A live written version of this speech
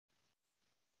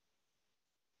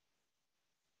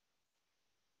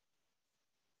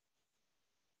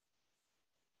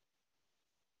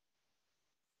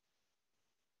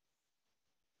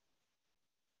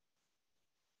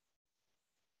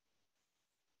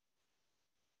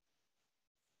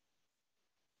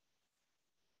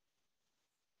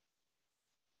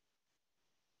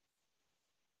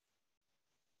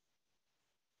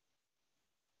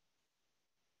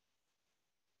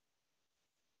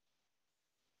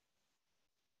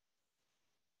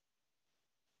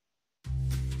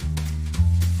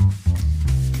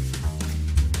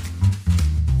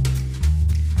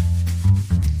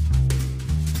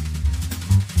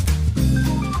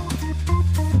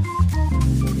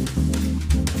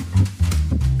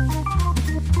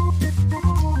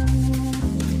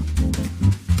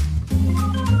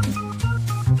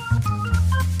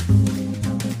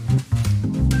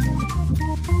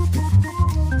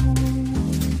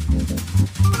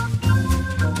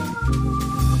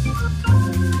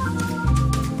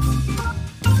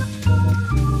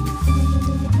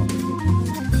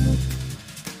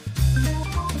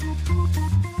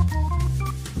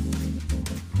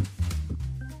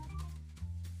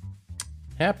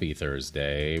Happy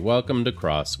Thursday. Welcome to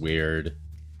Crossweird.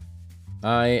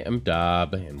 I am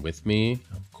Dob, and with me,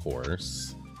 of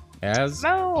course, as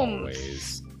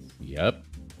always. Yep,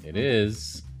 it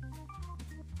is.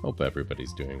 Hope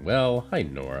everybody's doing well. Hi,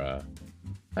 Norah.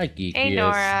 Hi, Geekiest. Hey,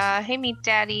 Norah. Hey, Meat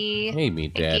Daddy. Hey,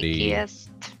 Meat Daddy. Geekiest.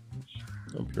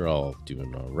 Hope you're all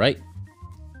doing all right.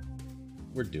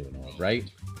 We're doing all right.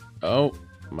 Oh,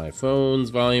 my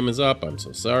phone's volume is up. I'm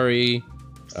so sorry.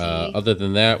 Other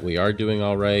than that, we are doing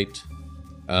all right.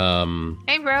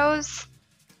 Hey, Rose.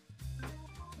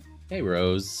 Hey,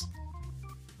 Rose.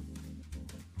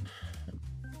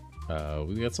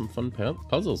 We got some fun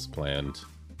puzzles planned.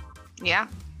 Yeah,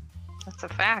 that's a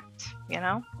fact, you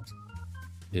know?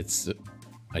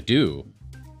 I do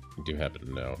happen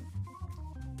to know.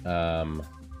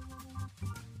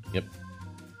 Yep.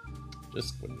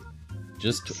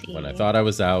 Just when I thought I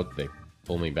was out, they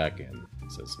pull me back in,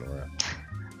 says Norah.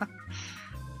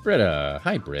 Britta.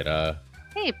 Hi, Britta.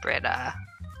 Hey, Britta.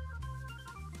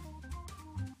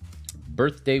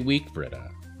 Birthday week,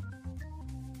 Britta.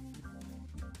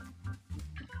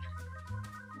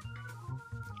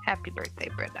 Happy birthday,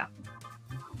 Britta.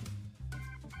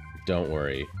 Don't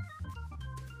worry.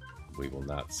 We will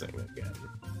not sing again.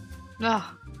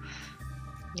 Oh,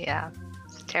 yeah.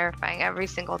 It's terrifying every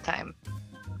single time.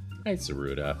 Hi,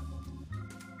 Saruda.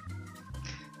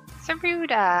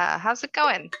 Saruda, how's it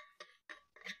going?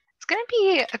 It's gonna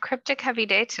be a cryptic heavy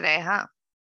day today, huh?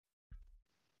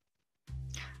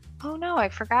 Oh no, I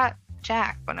forgot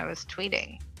Jack when I was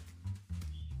tweeting.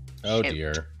 Oh Shoot.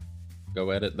 dear. Go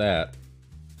edit that.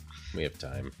 We have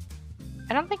time.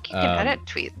 I don't think you can edit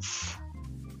tweets.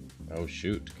 Oh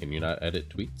shoot, can you not edit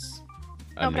tweets?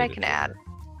 No, but I can add.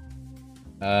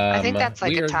 I think that's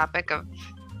like a topic of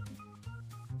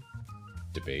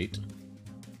debate.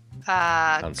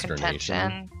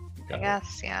 Contention. I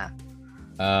guess, yeah.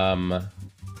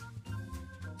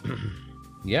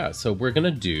 Yeah, so we're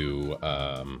gonna do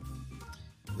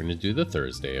the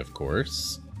Thursday, of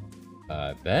course.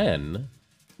 Then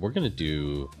we're gonna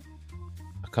do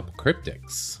a couple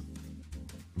cryptics.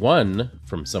 One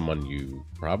from someone you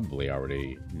probably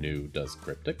already knew does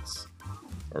cryptics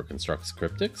or constructs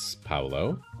cryptics,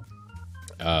 Paolo.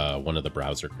 One of the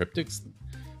browser cryptics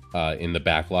in the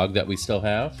backlog that we still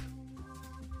have.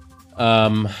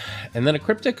 And then a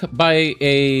cryptic by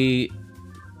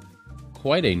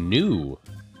quite a new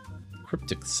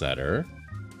cryptic setter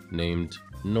named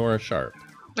Norah Sharpe.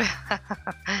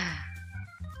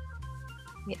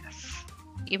 Yes.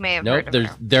 You may have heard of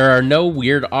her. There are no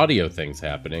weird audio things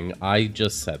happening. I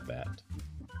just said that.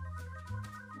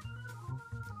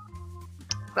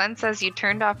 Glenn says you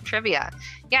turned off trivia.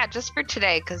 Yeah, just for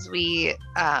today, because we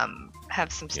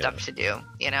have some stuff to do.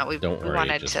 You know, we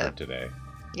wanted just to. For today.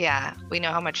 Yeah, we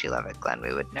know how much you love it, Glenn.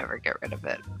 We would never get rid of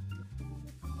it.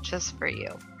 Just for you.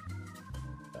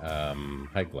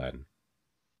 Hi, Glenn.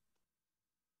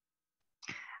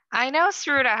 I know,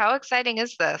 Saruda. How exciting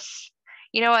is this?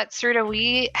 You know what, Saruda?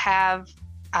 We have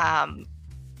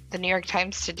the New York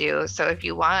Times to do. So if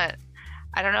you want,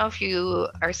 I don't know if you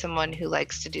are someone who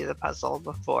likes to do the puzzle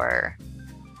before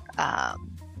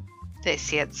they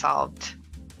see it solved,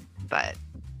 but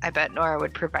I bet Norah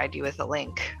would provide you with a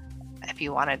link if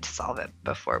you wanted to solve it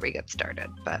before we get started.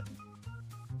 But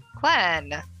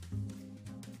Glenn,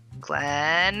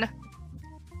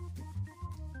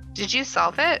 did you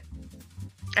solve it?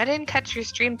 I didn't catch your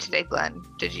stream today, Glenn.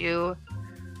 Did you?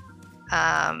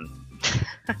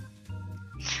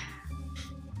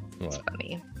 It's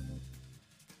funny.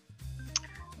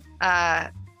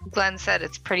 Glenn said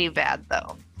it's pretty bad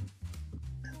though.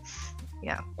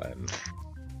 Yeah. Glenn.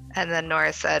 And then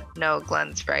Norah said, no,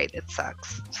 Glenn's right. It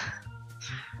sucks.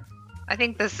 I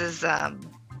think this is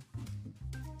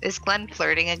Glenn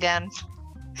flirting again?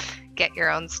 Get your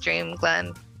own stream,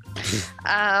 Glenn.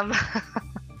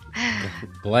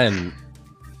 Glenn,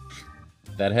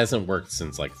 that hasn't worked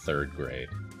since like 3rd grade.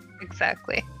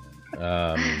 Exactly.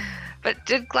 But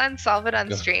did Glenn solve it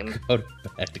on stream? Go to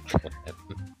bed, Glenn.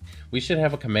 We should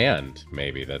have a command,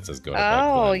 maybe, that says go to bed, Glenn.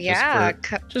 Oh, yeah.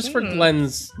 Just for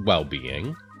Glenn's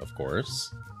well-being, of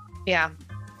course. Yeah.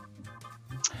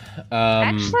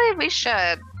 Actually, we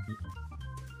should.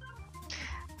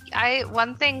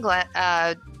 One thing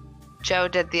Joe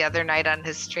did the other night on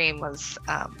his stream was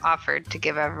offered to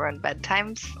give everyone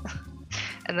bedtimes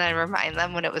and then remind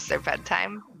them when it was their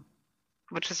bedtime,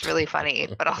 which was really funny,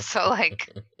 but also like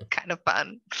kind of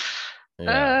fun.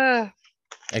 Yeah.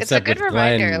 It's a good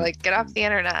reminder, Glenn, like get off the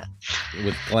internet.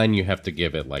 With Glenn, you have to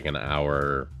give it like an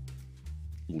hour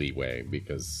leeway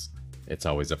because it's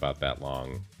always about that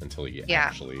long until he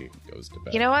actually goes to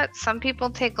bed. You know what? Some people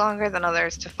take longer than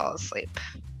others to fall asleep.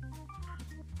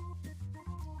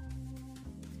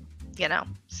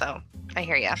 So I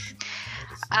hear ya.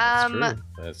 That's true.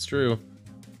 That's true.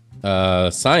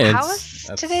 Science. How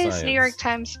was today's New York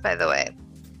Times, by the way?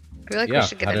 I feel like we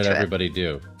should get into it. How did everybody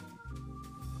do?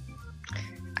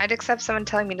 I'd accept someone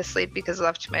telling me to sleep because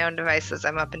left to my own devices,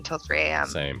 I'm up until 3 a.m.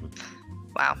 Same.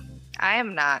 Wow. I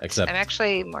am not. Except I'm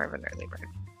actually more of an early bird.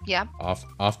 Yeah.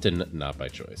 Often not by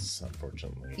choice,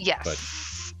 unfortunately.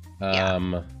 Yes. But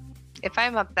yeah. If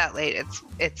I'm up that late,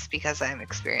 it's because I'm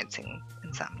experiencing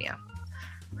insomnia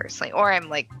personally, or I'm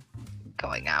like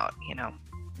going out,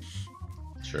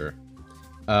 Sure.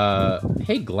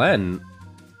 Hey Glenn,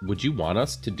 would you want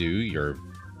us to do your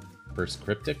first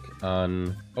cryptic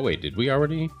on... Oh wait, did we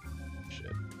already?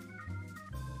 Shit.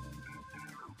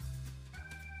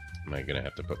 Am I gonna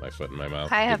have to put my foot in my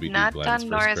mouth? I have not done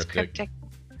Nora's cryptic.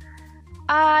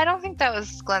 I don't think that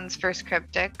was Glenn's first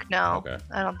cryptic. No, okay.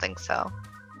 I don't think so.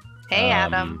 Hey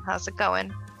Adam, how's it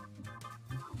going?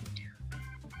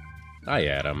 Hi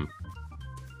Adam.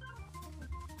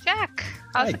 Jack,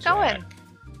 how's it going?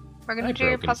 We're gonna do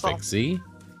your puzzle. Pixie.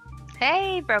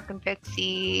 Hey, Broken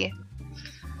Pixie.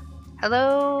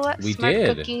 Hello, we Smart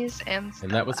did. Cookies and Stella.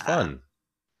 And that was fun.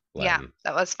 Glenn. Yeah,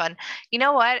 that was fun. You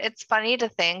know what? It's funny to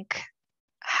think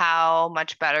how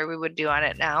much better we would do on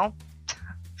it now.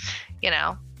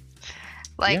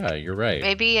 Like, yeah, you're right.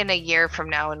 Maybe in a year from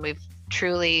now when we've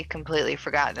truly completely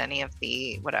forgotten any of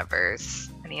the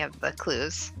any of the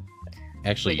clues.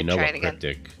 Actually, you know what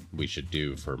cryptic we should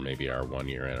do for maybe our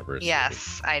 1-year anniversary?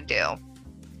 Yes, I do.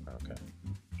 Okay.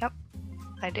 Yep,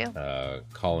 I do.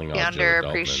 Calling all Joe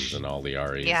Daltons and all the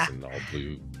Aries and all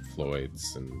Blue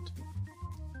Floyds and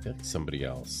I feel like somebody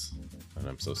else. And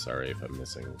I'm so sorry if I'm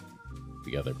missing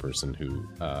the other person who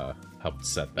helped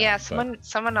set that. Yeah,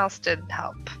 someone else did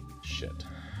help. Shit.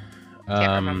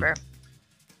 Can't remember.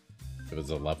 It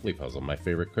was a lovely puzzle. My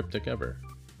favorite cryptic ever.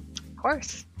 Of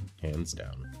course. Hands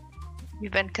down.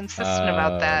 You've been consistent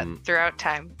about that throughout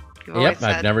time. Yep,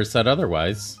 I've never said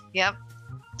otherwise. Yep.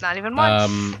 Not even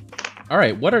once. All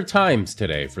right, what are times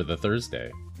today for the Thursday?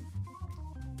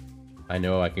 I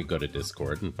know I could go to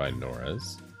Discord and find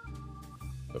Norah's.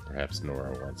 But perhaps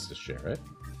Norah wants to share it.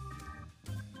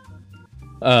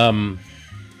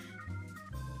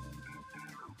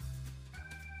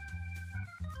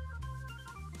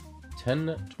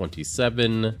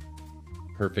 10:27,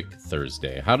 perfect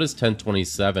Thursday. How does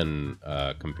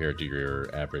 10:27 compare to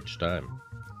your average time?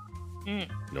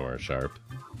 Norah Sharpe.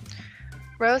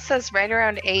 Rose says right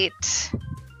around 8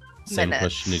 Same minutes.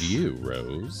 question to you,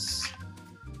 Rose.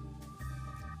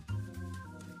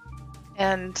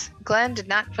 And Glenn did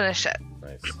not finish it.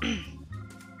 Nice.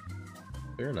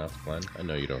 Fair enough, Glenn. I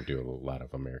know you don't do a lot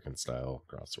of American style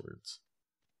crosswords.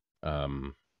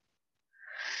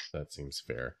 That seems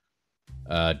fair.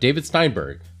 David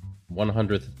Steinberg,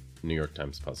 100th New York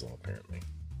Times puzzle, apparently.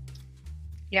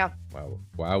 Yeah. Wow.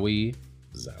 Wowie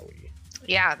zowie.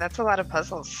 Yeah, that's a lot of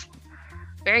puzzles.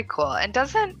 Very cool. And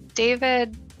doesn't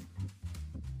David...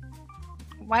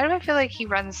 Why do I feel like he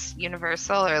runs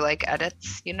Universal or like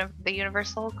edits the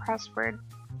Universal crossword?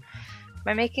 Am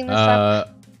I making this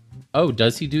up? Oh,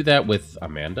 does he do that with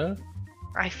Amanda?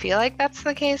 I feel like that's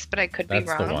the case, but I could be wrong.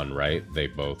 That's the one, right? They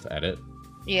both edit?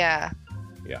 Yeah.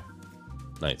 Yeah.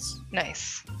 Nice.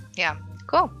 Nice. Yeah.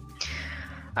 Cool.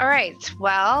 All right.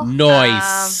 Well.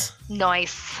 Nice.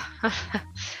 Nice.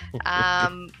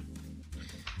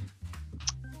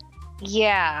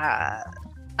 Yeah.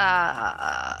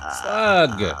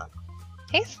 Slug.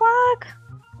 Hey, Slug.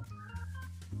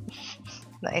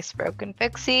 Nice, Broken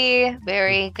Pixie.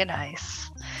 Very good, nice.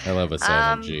 I love a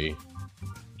silent G.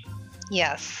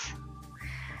 Yes.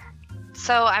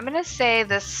 So I'm going to say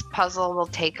this puzzle will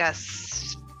take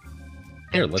us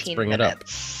 15 Here, let's bring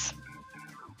minutes. it up.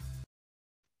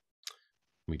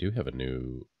 We do have a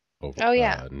new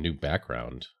new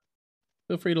background.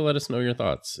 Feel free to let us know your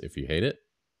thoughts. If you hate it,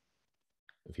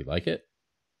 if you like it,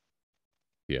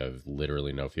 if you have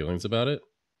literally no feelings about it.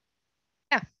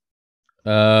 Yeah.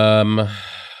 All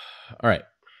right.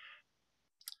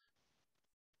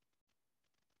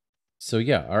 So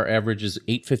yeah, our average is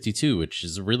 8:52, which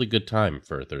is a really good time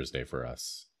for a Thursday for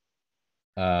us.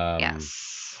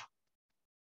 Yes.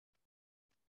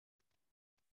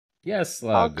 Yes,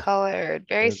 Slug. All colored,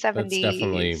 very 70s. That's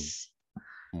definitely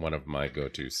one of my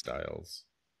go-to styles.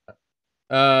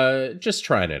 Just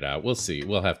trying it out. We'll see.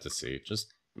 We'll have to see.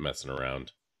 Just messing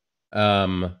around.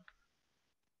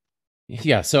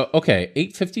 Yeah, so okay,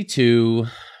 8:52.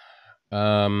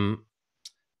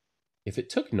 If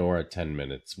it took Norah 10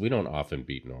 minutes, we don't often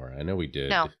beat Norah. I know we did.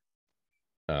 No.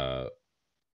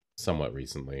 Somewhat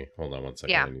recently. Hold on one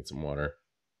second. Yeah. I need some water.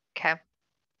 Okay.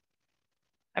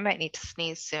 I might need to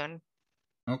sneeze soon.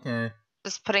 Okay.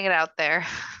 Just putting it out there.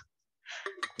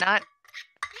 Not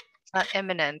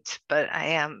imminent, but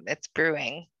it's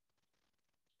brewing.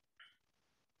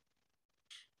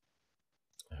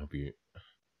 I hope you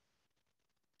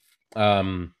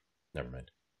never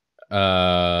mind.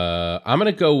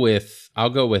 I'll go with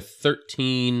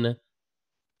 1309.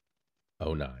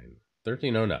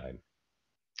 1309.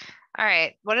 All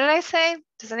right. What did I say?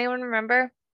 Does anyone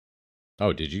remember?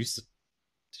 Oh, did you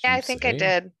Yeah, I think I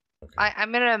did. Okay.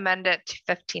 I'm going to amend it to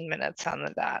 15 minutes on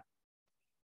the dot.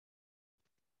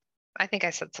 I think I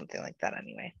said something like that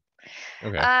anyway.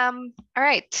 Okay. All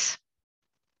right.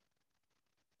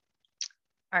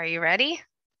 Are you ready?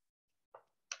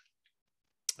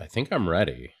 I think I'm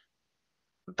ready.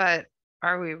 But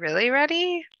are we really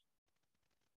ready?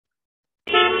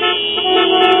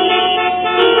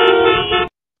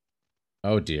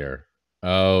 Oh dear.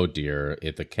 Oh dear.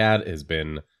 The cat has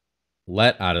been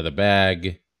let out of the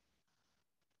bag.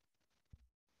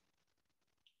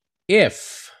 Did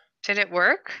it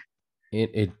work?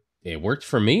 It worked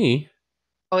for me.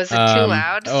 Oh, is it too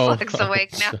loud? Slug's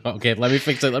awake now. Okay, let me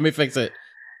fix it.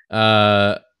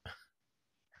 Hold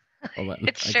on.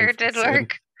 It sure did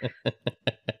work.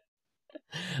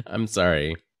 I'm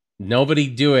sorry. Nobody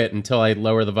do it until I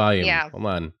lower the volume. Yeah. Hold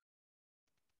on.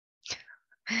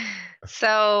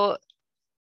 So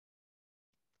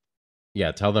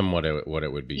yeah, tell them what it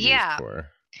would be used for.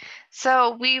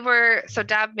 So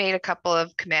Dab made a couple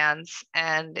of commands,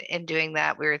 and in doing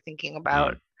that, we were thinking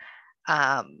about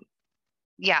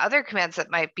other commands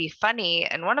that might be funny,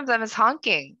 and one of them is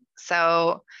honking.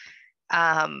 So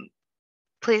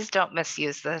please don't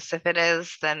misuse this. If it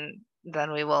is, then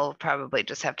we will probably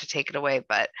just have to take it away.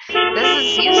 But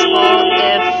this is useful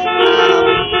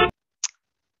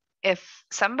if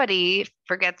somebody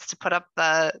forgets to put up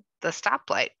the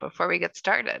stoplight before we get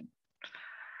started.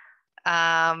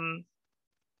 Yeah.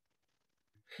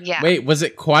 Wait, was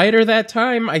it quieter that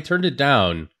time? I turned it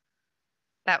down.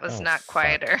 That was not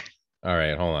quieter. Fuck. All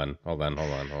right, hold on.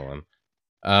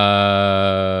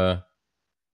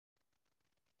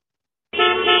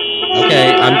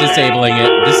 Okay, I'm disabling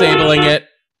it.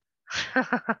 All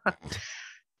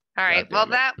right. Well,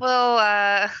 that will.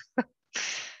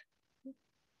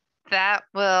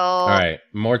 All right.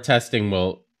 More testing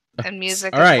will. And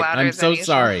music. All right. I'm so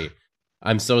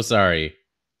sorry.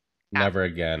 Yeah. Never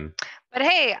again. But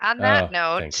hey, on that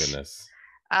note, thank goodness.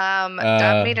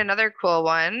 Dad made another cool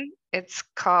one. It's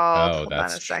called. Hold on a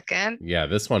second. Yeah,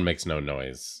 this one makes no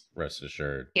noise. Rest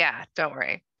assured. Yeah, don't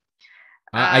worry.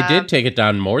 I did take it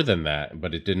down more than that,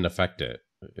 but it didn't affect it.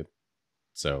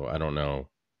 So I don't know.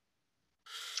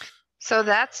 So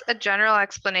that's a general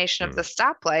explanation of the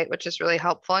stoplight, which is really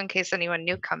helpful in case anyone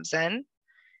new comes in.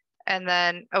 And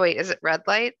then, oh wait, is it red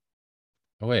light?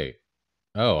 Oh wait.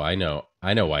 Oh, I know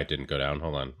why it didn't go down.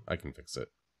 Hold on, I can fix it.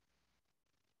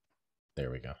 There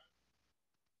we go.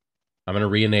 I'm gonna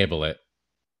re-enable it.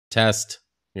 Test.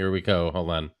 Here we go. Hold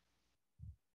on.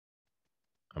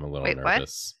 I'm a little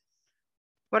nervous.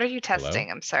 What are you testing?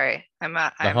 Hello? I'm sorry.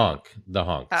 The honk.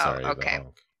 Oh, sorry. Okay. The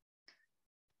honk.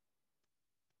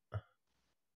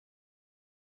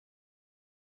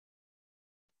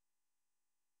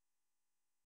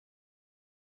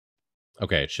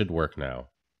 Okay, it should work now.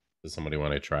 Does somebody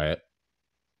want to try it?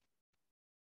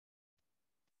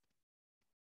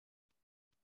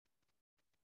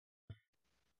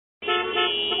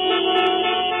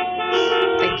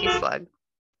 Thank you, Slug.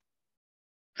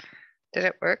 Did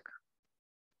it work?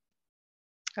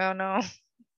 Oh no.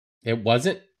 It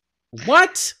wasn't?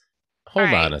 What?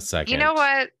 Hold on a second. You know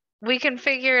what? We can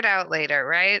figure it out later,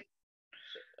 right?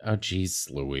 Oh, geez,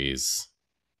 Louise.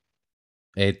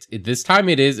 This time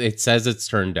it says it's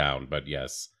turned down, but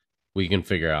yes, we can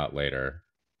figure out later.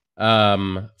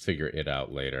 Figure it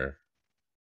out later.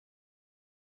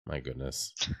 My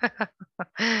goodness. All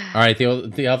right,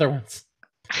 the other ones.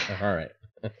 All right.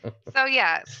 So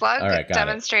yeah, Slug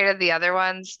demonstrated the other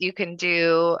ones. You can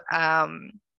do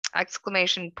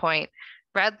exclamation point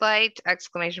red light,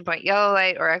 exclamation point yellow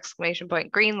light, or exclamation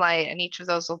point green light, and each of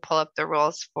those will pull up the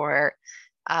rules for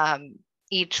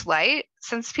each light.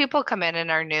 Since people come in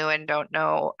and are new and don't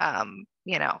know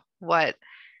what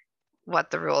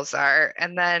the rules are,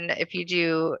 and then if you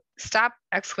do stop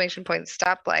exclamation point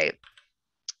stop light,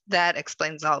 that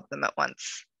explains all of them at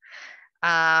once.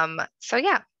 So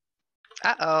yeah.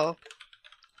 Uh-oh.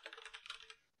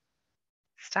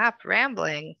 Stop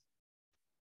rambling.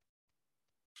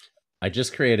 I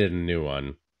just created a new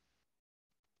one.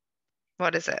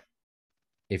 What is it?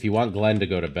 If you want Glenn to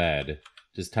go to bed,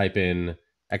 just type in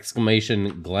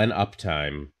exclamation Glenn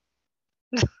uptime,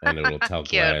 and it will tell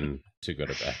Glenn to go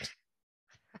to bed.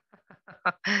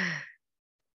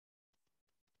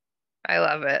 I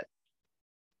love it.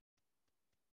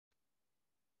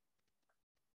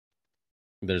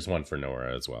 There's one for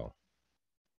Norah as well.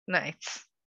 Nice.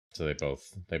 So they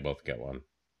both get one.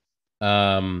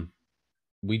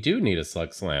 We do need a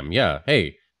slug slam. Yeah.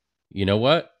 Hey, you know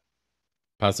what?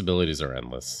 Possibilities are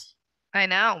endless. I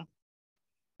know.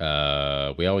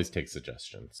 We always take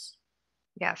suggestions.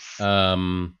 Yes.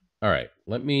 All right.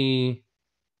 Let me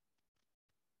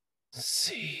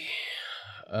see.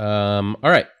 All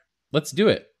right. Let's do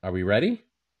it. Are we ready?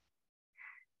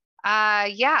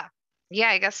 Yeah. Yeah,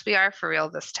 I guess we are for real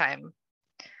this time.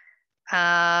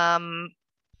 All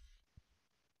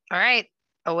right.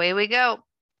 Away we go.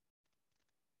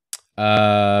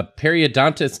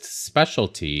 Periodontist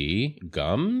specialty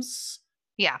gums.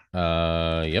 Yeah.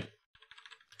 Yep.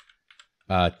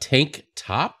 Tank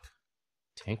top.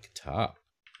 Tank top.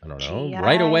 I don't know. GI,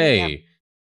 Right away.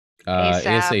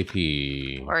 ASAP,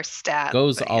 ASAP. or stat.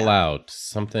 Goes but all yeah. out.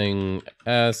 Something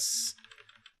S.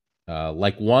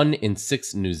 Like 1 in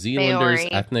 6 New Zealanders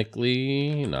Maori.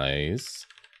 ethnically. Nice.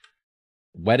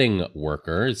 Wedding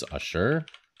workers. Usher.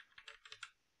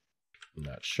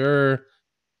 Not sure.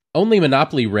 Only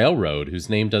Monopoly Railroad, whose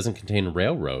name doesn't contain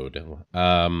railroad.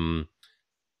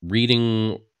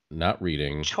 Reading. Not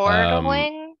reading.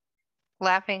 Chortling?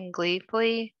 Laughing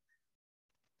gleefully?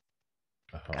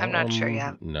 I'm not sure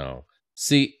yet. No.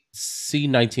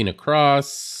 C19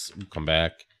 across. Come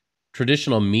back.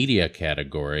 Traditional media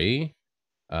category.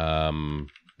 No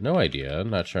idea.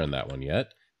 Not sure on that one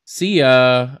yet. See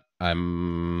ya.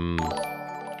 Goodbye.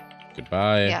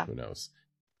 Yeah. Who knows?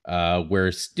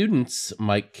 Where students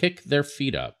might kick their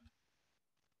feet up.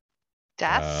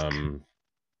 Desk?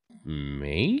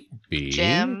 Maybe.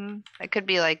 Gym? It could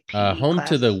be like PE home class.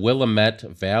 to the Willamette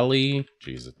Valley.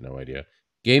 Jesus, no idea.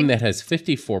 Game that has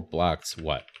 54 blocks.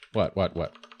 What?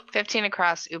 15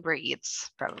 across Uber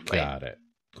Eats, probably. Got it.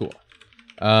 Cool.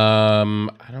 I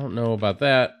don't know about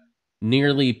that.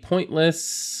 Nearly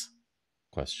pointless?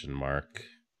 Question mark.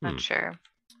 Not sure.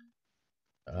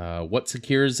 What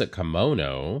secures a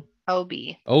kimono? OB.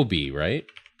 OB, right?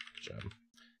 Good job.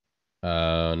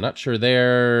 Not sure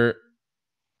there.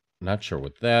 Not sure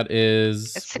what that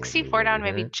is. It's 64 down,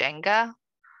 maybe Jenga.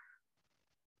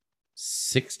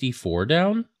 64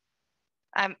 down?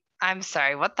 I'm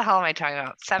sorry. What the hell am I talking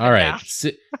about? 7 All down. right.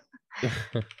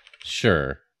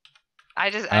 Sure.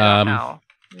 I don't know.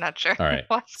 I'm not sure. All right.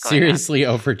 What's going Seriously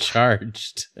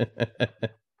overcharged.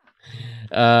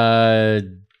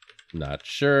 Not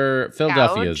sure.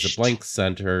 Philadelphia is a blank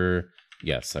center.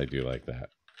 Yes, I do like that.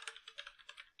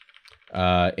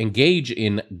 Engage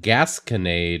in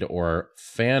gasconade or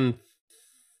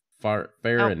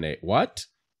fanfaronade. What?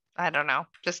 I don't know.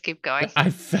 Just keep going. I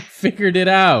figured it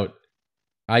out.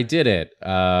 I did it.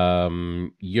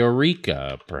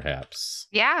 Eureka, perhaps.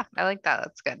 Yeah, I like that.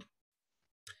 That's good.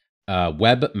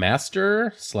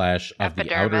 Webmaster / of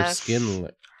the outer Epidermis. skin.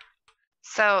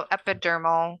 So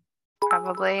epidermal,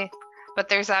 probably. But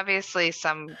there's obviously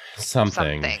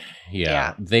something.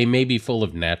 Yeah. They may be full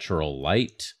of natural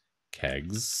light.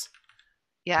 Kegs.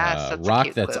 Yeah, so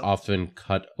rock that's often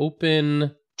cut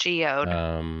open.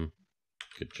 Geode.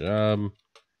 Good job.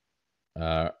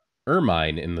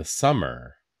 Ermine in the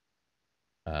summer.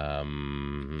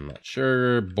 Not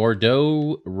sure.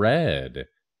 Bordeaux red.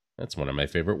 That's one of my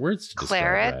favorite words to describe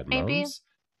Claret, red. maybe? Mums.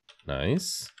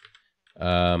 Nice.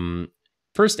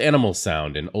 First animal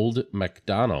sound in Old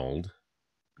MacDonald.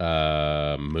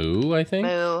 Moo, I think.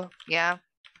 Moo, yeah.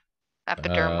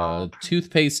 Epidermal.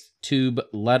 Toothpaste tube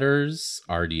letters.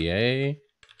 RDA.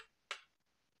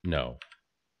 No.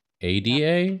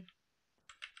 ADA?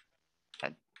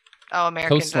 Oh,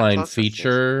 American Coastline Dental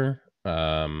feature.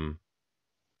 So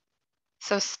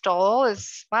stole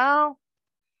is, well.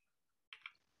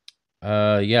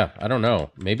 Yeah, I don't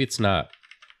know. Maybe it's not.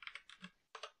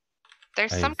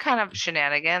 There's some kind of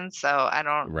shenanigans, so I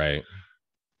don't. Right.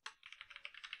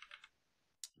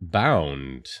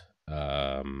 Bound.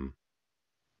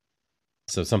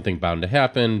 So something bound to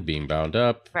happen, being bound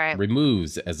up. Right.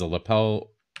 Removes as a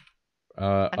lapel.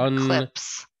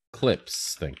 Unclips.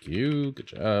 Clips. Thank you. Good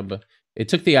job. It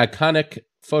took the iconic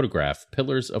photograph,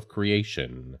 Pillars of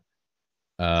Creation.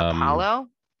 Apollo?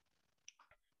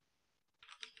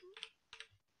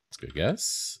 That's a good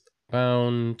guess.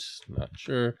 Bound. Not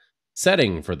sure.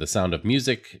 Setting for The Sound of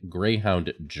Music,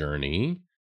 Greyhound Journey.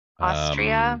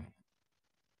 Austria?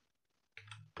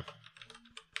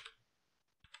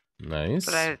 Nice.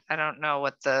 But I don't know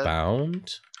what the...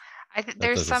 Bound?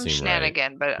 there's some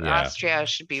shenanigan, right. but yeah, Austria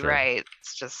should be right.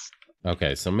 It's just...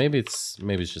 Okay, so maybe it's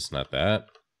just not that.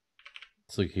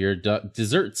 Let's look here.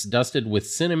 Desserts dusted with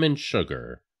cinnamon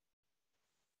sugar.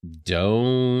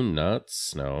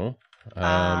 Donuts? No.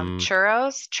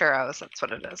 Churros. That's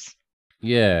what it is.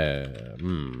 Yeah.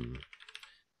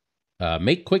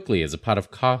 Make quickly as a pot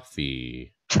of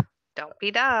coffee. Don't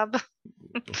be dumb.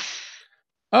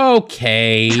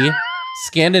 Okay.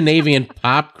 Scandinavian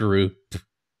pop group.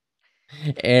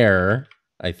 Air,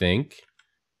 I think.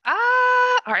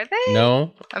 Are they?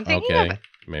 No? I'm thinking Okay. of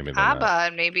Maybe they're ABBA, not.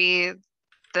 and maybe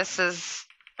this is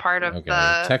part of Okay.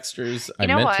 the. Textures, You I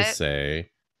know meant to what?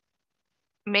 say.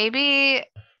 Maybe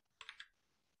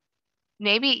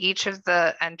each of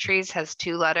the entries has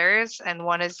 2 letters, and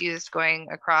one is used going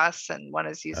across and one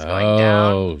is used going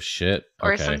down, Oh, shit.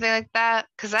 or Okay. something like that.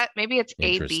 Because that maybe it's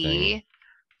Interesting. AB.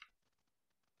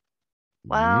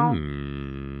 Well,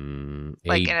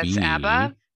 like, and it's ABBA.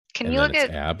 AB. Can And you then look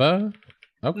it's at ABBA?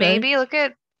 Okay. maybe look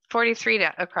at 43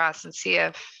 across and see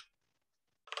if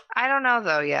I don't know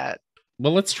though yet.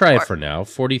 Well, let's try it Or for now.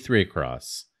 43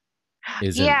 across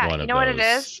isn't yeah, one you of know what it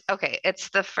those. is? Okay, it's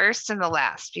the first and the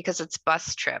last because it's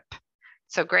bus trip.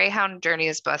 So Greyhound Journey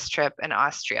is bus trip in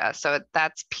Austria. So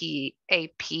that's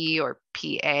PAP or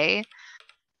PA.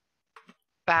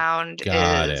 Bound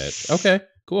Got it. is Okay,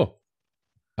 cool.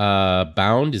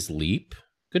 Bound is leap.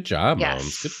 Good job,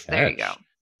 Moans. Good yes. catch. There you go.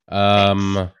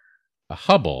 Thanks. A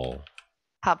Hubble.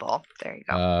 Hubble. There you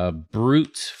go.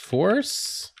 Brute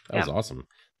force. That was awesome.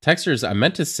 Textures, I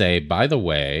meant to say, by the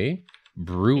way,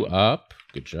 brew up.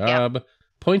 Good job. Yep.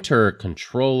 Pointer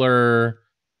controller.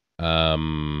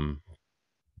 Not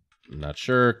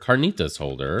sure. Carnitas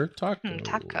holder. Taco.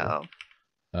 Taco.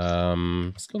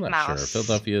 Still not Mouse. sure.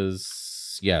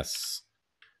 Philadelphia's yes.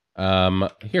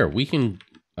 Here we can.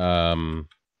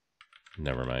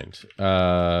 Never mind.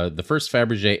 The first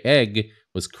Fabergé egg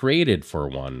was created for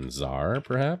one czar,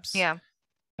 perhaps. Yeah.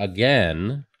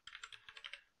 Again.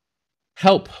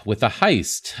 Help with a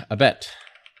heist. A bet.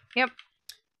 Yep.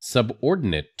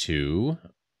 Subordinate to.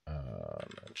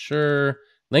 Not sure.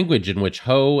 Language in which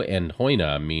ho and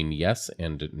hoina mean yes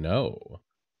and no.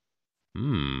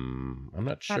 I'm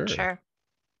not sure. Not sure.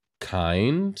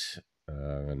 Kind.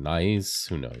 Nice.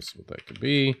 Who knows what that could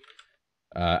be.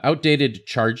 Outdated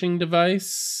charging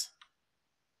device.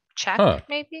 Check,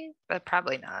 maybe? But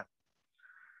probably not.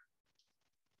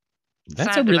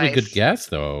 That's a really good guess,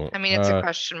 though. I mean, it's a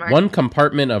question mark. One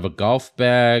compartment of a golf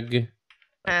bag.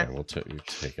 Okay, we'll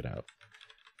take it out.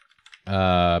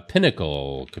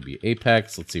 Pinnacle could be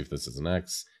Apex. Let's see if this is an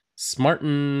X.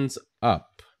 Smartens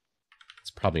up.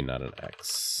 It's probably not an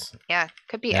X. Yeah,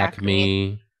 could be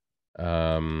Acme.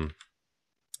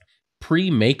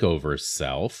 Pre-makeover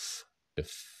self.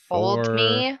 Before. Old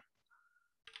me.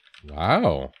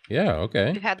 Wow. Yeah,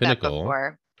 okay. We've had Pinnacle. that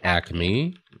before.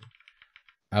 Acme.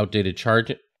 Outdated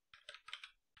charge.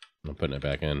 I'm putting it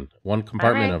back in. One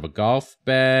compartment of a golf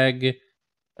bag.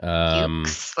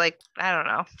 Ukes, like, I don't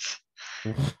know.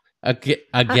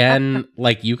 Again,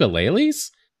 like ukuleles?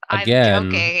 Again.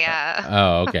 I'm joking, yeah.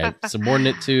 Oh, okay.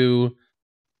 Subordinate to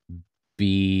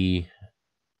be.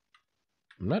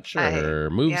 I'm not sure.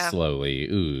 Move slowly.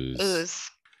 Ooze.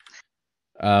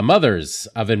 Mothers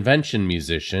of invention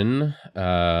musician.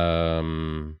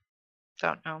 Don't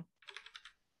know.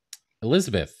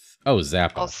 Elizabeth. Oh,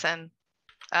 Zappa. Olsen.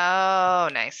 Oh,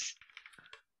 nice.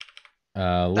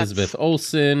 Elizabeth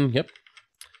Olsen. Yep.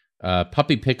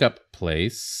 Puppy pickup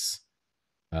place.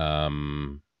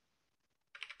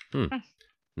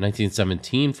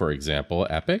 1917, for example.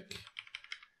 Epic.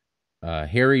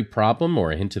 Harry problem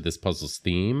or a hint to this puzzle's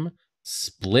theme.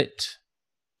 Split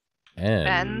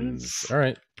ends. All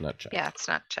right, not check. Yeah, it's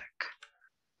not check.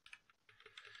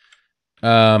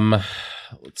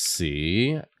 Let's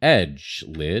see. Edge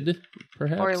lid,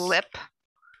 perhaps. Or lip.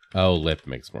 Oh, lip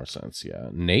makes more sense. Yeah.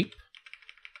 Nape.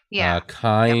 Yeah.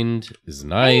 Kind is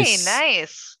nice. Hey,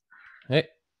 nice. Hey.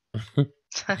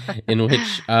 In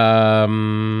which I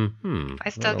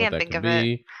still can't think of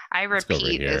it. I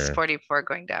repeat is 44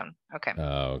 going down. Okay.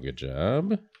 Oh, good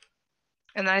job.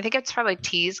 And then I think it's probably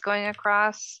T's going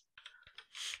across.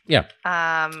 Yeah.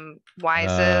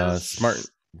 Wises. Smart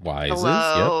wises.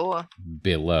 Below. Yep.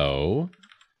 Below.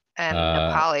 And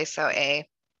Nepali, so A.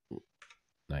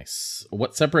 Nice.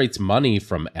 What separates money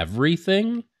from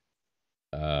everything?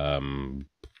 No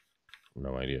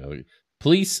idea.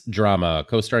 Police drama,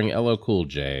 co-starring LL Cool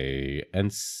J,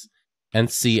 NCIS,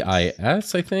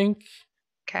 I think.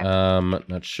 Okay.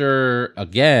 Not sure.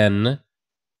 Again,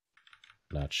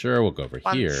 not sure. We'll go over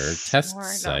here. Test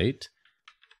site.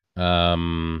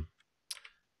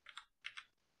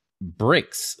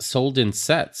 Bricks sold in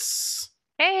sets.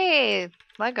 Hey,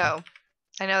 Lego.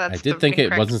 I know that's. I did think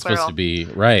it wasn't supposed to be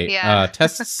right. Yeah.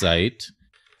 Test site.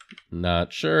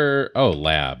 Not sure. Oh,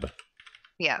 lab.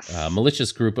 Yes.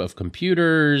 Malicious group of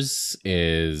computers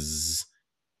is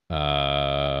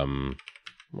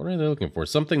What are they looking for?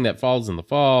 Something that falls in the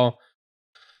fall.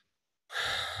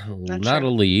 Not sure. a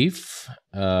leaf.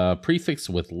 Prefix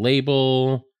with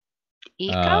label.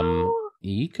 Eco?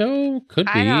 Eco? Could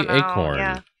I be. don't know. Acorn.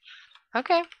 Yeah.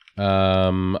 Okay.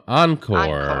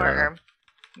 Encore.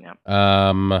 Yep.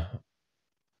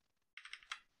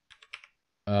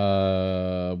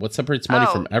 What separates money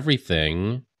from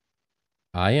everything?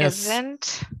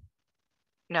 Isn't?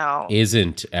 No.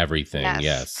 Isn't everything,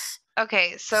 yes.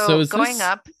 Okay, so is going this,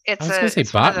 up, I was gonna say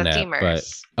it's one of the botnet,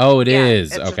 themers. but it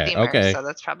is. It's Okay, a themer, okay. so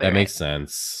that's probably that right. makes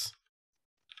sense.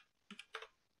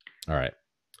 All right.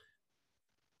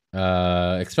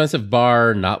 Expensive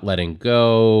bar, not letting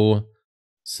go.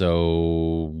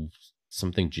 So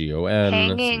something GON.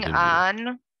 Hanging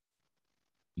on.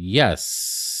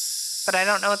 Yes. But I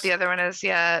don't know what the other one is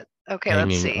yet. Okay,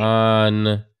 let's see. Hanging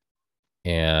on.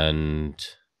 And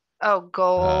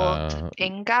gold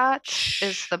ingot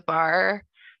is the bar.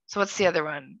 So what's the other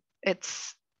one?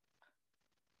 It's,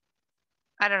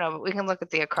 I don't know, but we can look at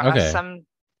the across. Okay.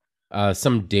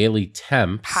 Some daily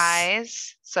temps.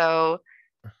 Highs. So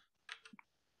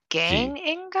gang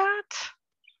ingot?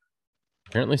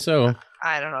 Apparently so.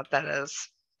 I don't know what that is.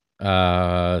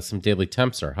 Some daily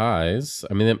temps are highs.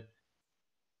 I mean, it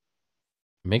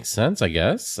makes sense, I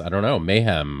guess. I don't know.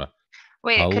 Mayhem.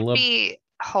 Wait, it could be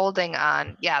holding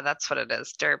on. Yeah, that's what it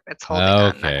is. Derp. It's holding on,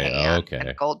 not hanging on.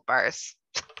 And gold bars.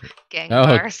 Gang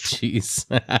bars. Jeez.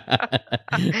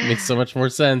 Makes so much more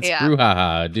sense. Yeah.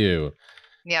 Brouhaha, do.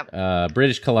 Yep.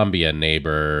 British Columbia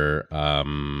neighbor.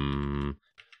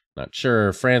 Not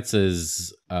sure.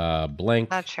 France's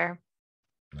blank. Not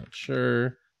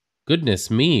sure. Goodness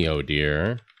me, oh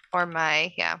dear. Or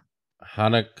my, yeah.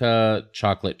 Hanukkah,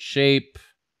 chocolate shape.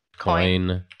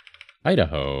 Coin.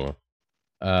 Idaho.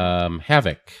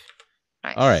 Havoc.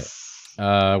 Nice. All right.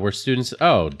 We're students.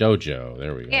 Oh, dojo.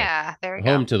 There we go. Yeah, there we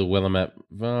go. Home to the Willamette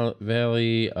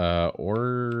Valley,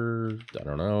 or I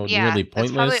don't know. Yeah, nearly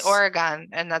pointless. It's probably Oregon,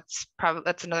 and that's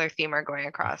another themer going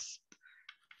across.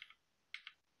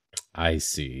 I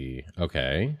see.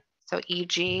 Okay. So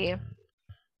EG.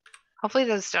 Hopefully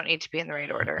those don't need to be in the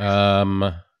right order.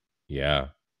 Yeah.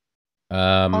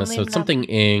 So it's something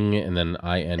ing and then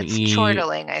INE. It's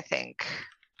chortling, I think.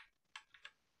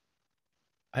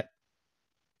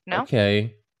 No?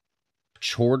 Okay.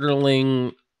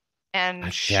 Chortling. And I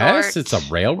guess it's a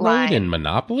railroad line. in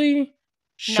Monopoly?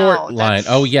 Short line.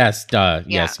 Oh, yes. Duh.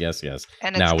 Yeah. Yes.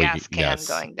 And it's gas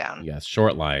can going down. Yes.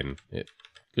 Short line.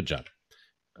 Good job.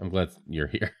 I'm glad you're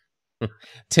here.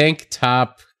 Tank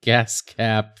top, gas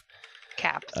cap.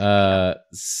 Caps.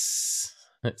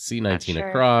 C19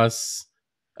 across.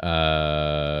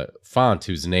 Font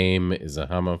whose name is a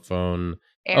homophone.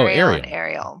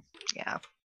 Arial. Yeah.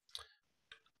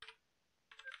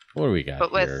 What do we got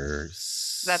here?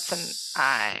 That's an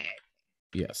I.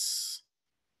 Yes.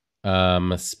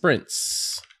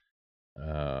 Sprints.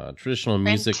 Traditional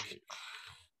music.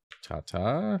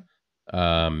 Tata.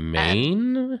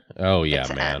 Maine. Oh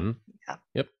yeah, man. Yeah.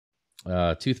 Yep.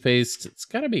 Toothpaste. It's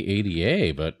got to be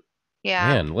ADA, but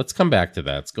yeah, man, let's come back to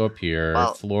that. Let's go up here.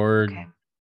 Well, Floored. Okay.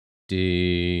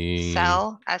 D.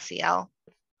 Sel. SEL.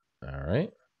 All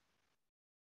right.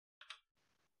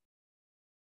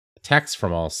 Attacks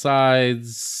from all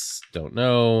sides. Don't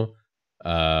know.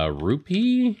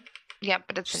 Rupee. Yep,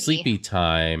 but it's an Sleepy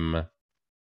time.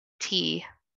 T.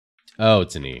 Oh,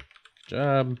 it's an E. Good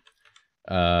job.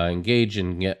 Engage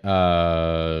and get.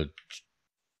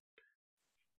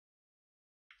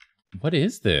 What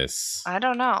is this? I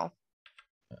don't know.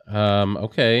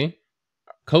 Okay.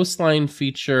 Coastline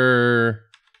feature.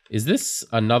 Is this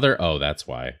another? Oh, that's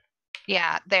why.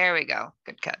 Yeah, there we go.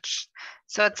 Good catch.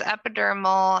 So it's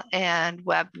epidermal and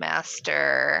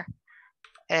webmaster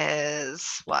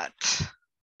is what?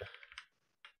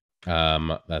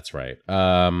 That's right.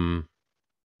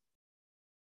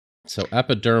 So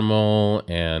epidermal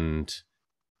and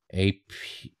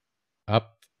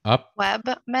up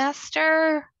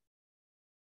webmaster.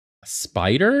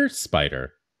 Spider.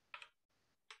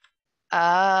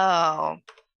 Oh.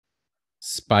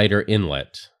 Spider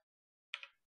inlet.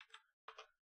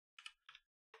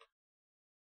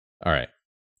 All right.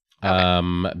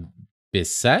 Okay.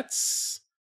 Besets.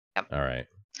 Yep. All right.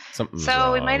 Something's so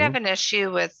wrong. We might have an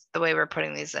issue with the way we're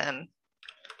putting these in.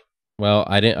 Well,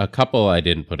 a couple I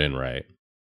didn't put in right.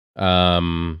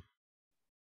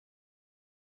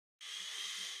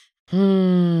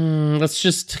 Let's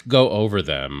just go over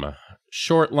them.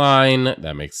 Short line,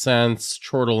 that makes sense.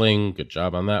 Chortling, good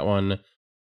job on that one.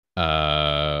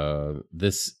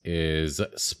 This is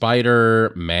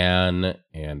Spider, Man,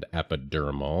 and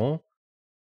Epidermal.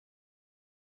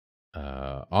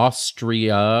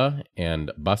 Austria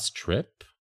and bus trip.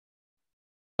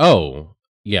 Oh,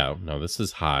 yeah. No, this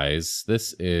is highs.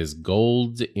 This is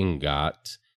gold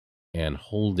ingot and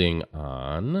holding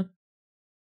on.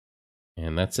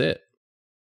 And that's it.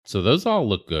 So those all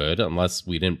look good, unless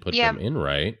we didn't put them in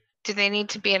right. Do they need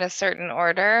to be in a certain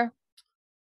order?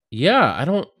 Yeah, I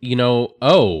don't,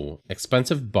 oh,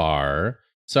 expensive bar.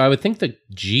 So I would think the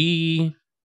G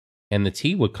and the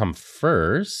T would come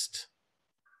first.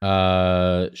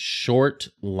 Short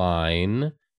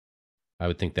line. I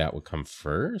would think that would come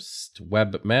first.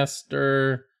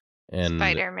 Webmaster and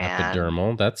Spider-Man.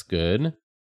 Epidermal. That's good.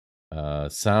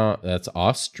 Sound. That's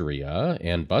Austria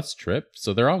and bus trip.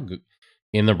 So they're all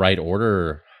in the right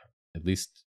order, at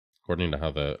least according to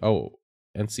how the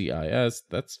NCIS.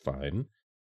 That's fine.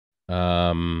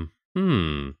 I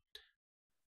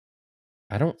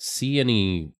don't see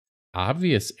any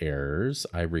obvious errors.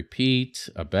 I repeat,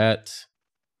 a bet.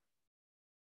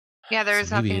 Yeah, there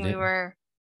was nothing we were.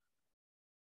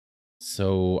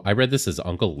 So I read this as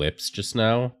Uncle Lips just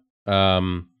now.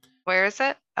 Where is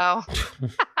it? Oh.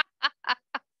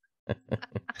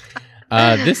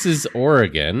 This is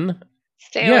Oregon.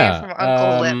 Stay away from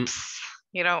Uncle Lips.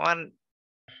 You don't want.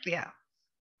 Yeah.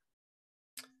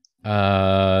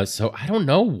 So I don't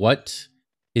know what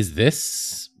is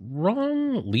this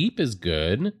wrong. Leap is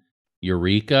good.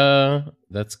 Eureka,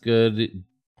 that's good.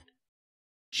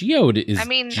 Geode is I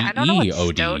don't know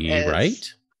what Geode, is.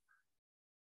 right?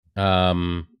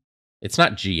 It's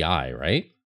not GI,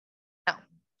 right? No,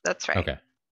 that's right. Okay.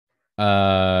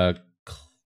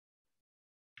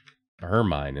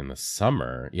 Ermine in the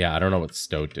summer. Yeah, I don't know what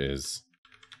stoat is.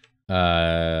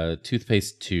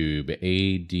 Toothpaste tube,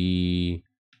 AD.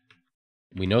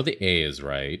 We know the A is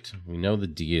right. We know the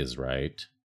D is right.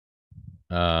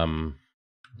 Oh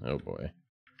boy.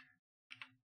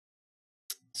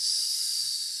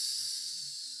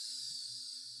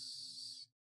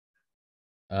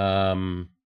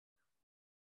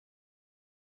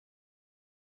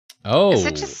 Oh. Is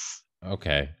it just...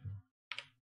 Okay.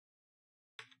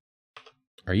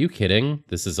 Are you kidding?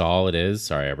 This is all it is?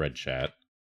 Sorry, I read chat.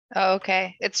 Oh,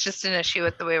 okay. It's just an issue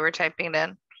with the way we're typing it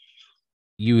in.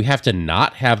 You have to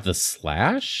not have the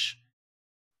slash?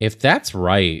 If that's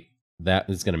right, that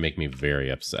is going to make me very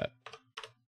upset.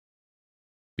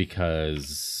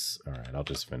 Because... All right, I'll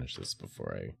just finish this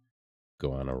before I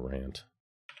go on a rant.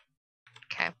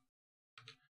 Okay.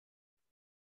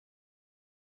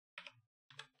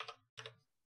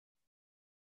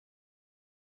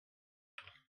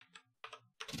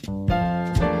 All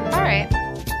right.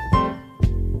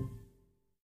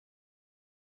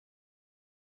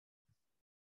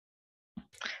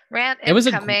 Rant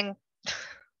incoming.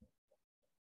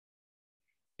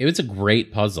 It was a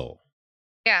great puzzle.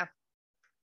 Yeah.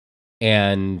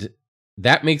 And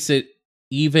that makes it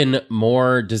even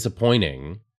more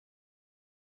disappointing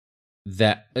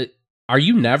that... are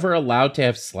you never allowed to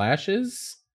have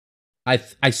slashes?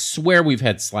 I swear we've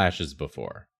had slashes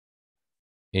before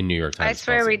in New York Times. I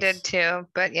swear puzzles. we did too,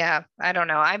 but yeah, I don't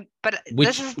know.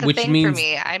 This is the thing for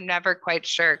me. I'm never quite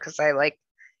sure because I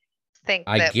think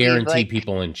I guarantee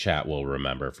people in chat will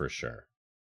remember for sure.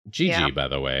 GG, yeah. By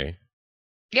the way.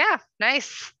 Yeah,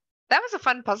 nice. That was a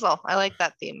fun puzzle. I like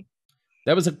that theme.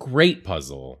 That was a great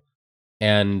puzzle.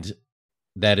 And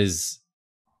that is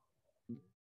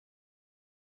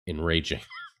enraging.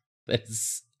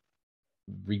 That's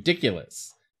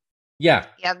ridiculous. Yeah.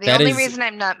 Yeah, the only reason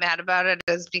I'm not mad about it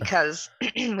is because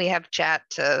we have chat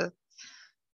to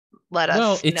let us know.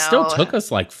 Well, it still took us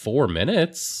like 4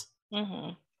 minutes.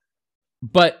 Mm-hmm.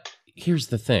 But here's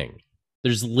the thing.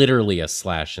 There's literally a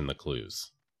slash in the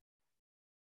clues.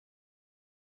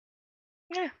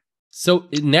 Yeah. So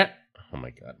in that... Oh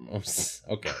my God.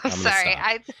 Okay. I'm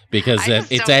sorry. Because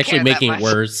it's actually making it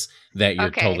worse that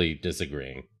you're totally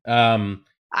disagreeing. I'm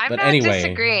not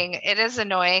disagreeing. It is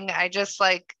annoying. I just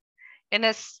in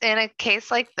a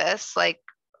case like this,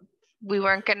 we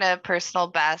weren't gonna personal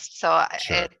best, so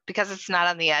sure. Because it's not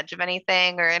on the edge of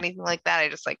anything or anything like that, I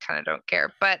just kind of don't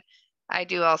care. But I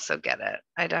do also get it.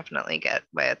 I definitely get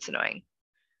why it's annoying.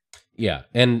 Yeah,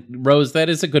 and Rose, that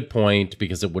is a good point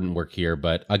because it wouldn't work here.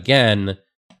 But again,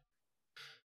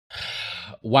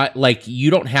 why?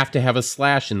 You don't have to have a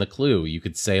slash in the clue. You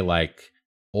could say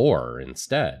or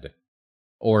instead,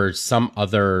 or some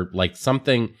other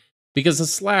something. Because a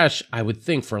slash, I would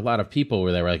think for a lot of people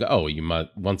where they were oh, you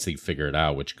must, once they figure it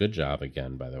out, which good job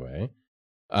again, by the way.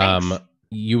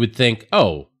 You would think,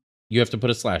 oh, you have to put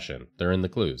a slash in. They're in the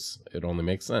clues. It only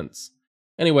makes sense.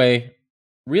 Anyway,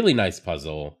 really nice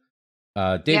puzzle.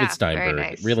 David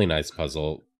Steinberg, really nice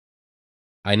puzzle.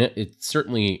 I know it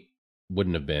certainly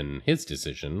wouldn't have been his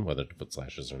decision whether to put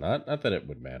slashes or not. Not that it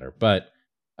would matter, but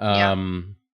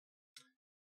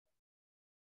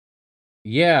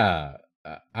yeah,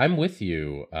 I'm with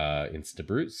you, Insta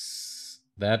Bruce.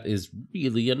 That is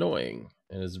really annoying.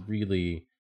 It is really,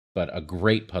 but a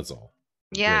great puzzle.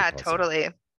 Yeah, Great puzzle. totally.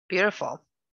 Beautiful.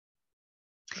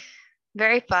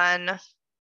 Very fun.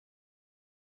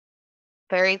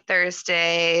 Very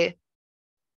Thursday,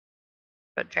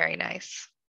 but very nice.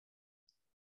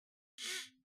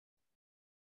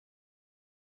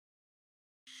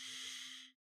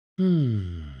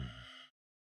 Very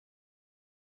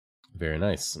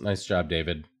nice. Nice job,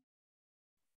 David.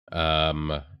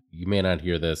 You may not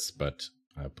hear this, but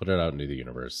I put it out into the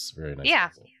universe. Very nice. Yeah.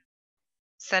 Puzzle.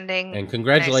 Sending and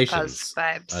congratulations nice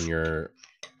vibes on your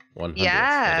 100th. Yes.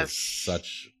 That is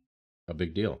such a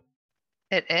big deal.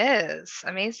 It is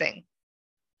amazing.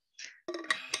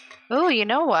 Oh, you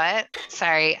know what?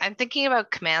 Sorry, I'm thinking about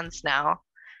commands now.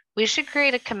 We should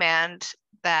create a command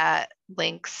that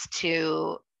links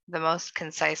to the most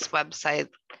concise website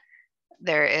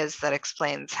there is that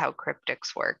explains how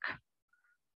cryptics work.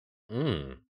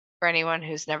 For anyone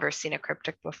who's never seen a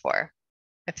cryptic before,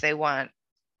 if they want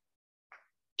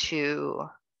to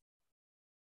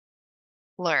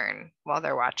learn while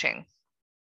they're watching.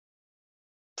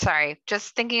 Sorry,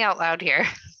 just thinking out loud here.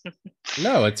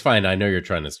 No, it's fine. I know you're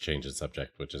trying to change the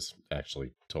subject, which is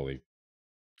actually totally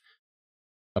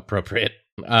appropriate.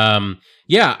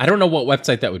 Yeah, I don't know what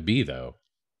website that would be, though.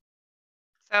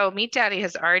 So Meat Daddy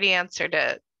has already answered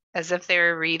it as if they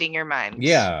were reading your mind.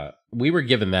 Yeah, we were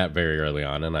given that very early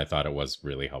on, and I thought it was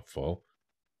really helpful.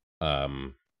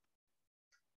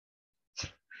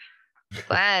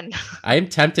 Glenn. I am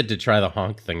tempted to try the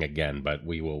honk thing again, but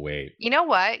we will wait. You know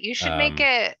what? You should make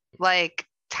it like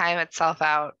time itself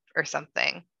out or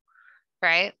something,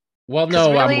 right? Well,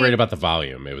 no, I'm worried about the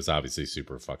volume. It was obviously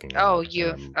super fucking loud.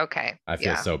 Okay. I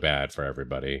feel so bad for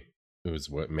everybody who's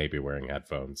maybe wearing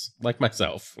headphones, like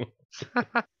myself.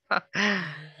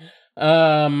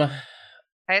 I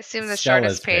assume the Stella's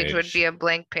shortest page would be a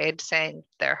blank page saying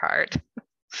they're hard.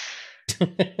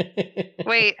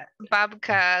 Wait,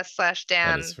 Babka/Dan.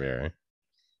 That is fair.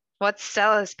 What's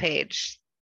Stella's page?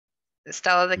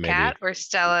 Stella the cat or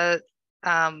Stella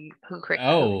who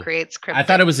creates cryptics? I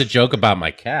thought it was a joke about my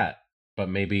cat, but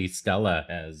maybe Stella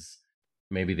has,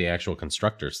 maybe the actual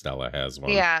constructor Stella has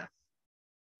one. Yeah.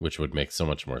 Which would make so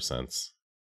much more sense.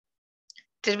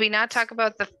 Did we not talk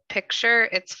about the picture?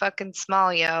 It's fucking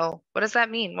small, yo. What does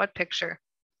that mean? What picture?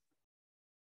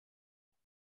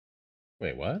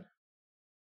 Wait, what?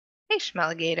 Hey,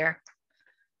 Schmelligator.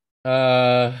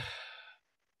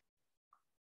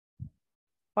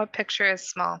 What picture is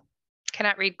small?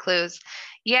 Cannot read clues.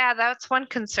 Yeah, that's one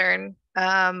concern.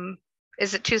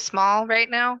 Is it too small right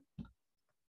now?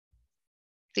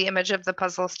 The image of the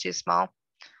puzzle is too small.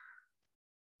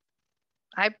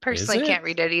 I personally can't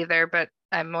read it either, but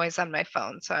I'm always on my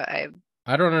phone, so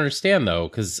I don't understand though,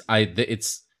 because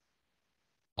it's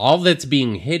all that's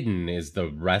being hidden is the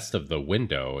rest of the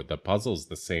window. The puzzle's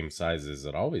the same size as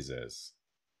it always is.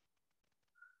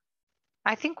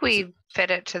 I think we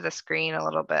fit it to the screen a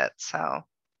little bit, so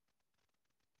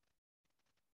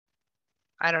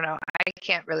I don't know. I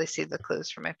can't really see the clues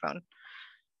from my phone.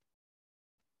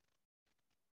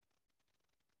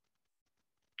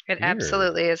 It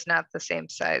absolutely is not the same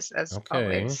size as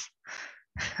always.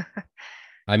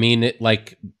 I mean, it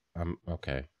like,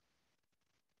 okay.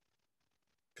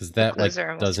 Because that like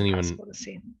doesn't even. To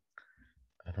see.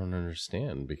 I don't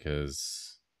understand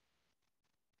because.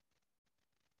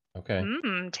 Okay.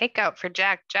 Takeout for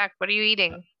Jack. Jack, what are you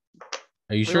eating?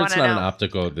 Are you sure it's not an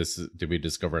optical? Did we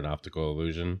discover an optical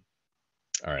illusion?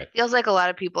 All right. Feels like a lot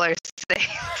of people are saying.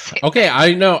 Okay,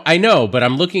 I know, but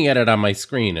I'm looking at it on my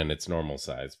screen and it's normal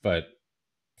size. But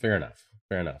fair enough.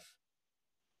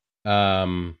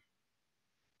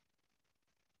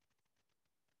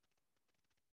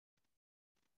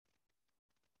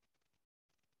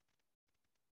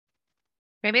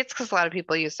 Maybe it's because a lot of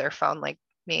people use their phone like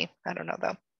me. I don't know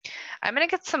though. I'm gonna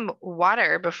get some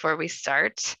water before we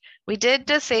start. We did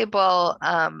disable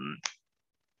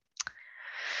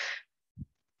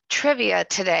trivia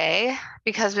today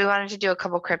because we wanted to do a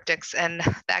couple cryptics, and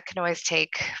that can always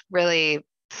take really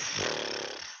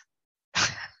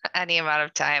any amount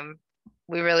of time.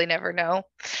 We really never know.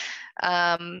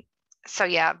 So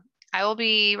yeah, I will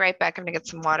be right back. I'm gonna get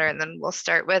some water, and then we'll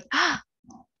start with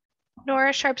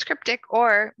Norah Sharpe's cryptic,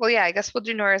 or well, yeah, I guess we'll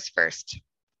do Norah's first.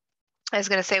 I was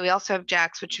gonna say we also have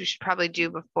Jack's, which we should probably do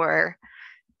before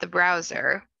the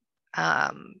browser.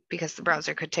 Because the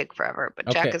browser could take forever, but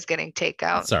Jack is getting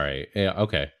takeout. Sorry. Yeah,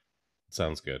 okay.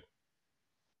 Sounds good.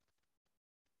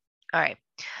 All right.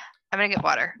 I'm going to get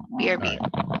water. BRB.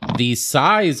 Right. The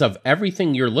size of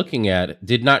everything you're looking at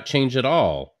did not change at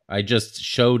all. I just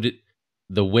showed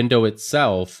the window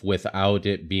itself without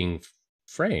it being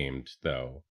framed,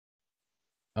 though.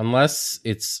 Unless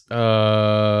it's,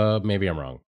 maybe I'm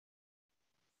wrong.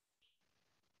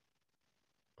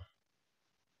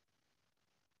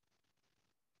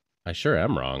 I sure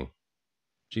am wrong.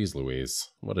 Jeez Louise,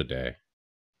 what a day.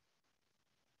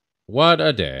 What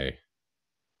a day.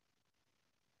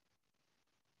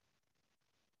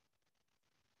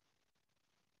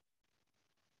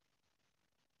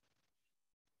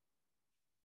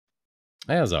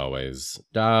 As always,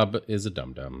 Dob is a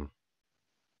dum-dum.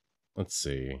 Let's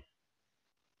see.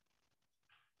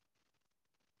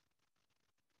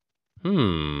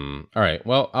 All right,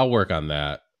 well, I'll work on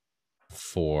that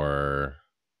for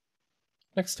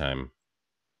next time.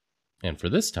 And for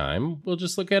this time, we'll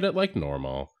just look at it like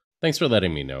normal. Thanks for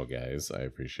letting me know, guys. I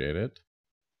appreciate it.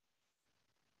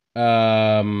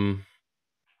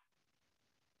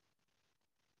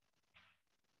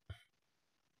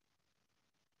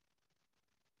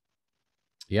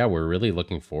 Yeah, we're really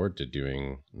looking forward to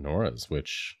doing Norah's,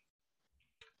 which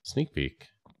sneak peek.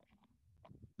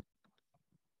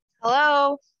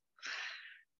 Hello.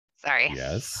 Sorry.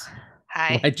 Yes.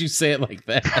 Hi. Why'd you say it like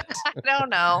that? I don't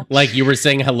know. Like you were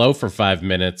saying hello for 5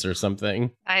 minutes or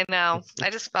something. I know. I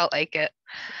just felt like it.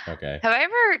 Okay. Have I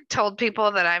ever told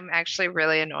people that I'm actually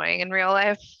really annoying in real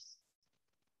life?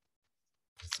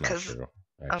 It's not true.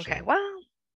 Actually. Okay, well.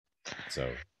 So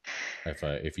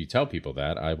if you tell people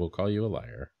that, I will call you a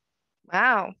liar.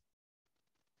 Wow.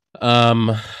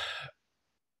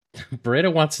 Britta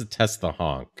wants to test the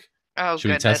honk. Oh, should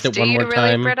goodness. we test it do one you more really,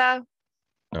 time? Britta?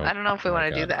 Oh, I don't know if we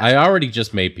want to do that. I already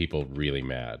just made people really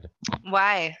mad.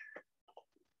 Why?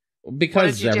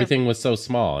 Because everything was so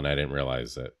small and I didn't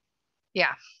realize it.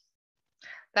 Yeah.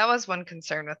 That was one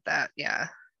concern with that. Yeah.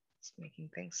 It's making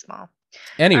things small.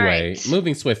 Anyway,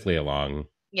 moving swiftly along.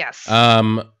 Yes.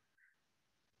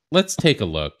 Let's take a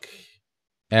look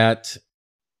at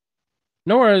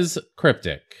Norah's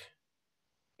Cryptic.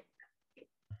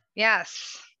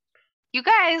 Yes. You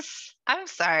guys, I'm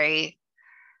sorry.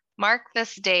 Mark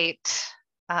this date.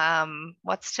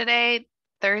 What's today?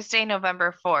 Thursday,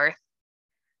 November 4th.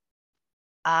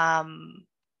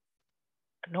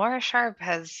 Norah Sharpe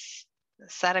has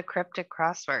set a cryptic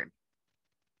crossword.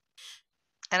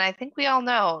 And I think we all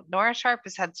know Norah Sharpe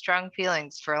has had strong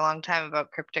feelings for a long time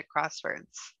about cryptic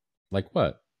crosswords. Like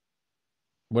what?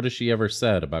 What has she ever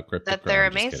said about cryptic? That they're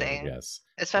amazing. Yes.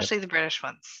 Especially the British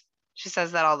ones. She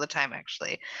says that all the time,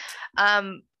 actually.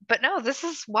 But no, this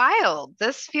is wild.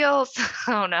 This feels,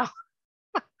 oh no.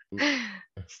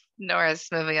 Nora's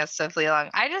moving us swiftly along.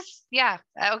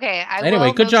 Okay.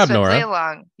 Anyway, good job, Norah.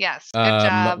 Along. Yes, good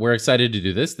job. We're excited to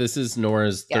do this. This is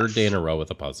Nora's third day in a row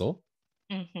with a puzzle.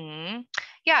 Mm-hmm.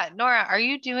 Yeah, Norah, are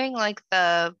you doing like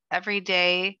the every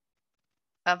day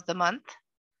of the month?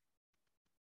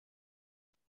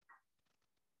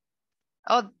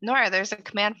 Oh, Norah, there's a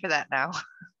command for that now.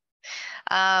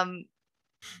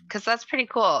 Because that's pretty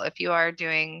cool if you are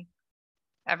doing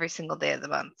every single day of the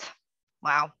month.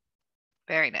 Wow.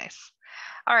 Very nice.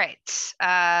 All right.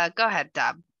 Go ahead,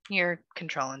 Dob. You're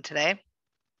controlling today.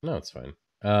 No, it's fine.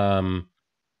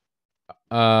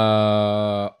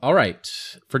 All right.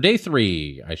 For day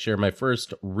 3, I share my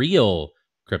first real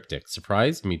cryptic.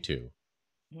 Surprised me too.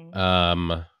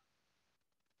 Mm-hmm.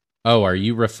 Oh, are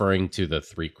you referring to the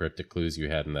 3 cryptic clues you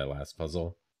had in that last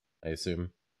puzzle? I assume.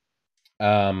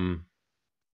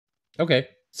 Okay.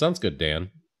 Sounds good, Dan.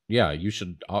 Yeah, you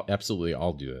should absolutely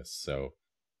all do this. So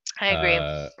I agree.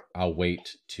 I'll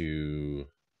wait to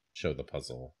show the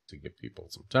puzzle to give people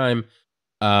some time.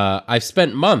 I've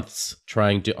spent months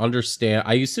trying to understand.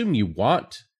 I assume you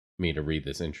want me to read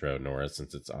this intro, Norah,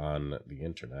 since it's on the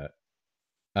internet.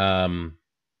 All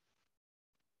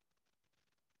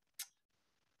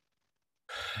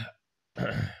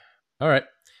right.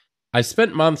 I've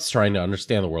spent months trying to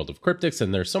understand the world of cryptics,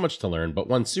 and there's so much to learn, but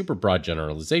one super broad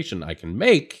generalization I can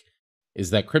make is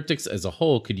that cryptics as a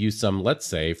whole could use some, let's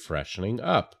say, freshening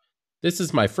up. This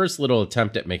is my first little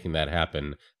attempt at making that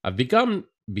happen. I've begun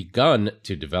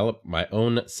to develop my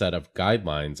own set of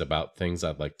guidelines about things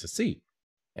I'd like to see,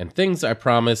 and things I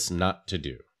promise not to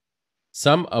do.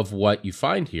 Some of what you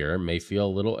find here may feel a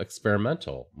little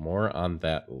experimental. More on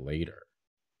that later.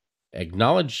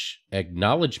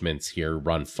 Acknowledgements here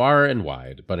run far and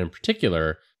wide, but in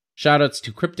particular, shoutouts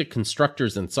to cryptic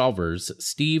constructors and solvers,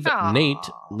 Steve, Aww. Nate,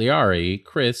 Liari,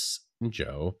 Chris, and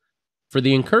Joe, for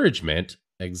the encouragement,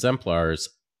 exemplars,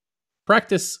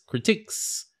 practice,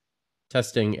 critiques,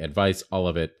 testing, advice, all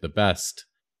of it, the best.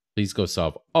 Please go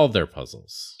solve all their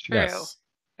puzzles. True. Yes.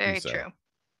 Very true.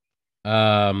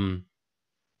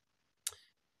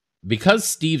 Because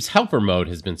Steve's helper mode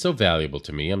has been so valuable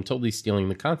to me, I'm totally stealing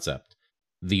the concept.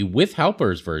 The with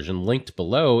helpers version linked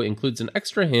below includes an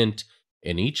extra hint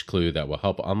in each clue that will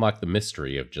help unlock the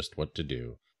mystery of just what to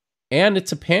do. And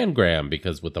it's a pangram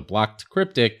because with a blocked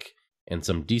cryptic and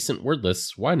some decent word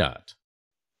lists, why not?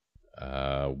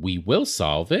 We will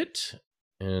solve it.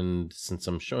 And since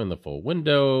I'm showing the full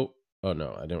window... Oh,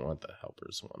 no, I didn't want the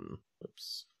helpers one.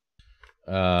 Oops.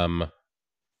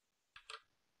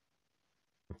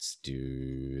 Let's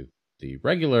do the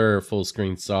regular full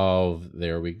screen solve.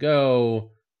 There we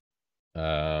go.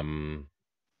 I'll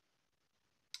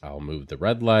move the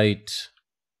red light.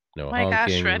 No my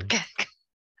honking. gosh, red gag.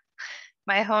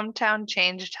 My hometown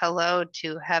changed hello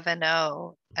to heaven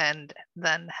oh and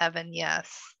then heaven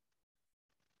yes.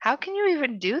 How can you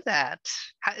even do that?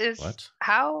 What?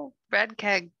 How red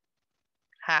keg?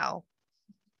 How?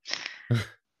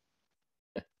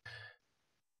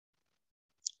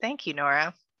 Thank you,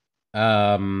 Norah.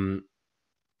 Oh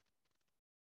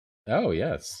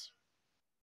yes.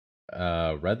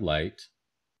 Red light.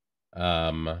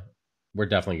 We're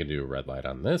definitely gonna do a red light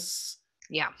on this.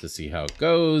 Yeah. To see how it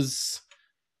goes.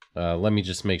 Let me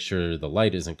just make sure the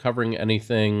light isn't covering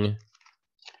anything.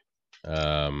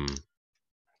 There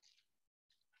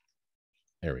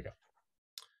we go.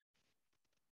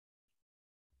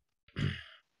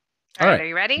 All right, are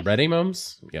you ready? Ready,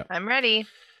 Mums? Yeah. I'm ready.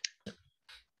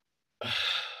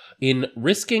 In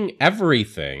risking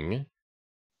everything,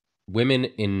 women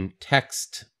in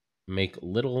text make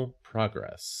little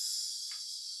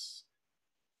progress.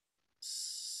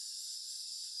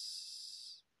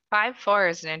 5-4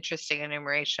 is an interesting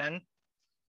enumeration.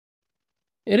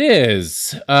 It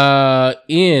is.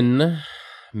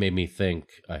 Made me think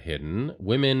a hidden.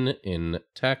 Women in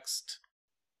text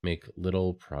make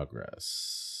little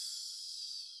progress.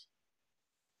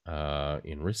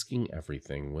 In risking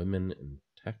everything, women in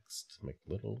text make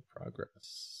little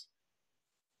progress.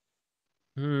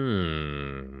 I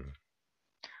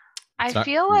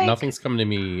feel like nothing's coming to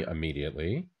me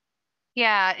immediately.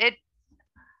 Yeah,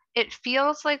 it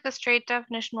feels like the straight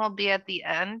definition will be at the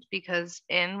end because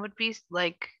in would be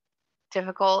like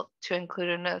difficult to include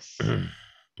in this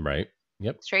right.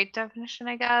 Yep. Straight definition,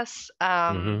 I guess.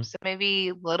 So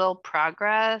maybe little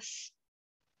progress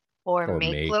or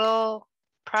make little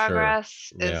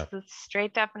progress is the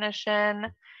straight definition.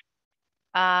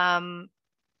 Oh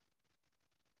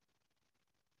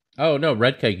no,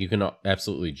 red cake you can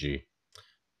absolutely G.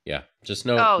 Yeah, just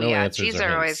no answers. G's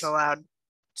are always allowed.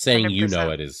 Saying 100%. You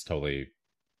know it is totally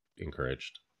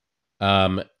encouraged.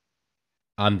 On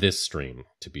this stream,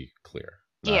 to be clear.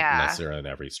 Not necessarily on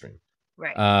every stream.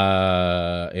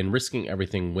 Right. In risking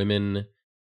everything, women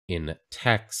in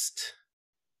text.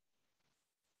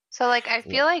 So like I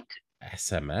feel like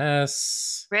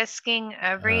SMS. Risking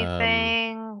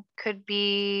everything could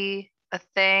be a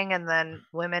thing, and then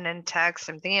women in text.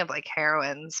 I'm thinking of like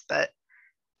heroines, but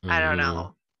I don't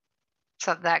know.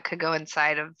 So that could go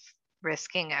inside of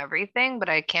risking everything, but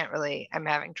I can't really. I'm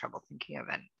having trouble thinking of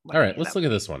it. All right, let's look at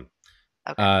this one.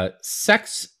 Okay.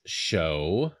 Sex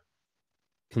show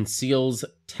conceals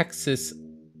Texas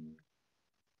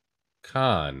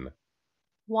con.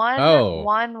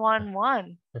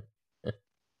 1-1-1-1.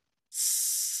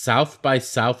 South by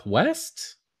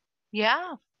Southwest?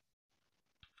 Yeah.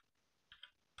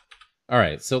 All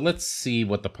right, so let's see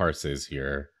what the parse is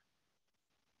here.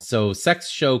 So, sex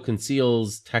show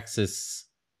conceals Texas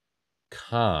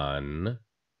con.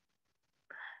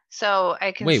 So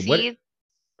I can see. What?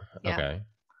 Yeah. Okay.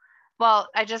 Well,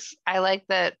 I like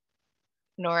that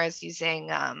Nora's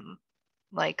using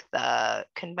like the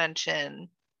convention.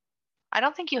 I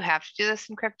don't think you have to do this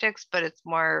in cryptics, but it's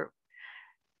more.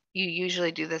 You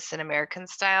usually do this in American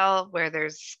style where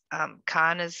there's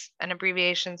con is an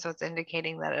abbreviation, so it's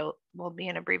indicating that it will be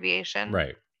an abbreviation.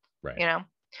 Right. You know?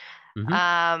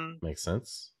 Makes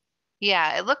sense.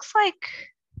 Yeah, it looks like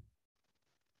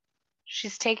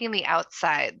she's taking the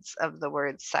outsides of the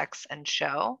words sex and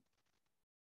show.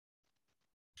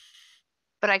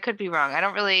 But I could be wrong. I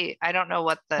don't know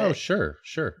what the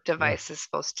device is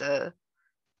supposed to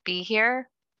be here.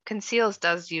 Conceals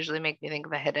does usually make me think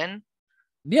of a hidden.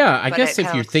 Yeah, I guess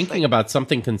if you're thinking about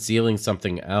something concealing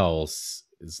something else,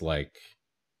 is like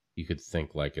you could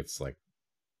think like it's like,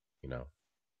 you know.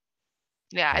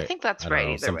 Yeah, I think that's right.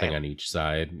 Either something way. on each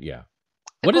side. Yeah.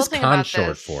 What is con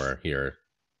short for here?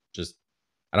 Just,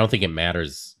 I don't think it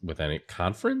matters with any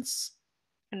conference.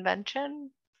 Convention?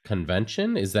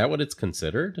 Is that what it's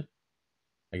considered?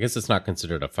 I guess it's not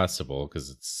considered a festival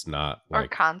because it's not like or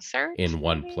concert in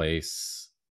one place.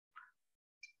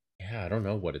 Yeah, I don't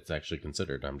know what it's actually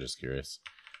considered. I'm just curious.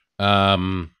 All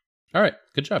right,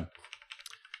 good job.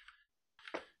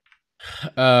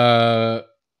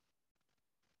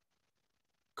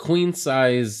 Queen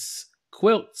size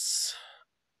quilts.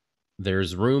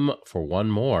 There's room for one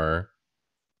more.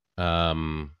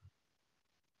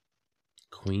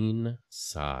 Queen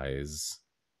size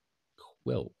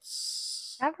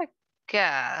quilts. I have a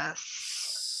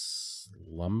guess.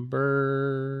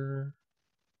 Slumber.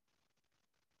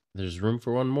 There's room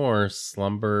for one more.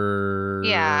 Slumber.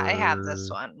 Yeah, I have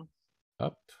this one.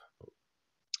 Up.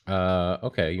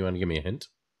 Okay, you want to give me a hint?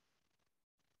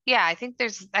 Yeah, I think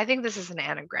this is an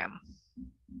anagram.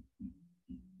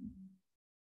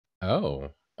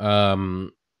 Oh.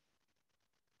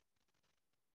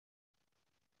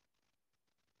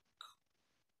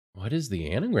 What is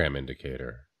the anagram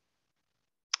indicator?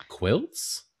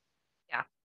 Quilts? Yeah.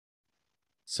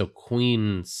 So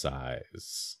queen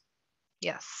size.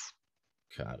 Yes.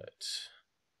 Got it.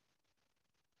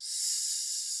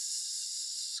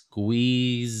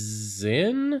 Squeeze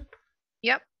in?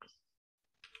 Yep.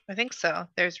 I think so.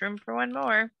 There's room for one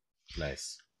more.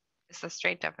 Nice. It's the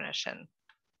straight definition.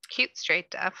 Cute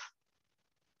straight def.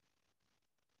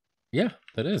 Yeah,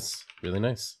 that is really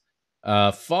nice.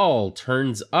 Fall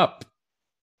turns up.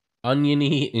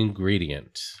 Oniony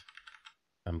ingredient.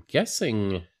 I'm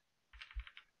guessing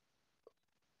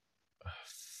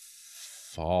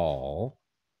fall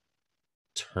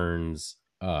turns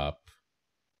up.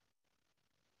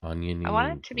 Oniony I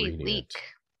want it to ingredient. be leek.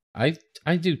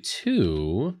 I do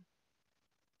too.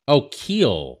 Oh,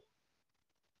 keel.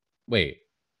 Wait.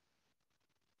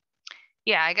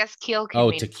 Yeah, I guess keel can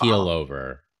mean to fall. keel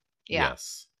over. Yeah.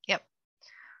 Yes. Yep.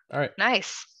 All right.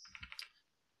 Nice.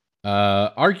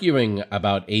 Arguing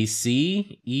about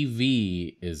AC, EV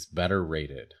is better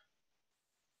rated.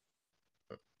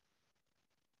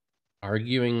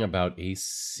 Arguing about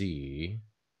AC.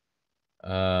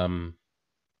 So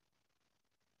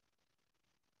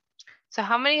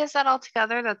how many is that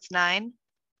altogether? That's 9. Am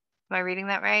I reading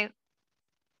that right?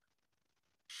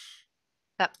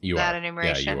 That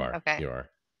enumeration. Yeah, you are. Okay. You are.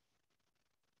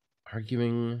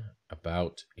 Arguing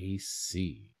about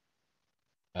AC.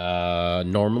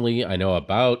 Normally I know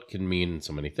about can mean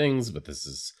so many things, but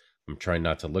I'm trying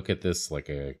not to look at this like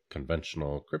a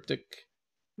conventional cryptic.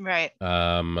 Right.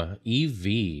 EV.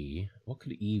 What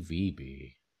could EV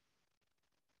be?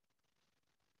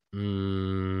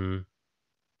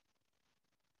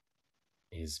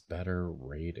 Is better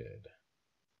rated.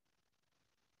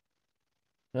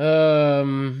 I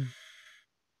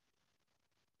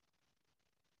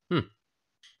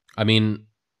mean,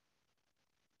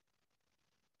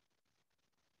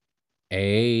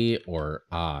 A or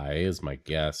I is my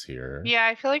guess here. Yeah,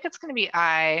 I feel like it's gonna be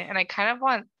I, and I kind of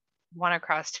want one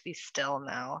across to be still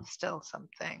now. Still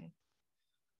something.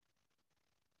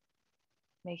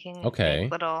 Making Okay.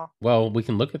 make little. Well, we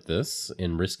can look at this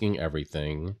in risking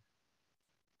everything.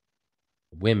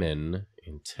 Women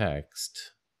in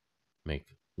text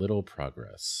make little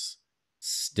progress.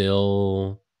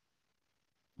 Still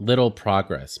little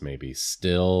progress, maybe.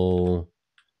 Still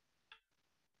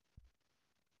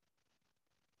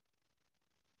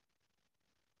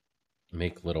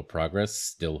make little progress.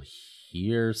 Still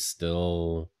here.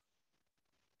 Still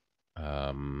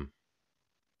let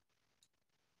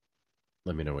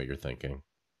me know what you're thinking.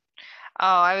 Oh,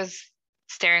 I was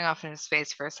staring off into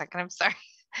space for a second. I'm sorry.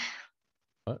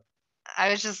 What? I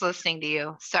was just listening to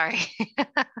you. Sorry.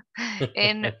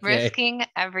 In Okay. risking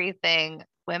everything,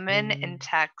 women in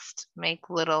text make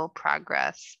little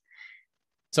progress.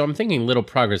 So I'm thinking little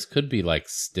progress could be like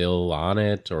still on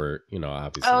it, or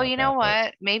obviously. Oh, you know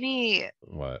what? Maybe.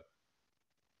 What?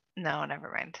 No,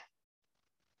 never mind.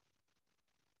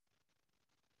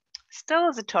 Still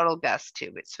is a total guess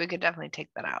too, so we could definitely take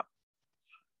that out.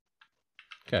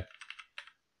 Okay.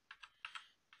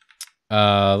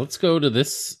 Let's go to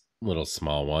this little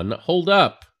small one. Hold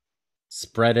up.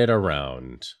 Spread it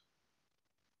around.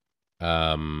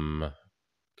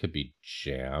 Could be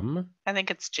jam. I think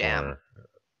it's jam.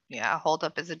 Yeah, hold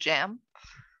up is a jam.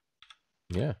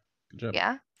 Yeah, good job.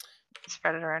 Yeah,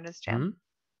 spread it around as jam.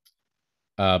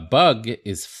 Bug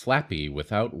is flappy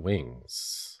without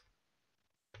wings.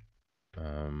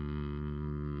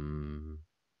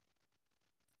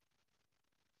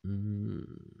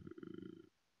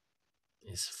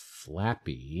 Is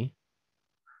flappy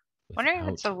Wondering if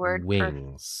it's a word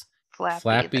wings. For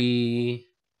flappy.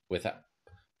 Flappy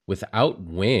without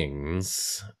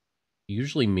wings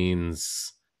usually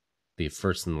means the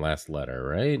first and last letter,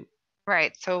 right?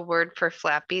 Right. So a word for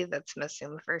flappy that's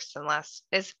missing the first and last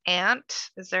is ant.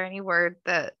 Is there any word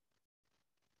that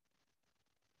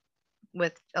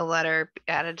with a letter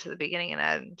added to the beginning and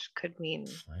end could mean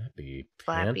Flappy.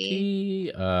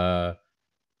 flappy.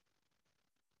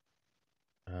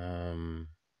 Panty.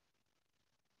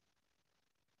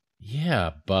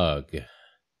 Yeah, bug.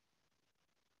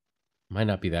 Might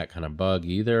not be that kind of bug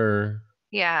either.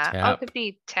 Yeah. Oh, it Tap. could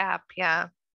be tap. Yeah.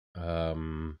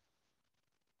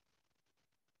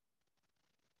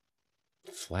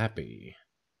 Flappy.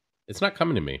 It's not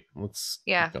coming to me. Let's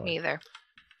Yeah, keep going. me either.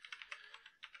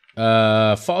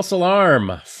 False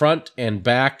alarm. Front and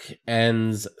back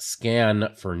ends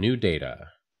scan for new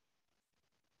data.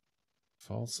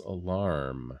 False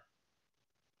alarm.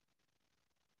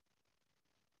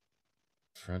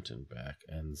 Front and back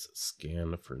ends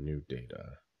scan for new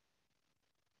data.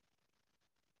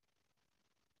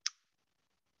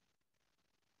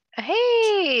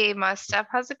 Hey, Mustaf,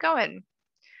 how's it going?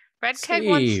 Red Keg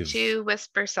wants Steve. to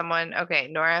whisper someone. Okay,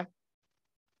 Norah.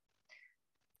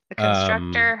 The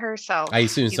constructor herself. I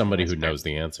assume You can somebody who whisper. knows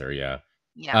the answer, yeah.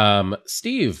 Yeah.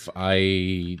 Steve,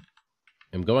 I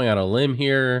am going on a limb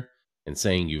here and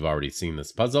saying you've already seen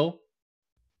this puzzle.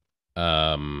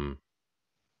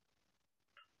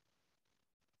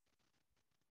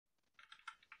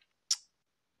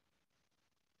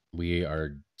 We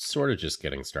are sort of just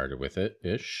getting started with it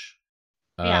ish.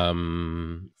 Yeah.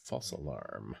 False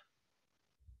alarm.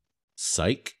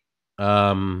 Psych.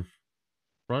 Front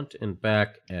and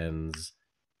back ends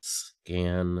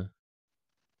scan.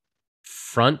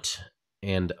 Front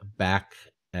and back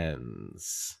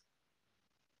ends.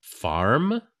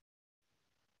 Farm?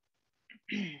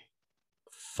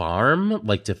 Farm?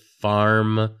 Like to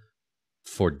farm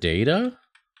for data?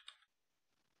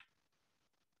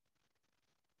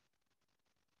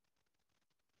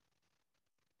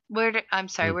 I'm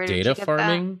sorry, where data did you get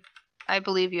farming? that? I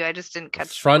believe you. I just didn't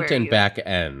catch Front and back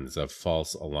ends of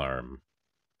false alarm.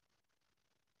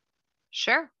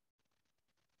 Sure.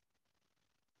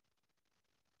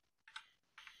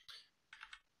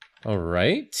 All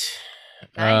right.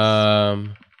 Nice.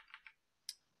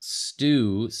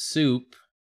 Stew, soup,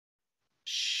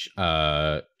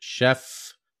 chef,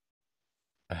 chef.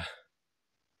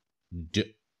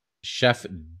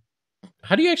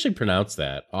 How do you actually pronounce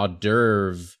that? Hors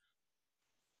d'oeuvre.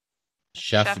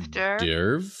 Chef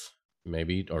d'oeuvre,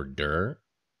 maybe, or d'oeuvre.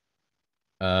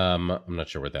 I'm not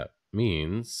sure what that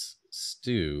means.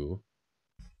 Stew.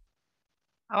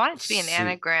 I want it to be an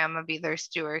anagram of either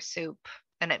stew or soup,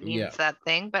 and it means that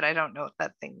thing, but I don't know what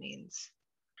that thing means.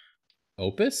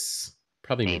 Opus?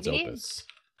 Probably Maybe. means opus.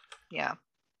 Yeah.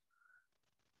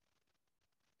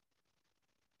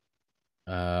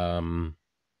 Let's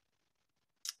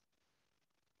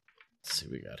see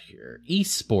what we got here.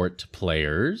 Esport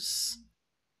players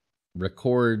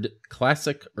record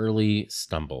classic early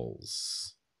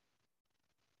stumbles.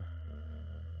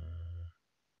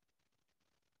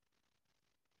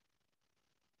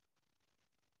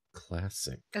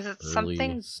 Classic. Is it early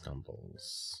something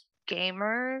stumbles?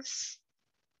 Gamers?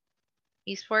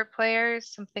 Esport players?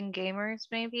 Something gamers,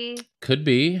 maybe? Could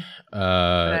be.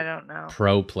 But I don't know.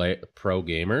 Pro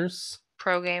gamers.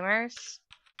 Pro gamers.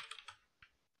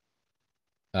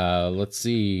 Let's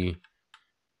see.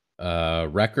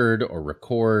 Record or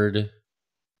record.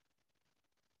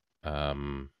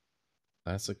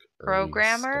 Classic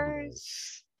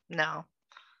programmers? No.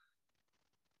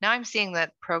 Now I'm seeing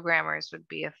that programmers would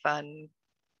be a fun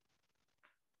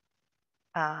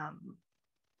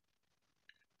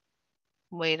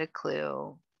way to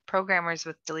clue. Programmers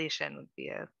with deletion would be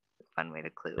a fun way to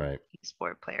clue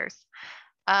esport players.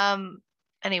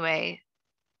 Anyway,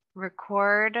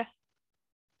 record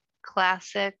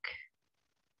classic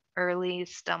early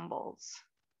stumbles.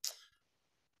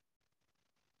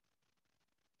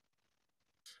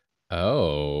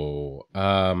 Oh,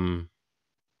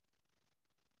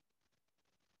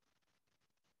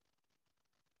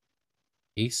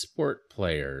 esport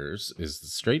players is the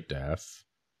straight deaf.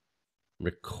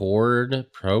 Record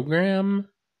program?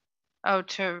 Oh,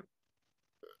 to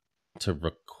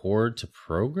record to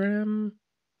program?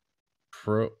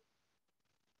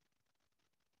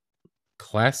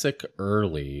 Classic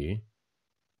early.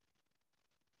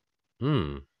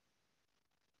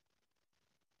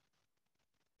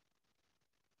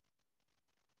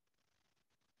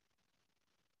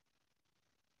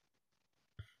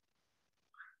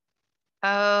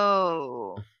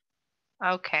 Oh,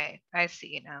 okay. I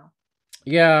see now.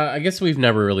 Yeah, I guess we've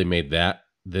never really made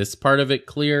this part of it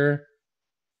clear.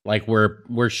 Like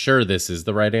we're sure this is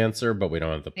the right answer, but we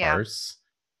don't have the parse.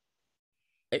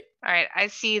 All right, I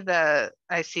see the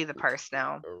parse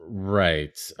now.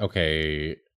 Right.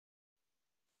 Okay.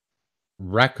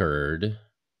 Record.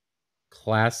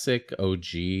 Classic OG.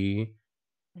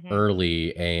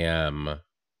 early AM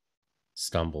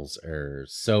stumbles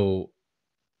errors. So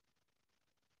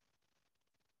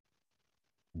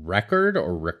record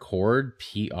or record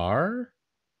PR?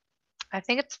 I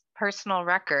think it's personal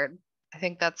record. I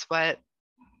think that's what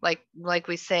like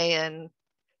we say in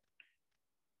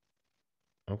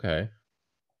Okay.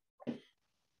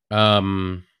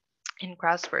 in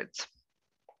crosswords.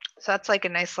 So that's like a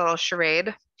nice little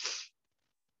charade.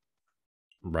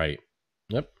 Right.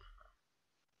 Yep.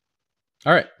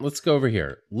 All right, let's go over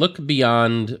here. Look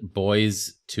beyond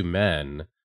boys to men.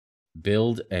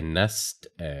 Build a nest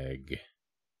egg.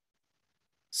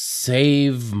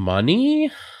 Save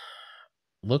money?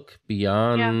 Look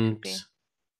beyond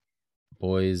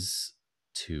boys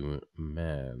to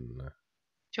men. Do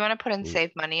you want to put in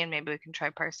save money and maybe we can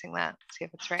try parsing that, see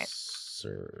if it's right?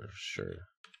 Sure.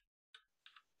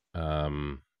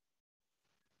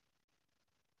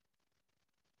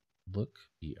 Look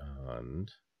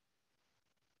beyond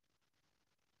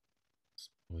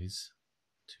boys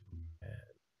to men.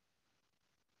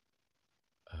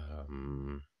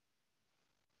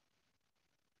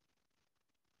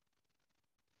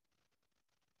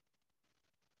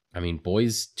 I mean,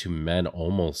 boys to men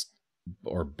almost,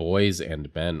 or boys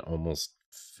and men almost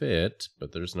fit,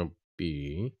 but there's no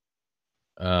B.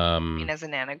 I mean, as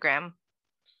an anagram.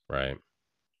 Right.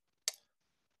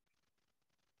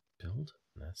 Build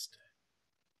nest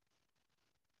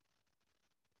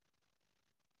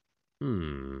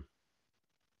egg.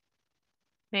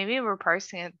 Maybe we're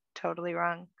parsing it totally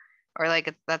wrong. Or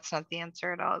like that's not the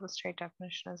answer at all. The straight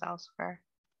definition is elsewhere.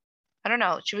 I don't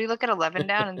know. Should we look at 11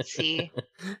 down and see?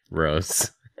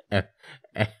 Rose.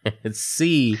 It's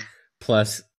C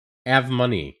plus have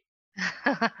money.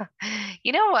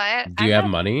 You know what? Do you have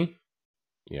money?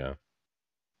 Yeah.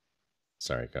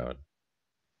 Sorry, go ahead.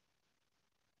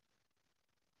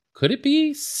 Could it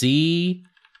be C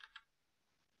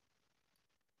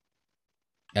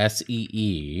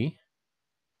SEE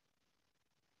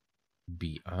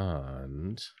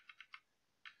beyond?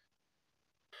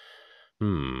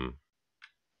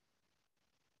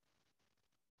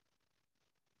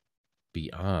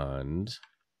 Beyond.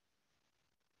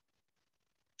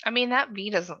 I mean, that B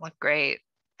doesn't look great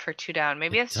for 2 down.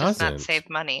 Maybe it's just not save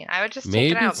money. I would just take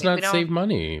Maybe it out. It's not save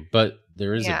money, but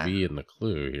there is a V in the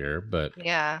clue here. But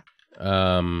yeah.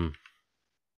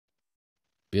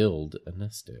 Build a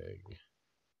nest egg.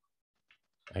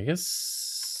 I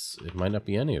guess it might not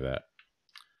be any of that.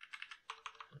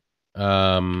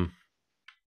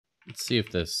 Let's see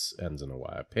if this ends in a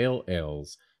Y. Pale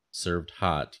ales served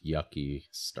hot, yucky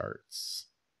starts.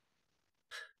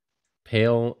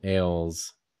 Pale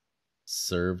ales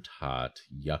served hot,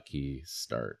 yucky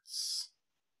starts.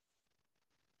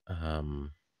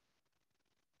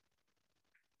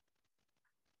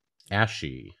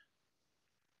 Ashy.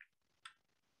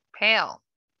 Pale.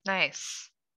 Nice.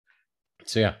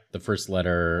 So yeah, the first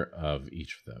letter of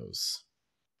each of those.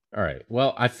 All right.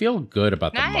 Well, I feel good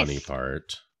about the money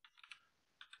part.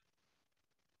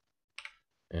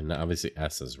 And obviously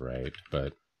S is right,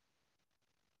 but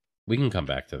we can come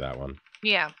back to that one.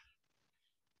 Yeah.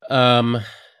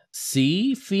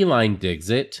 C, feline digs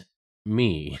it.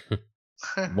 Me.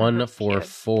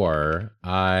 144.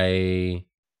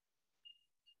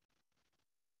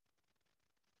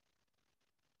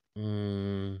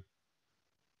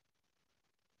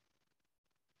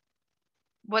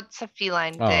 What's a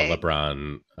feline dig? Oh,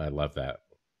 LeBron. I love that.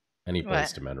 Any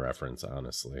Boys to Men reference,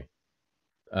 honestly.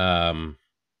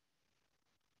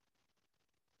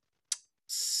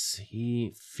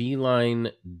 See,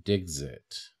 feline digs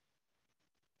it.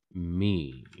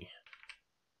 Me.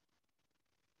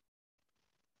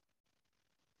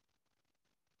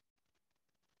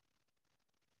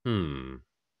 Hmm.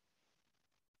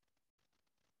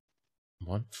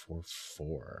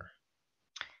 144.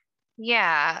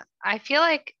 Yeah, I feel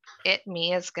like it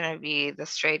me is gonna be the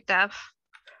straight def.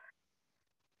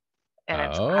 And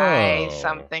it's I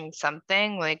something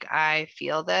something, like I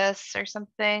feel this or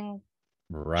something.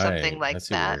 Right. Something like I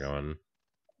see that. where you're going.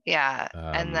 Yeah.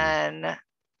 And then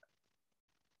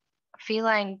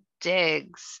feline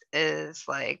digs is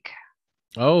like,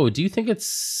 oh, do you think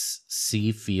it's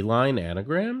C feline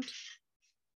anagrammed?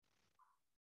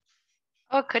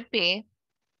 Oh, it could be.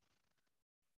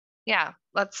 Yeah,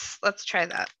 let's try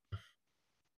that.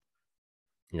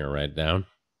 You're right down.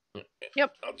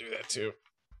 Yep. I'll do that too.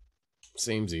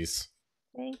 Samesies.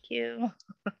 Thank you.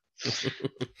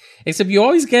 Except you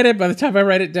always get it by the time I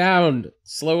write it down.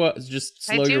 Just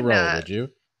slow your roll, would you?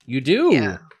 You do?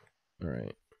 Yeah. All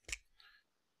right.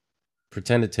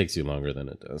 Pretend it takes you longer than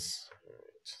it does.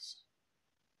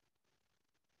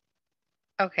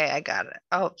 Okay, I got it.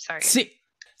 Oh, sorry. See,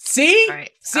 See? All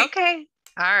right. See? Okay.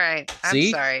 All right. I'm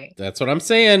See? sorry. That's what I'm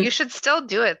saying. You should still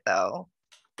do it though.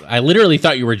 I literally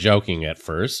thought you were joking at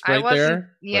first, I right wasn't.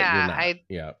 there, but you're Yeah. not.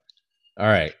 Yeah. All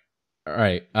right. All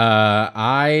right.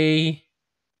 I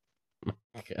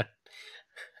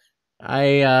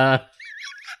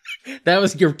that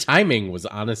was your timing was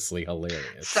honestly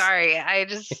hilarious. Sorry. I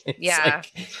just. Yeah.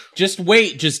 Like, just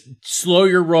wait. Just slow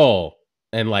your roll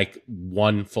and like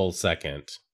 1 full second.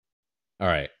 All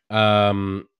right.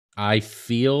 I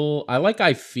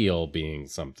feel being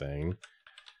something.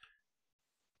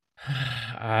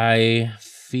 I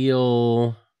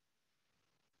feel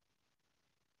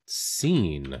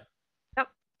seen. Yep.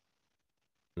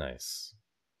 Nice.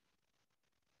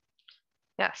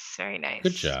 Yes. Very nice.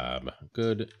 Good job.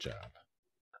 Good job.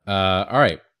 All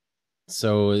right.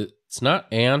 So it's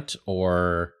not ant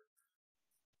or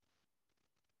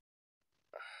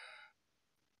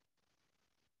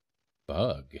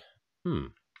bug.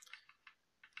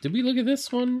 Did we look at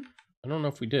this one? I don't know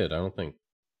if we did. I don't think.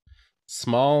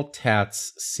 Small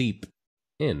tats seep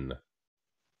in.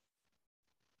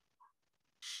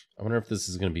 I wonder if this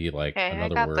is going to be like Okay,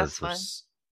 another I got word this for. one.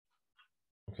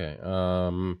 Okay.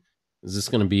 Is this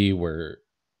going to be where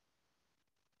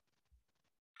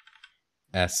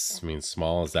S means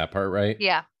small? Is that part right?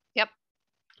 Yeah. Yep.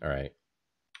 All right.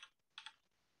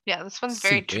 Yeah, this one's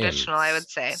very traditional, I would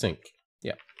say. Sink.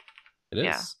 Yeah, it is.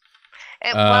 Yeah.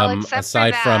 Well, except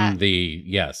aside for that, from the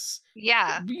yes,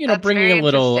 yeah, bringing a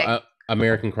little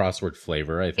American crossword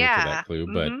flavor, I think, to that clue.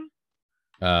 But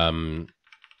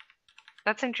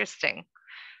that's interesting.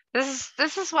 This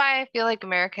is why I feel like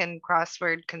American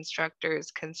crossword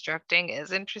constructors constructing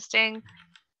is interesting.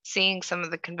 Seeing some of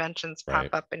the conventions pop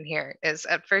up in here is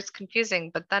at first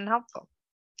confusing, but then helpful.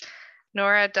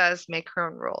 Norah does make her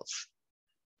own rules.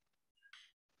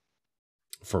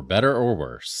 For better or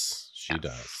worse, she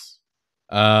does.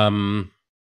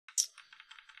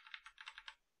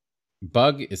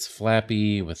 Bug is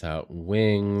flappy without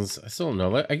wings. I still don't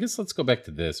know. I guess let's go back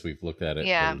to this. We've looked at it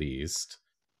the least.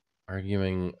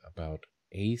 Arguing about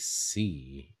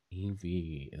AC. EV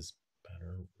is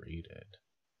better rated.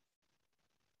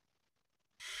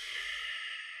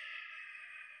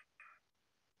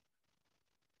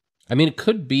 I mean, it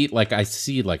could be like I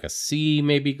see like a C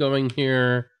maybe going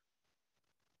here.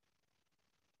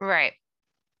 Right.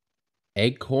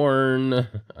 Acorn.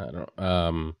 I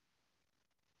don't.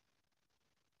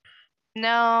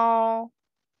 No.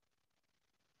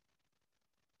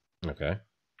 Okay.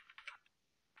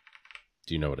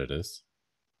 Do you know what it is?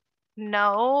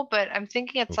 No, but I'm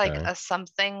thinking it's like a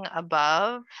something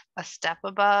above, a step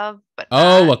above, but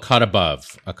a cut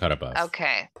above. A cut above.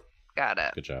 Okay. Got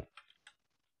it. Good job.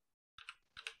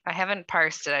 I haven't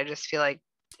parsed it. I just feel like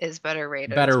is better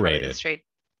rated. Better rated. Straight.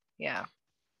 Yeah.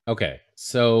 Okay.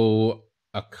 So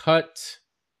a cut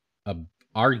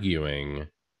arguing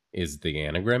is the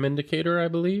anagram indicator, I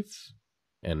believe.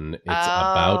 And it's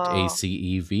about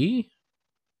ACEV.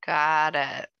 Got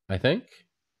it. I think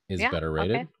is better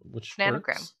rated. Okay. Which an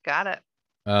anagram. Got it.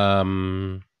 All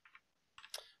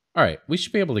right. We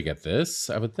should be able to get this,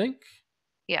 I would think.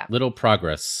 Yeah. Little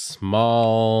progress.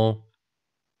 Small.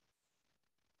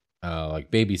 Like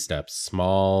baby steps.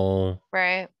 Small.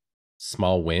 Right.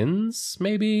 Small wins,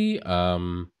 maybe.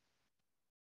 Yeah,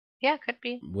 could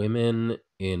be. Women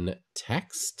in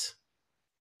text.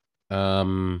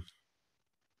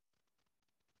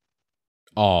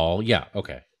 All. Yeah.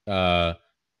 Okay.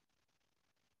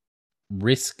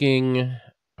 Risking.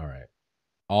 All right.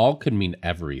 All could mean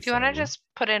everything. Do you want to just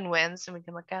put in wins and we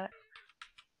can look at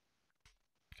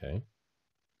Okay.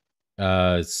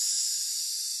 it?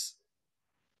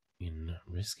 In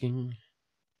risking.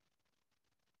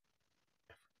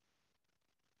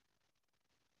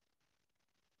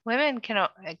 Women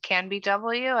can be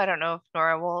W. I don't know if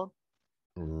Norah will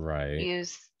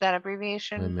use that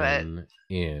abbreviation, Women but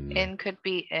in could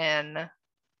be in.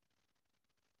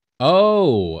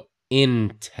 Oh,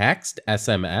 in text,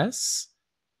 SMS.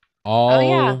 All. Oh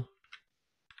yeah.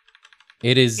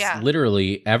 It is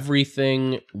literally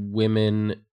everything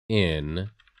women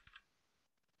in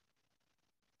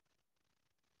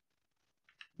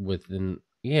within.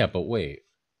 Yeah, but wait.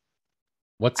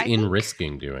 What's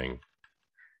risking doing?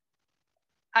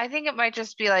 I think it might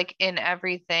just be like in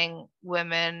everything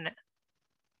women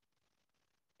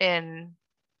in.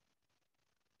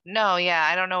 No, yeah,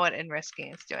 I don't know what in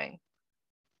risking is doing.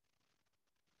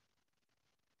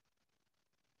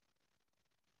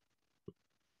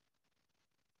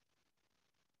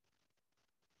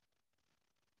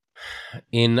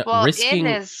 Risking.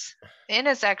 In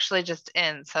is actually just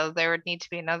in, so there would need to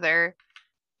be another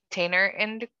container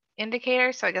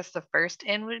indicator. So I guess the first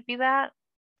in would be that.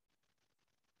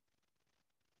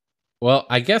 Well,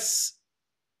 I guess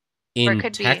Or it in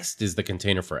could text is the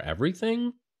container for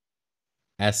everything.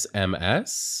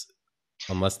 SMS,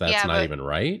 unless that's yeah, not even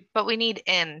right. but we need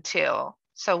in too.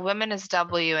 So women is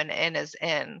W and in is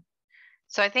in.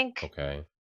 So I think Okay.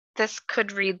 this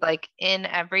could read like in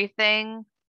everything,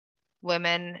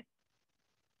 women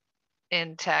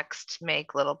in text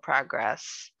make little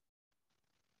progress.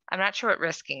 I'm not sure what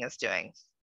risking is doing.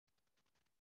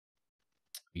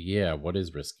 Yeah, what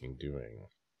is risking doing?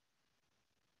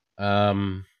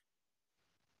 Um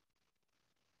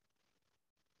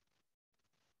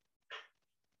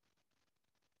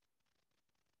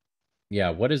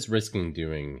Yeah, what is risking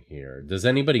doing here? Does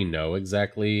anybody know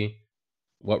exactly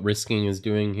what risking is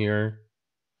doing here?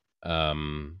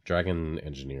 Dragon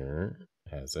Engineer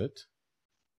has it.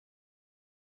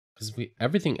 Because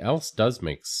everything else does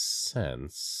make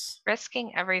sense.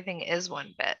 Risking everything is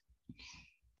 1 bit.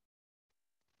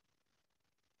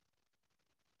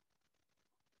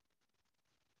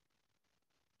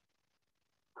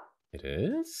 It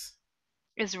is?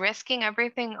 Is risking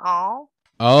everything all?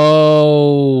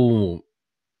 Oh,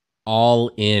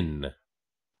 all in. Okay.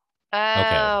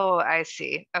 Oh, I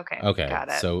see. Okay, Okay. got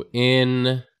it. So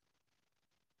in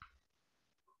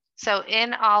So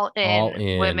in, all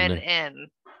women in in.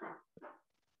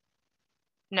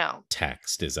 No.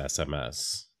 text is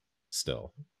SMS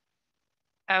still.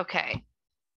 Okay.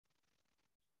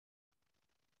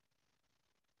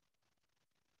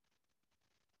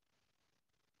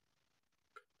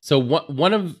 So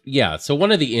one of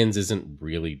the ins isn't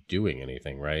really doing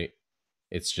anything, right?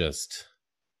 It's just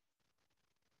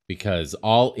because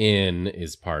all in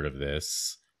is part of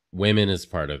this, women is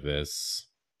part of this.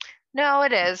 No,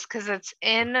 it is because it's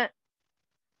in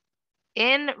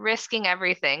risking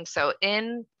everything. So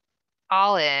in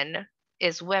all in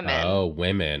is women, Oh,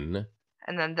 women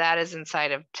and then that is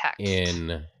inside of text.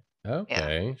 in. Yeah.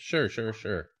 Okay, sure.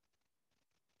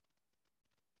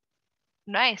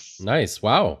 Nice. Nice.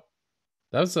 Wow.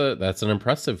 That's an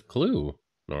impressive clue,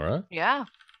 Nora. Yeah.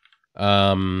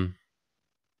 Um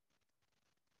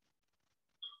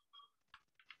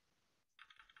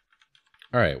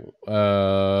all right.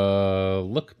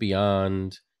 Look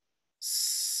beyond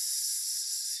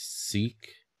seek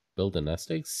build a nest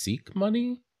egg, seek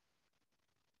money?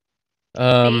 Could be.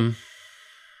 Um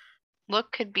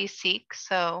Look could be seek,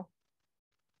 so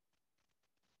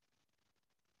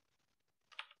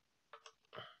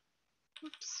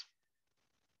oops.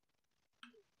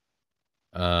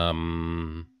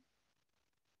 um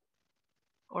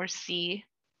Or see.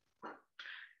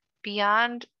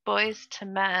 Beyond boys to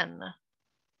men.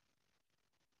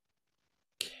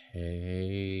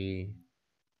 okay.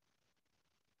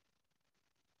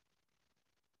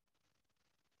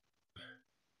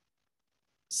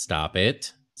 Stop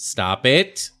it. Stop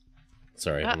it.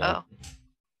 Sorry, hold on.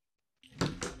 Uh-oh.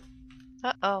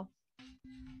 Uh-oh.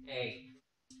 Hey.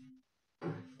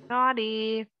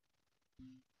 Naughty.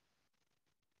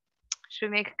 Should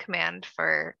we make a command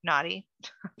for naughty?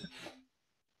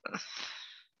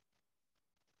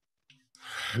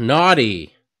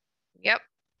 Naughty. Yep.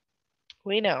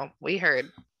 We know. We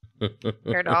heard.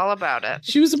 Heard all about it.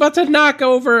 She was about to knock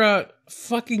over a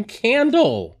fucking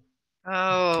candle.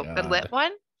 Oh, a lit God.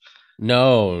 one?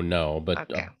 No,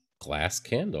 but Okay. a glass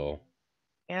candle.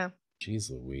 Yeah.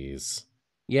 Jeez Louise.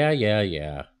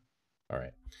 Yeah. All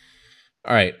right.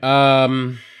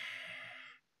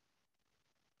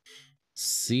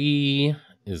 C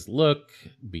is look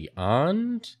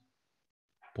beyond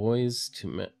boys to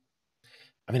men.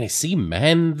 I mean, I see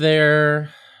men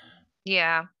there.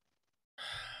 Yeah.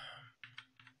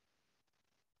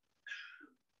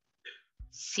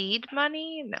 Seed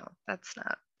money? No, that's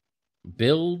not.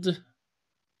 Build.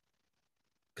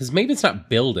 Because maybe it's not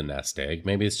build a nest egg.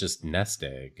 Maybe it's just nest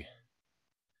egg.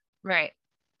 Right.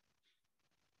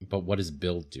 But what is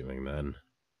build doing then?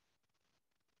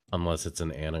 Unless it's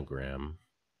an anagram,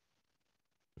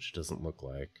 which doesn't look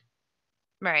like.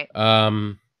 Right.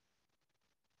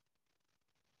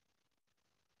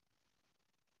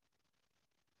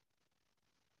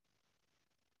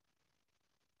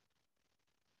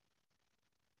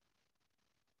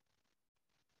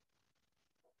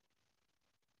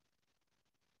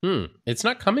 It's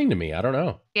not coming to me. I don't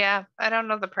know. Yeah, I don't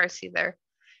know the parse either.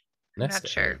 I'm Nest not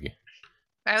sure. egg.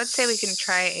 I would say we can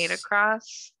try 8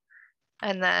 across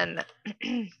and then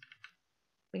we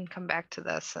can come back to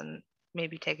this and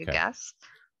maybe take a Okay. guess.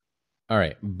 All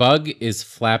right. Bug is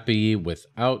flappy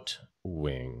without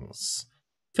wings.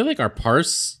 I feel like our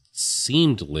parse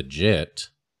seemed legit.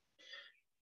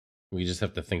 We just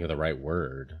have to think of the right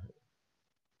word.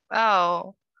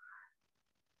 Oh,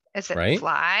 is it Right?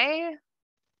 fly?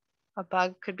 A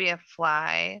bug could be a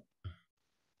fly.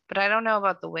 but I don't know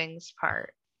about the wings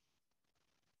part.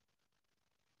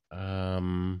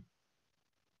 Unless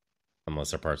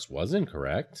our parts was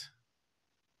incorrect.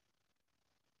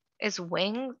 Is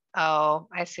wing? Oh,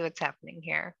 I see what's happening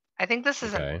here. I think this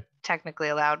isn't Okay. technically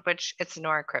allowed, which it's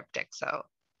Norah Cryptic, so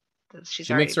she's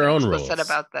She already makes her been own explicit rules.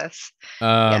 about this.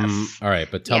 Yes. All right,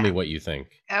 but tell me Yeah. what you think.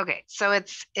 Okay. So it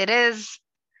is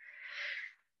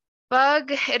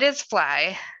bug, it is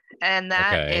fly, and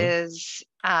that Okay. is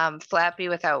flappy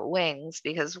without wings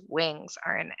because wings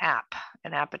are an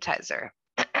appetizer.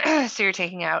 So you're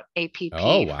taking out Oh, APP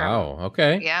from, wow.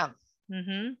 Okay. yeah.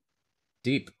 Mm-hmm.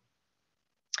 Deep.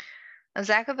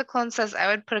 Zach of the Clone says, I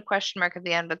would put a question mark at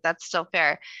the end, but that's still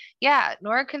fair. Yeah,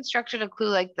 Nora constructed a clue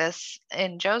like this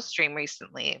in Joe's stream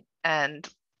recently, and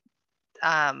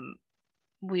um,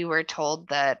 we were told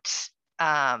that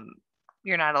um,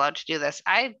 you're not allowed to do this.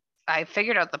 I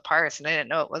figured out the parse, and I didn't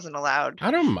know it wasn't allowed.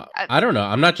 I don't know.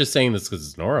 I'm not just saying this because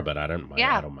it's Nora, but I don't mind. I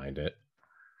Yeah, don't mind it.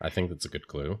 I think that's a good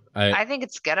clue. I think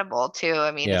it's gettable too.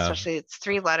 I mean, Yeah. especially it's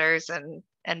 3 letters,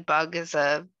 and bug is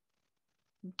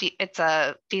it's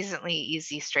a decently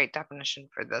easy straight definition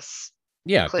for this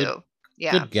Yeah, clue.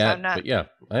 Yeah, good so I'm get, not. but yeah,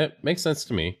 it makes sense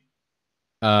to me.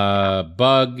 Yeah.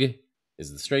 Bug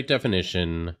is the straight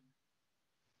definition.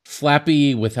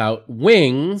 Flappy without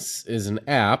wings is an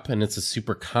app, and it's a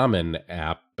super common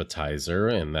appetizer,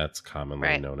 and that's commonly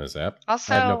Right. known as app. I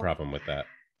have no Also, problem with that.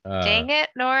 dang it,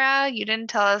 Nora, you didn't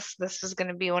tell us this was going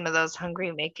to be one of those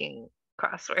hungry making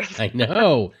crosswords. I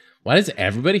know. Why does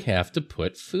everybody have to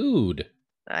put food?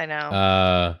 I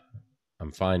know.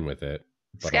 I'm fine with it,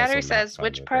 but also Scatter not says, fine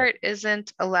which with it. part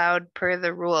isn't allowed per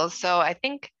the rules? So I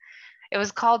think it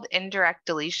was called indirect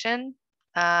deletion.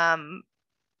 Um,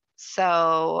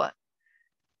 so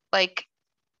like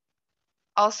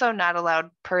also not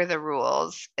allowed per the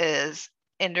rules is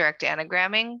indirect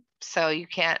anagramming. So you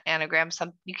can't anagram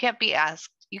you can't be asked,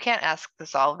 you can't ask the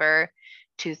solver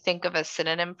to think of a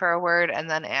synonym for a word and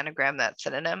then anagram that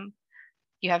synonym.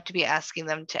 You have to be asking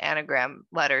them to anagram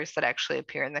letters that actually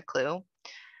appear in the clue.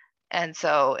 And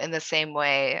so, in the same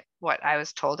way, what I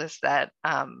was told is that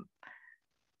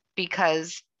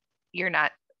because you're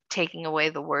not taking away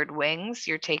the word wings,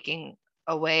 you're taking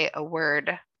away a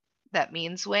word that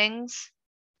means wings.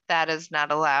 That is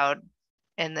not allowed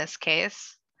in this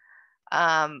case.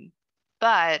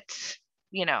 But,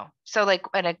 so like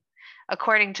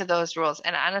according to those rules,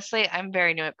 and honestly, I'm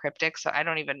very new at Cryptic, so I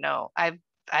don't even know. I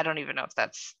don't even know if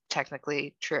that's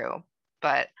technically true.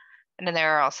 But and then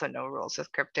there are also no rules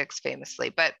with Cryptics famously.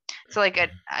 But so like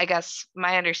I guess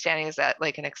my understanding is that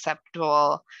like an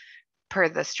acceptable per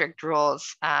the strict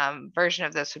rules version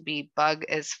of this would be bug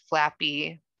is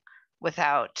flappy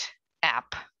without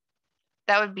app.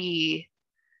 That would be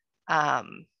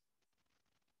um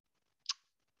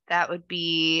that would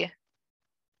be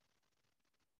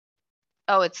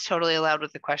oh, it's totally allowed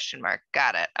with a question mark.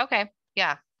 Got it. Okay.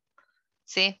 Yeah.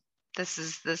 See? This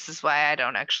is why I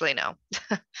don't actually know.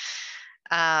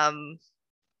 um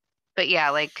but yeah,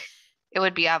 like it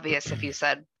would be obvious if you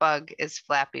said bug is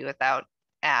flappy without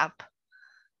app.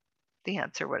 The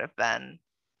answer would have been.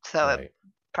 So Right.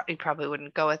 you probably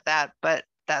wouldn't go with that, but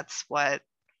that's what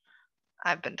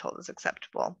I've been told is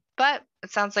acceptable. But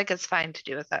it sounds like it's fine to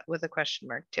do with that with a question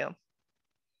mark too.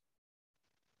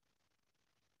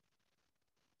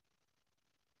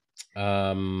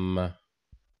 All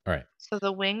right. So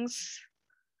the wings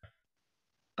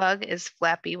bug is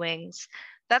flappy wings.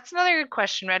 That's another good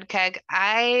question, Red Keg.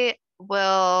 I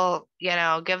will,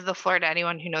 give the floor to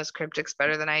anyone who knows cryptics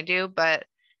better than I do, but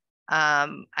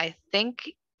I think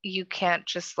you can't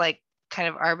just like kind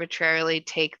of arbitrarily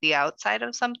take the outside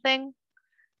of something.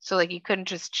 So like you couldn't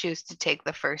just choose to take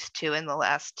the first two and the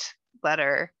last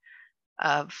letter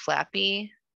of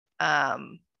flappy. No,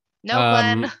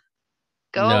 Glenn,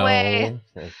 go away.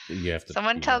 No, well, you have to.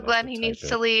 Someone You tell might have Glenn to he type needs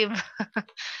to it. leave.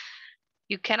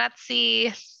 You cannot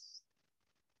see.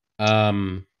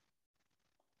 Um,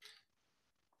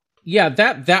 yeah,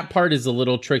 that part is a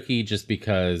little tricky, just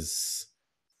because,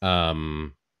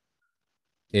 um,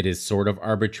 it is sort of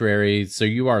arbitrary. So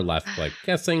you are left like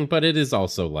guessing, but it is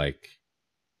also like,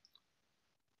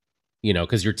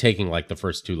 because you're taking like the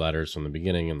first 2 letters from the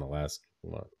beginning and the last.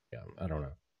 Well, yeah, I don't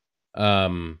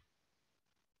know.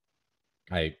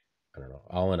 I don't know.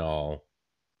 All in all,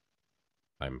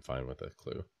 I'm fine with the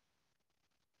clue.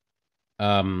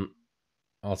 Um,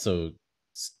 Also,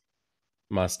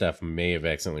 Mustaf may have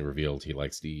accidentally revealed he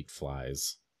likes to eat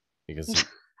flies, because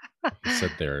he said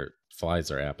their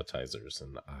flies are appetizers,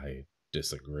 and I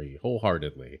disagree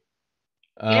wholeheartedly.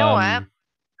 You know what? Um,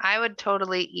 I would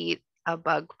totally eat a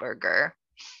bug burger.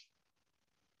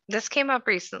 This came up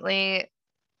recently.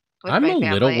 with I'm my a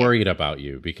little family. worried about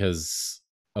you because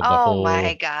of the Oh whole...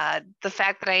 my God. The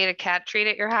fact that I ate a cat treat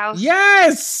at your house?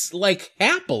 Yes! Like,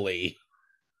 happily.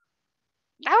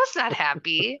 I was not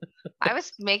happy. I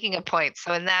was making a point.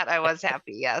 So in that, I was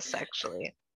happy. Yes,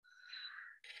 actually.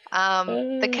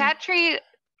 The cat treat,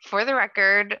 for the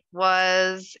record,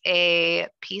 was a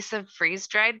piece of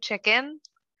freeze-dried chicken.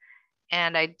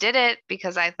 And I did it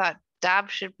because I thought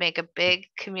Dob should make a big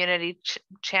community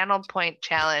channel point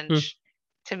challenge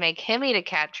to make him eat a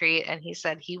cat treat. And he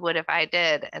said he would if I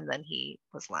did. And then he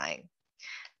was lying.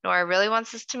 Norah really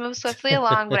wants us to move swiftly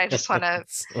along, but I just want to...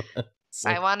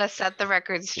 I want to set the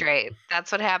record straight.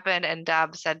 That's what happened. And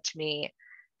Dob said to me,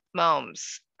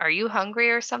 Momes, are you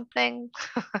hungry or something?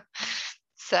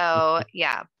 So,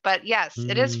 yeah. But yes,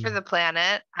 it is for the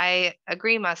planet. I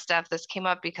agree, Mustaf. This came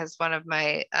up because one of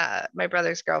my my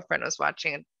brother's girlfriend was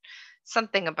watching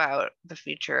something about the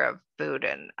future of food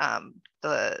and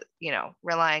the, you know,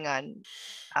 relying on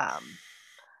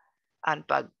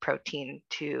bug protein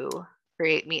to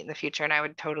create meat in the future. And I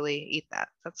would totally eat that.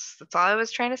 That's all I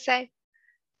was trying to say.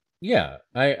 Yeah,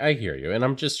 I hear you, and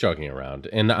I'm just joking around,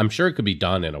 and I'm sure it could be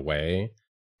done in a way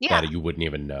Yeah, that you wouldn't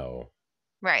even know.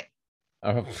 right.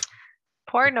 Oh,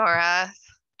 Poor Norah,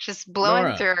 just blowing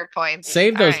Norah, through her points.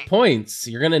 save All those right. points.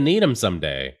 You're gonna need them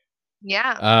someday.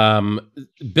 Yeah.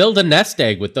 Build a nest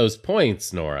egg with those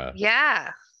points, Norah.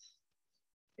 Yeah.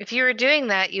 If you were doing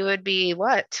that, you would be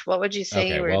what? What would you say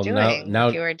Okay, you were well doing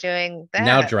if you were doing that?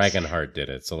 now Dragonheart did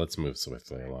it, so let's move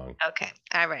swiftly along. Okay.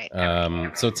 All right. All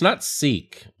right. So it's not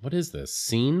seek. What is this?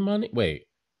 Scene money? Wait.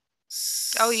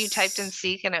 Oh, you typed in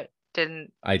seek and it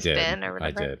didn't spin or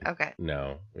whatever? I did. Okay.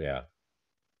 No, yeah.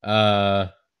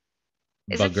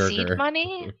 Is it seed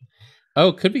money? Oh,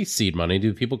 it could be seed money.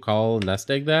 Do people call nest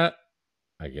egg that?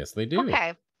 I guess they do. Okay.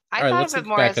 I All right, thought let's of it look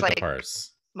more back as at like the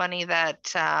parse. money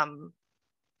that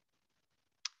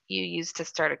you use to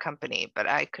start a company, but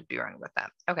I could be wrong with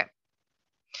that. Okay.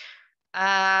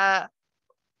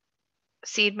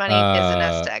 Seed money is a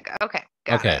nest egg. Okay,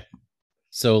 got it.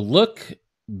 So look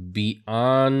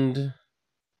beyond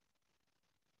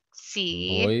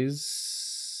C. Boys.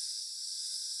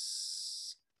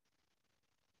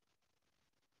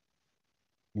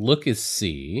 Look is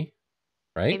C,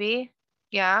 right? Maybe.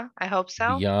 Yeah, I hope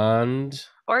so. Beyond.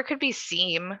 Or it could be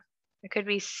seam. It could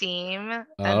be seam. And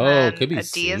Oh, then could be a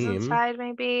D is seam. inside,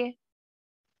 maybe.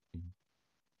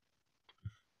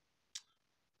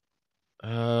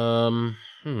 Oh,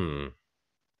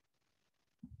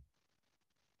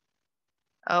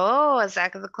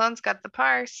 Zach of the Clones got the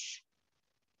parse.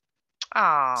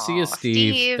 Oh, see you,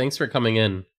 Steve. Thanks for coming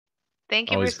in.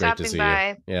 Thank you Always for stopping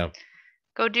by. You. Yeah.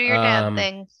 Go do your dad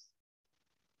thing.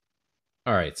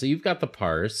 All right, so you've got the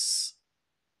parse.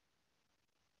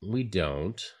 We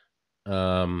don't.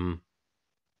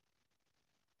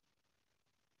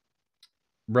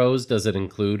 Rose, does it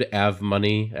include Av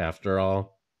money after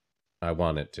all? I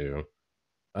want it to.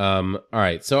 All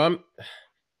right, so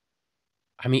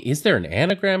I mean, is there an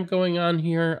anagram going on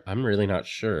here? I'm really not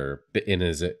sure. And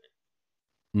is it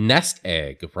nest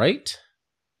egg, right?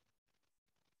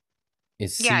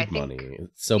 Is seed money.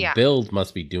 So build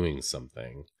must be doing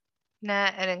something. Nah,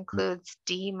 it includes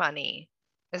D money.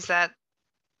 Is that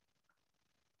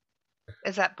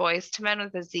Boys to Men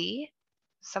with a Z?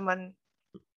 Someone.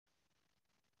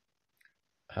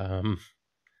 Oh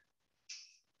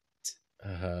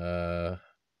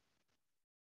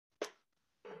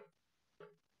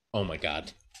my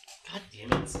god. God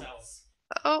damn it, Smells.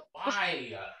 Oh.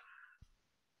 Why?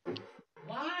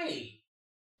 Why?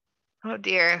 Oh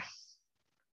dear.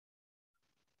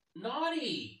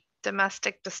 Naughty.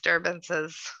 Domestic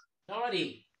disturbances.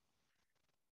 Naughty.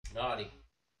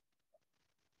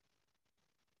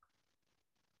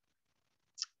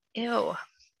 Ew.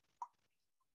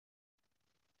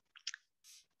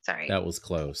 Sorry. That was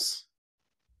close.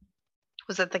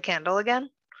 Was it the candle again?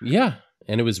 Yeah,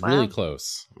 and it was really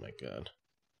close. Oh my god.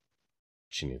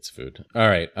 She needs food. All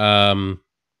right. All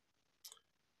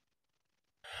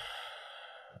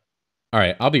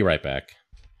right, I'll be right back.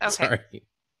 Okay. Sorry.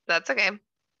 That's okay.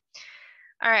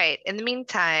 All right. In the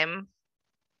meantime,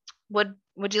 would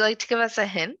you like to give us a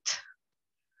hint?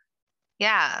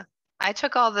 Yeah. I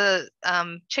took all the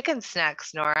chicken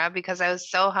snacks, Norah, because I was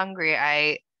so hungry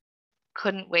I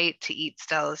couldn't wait to eat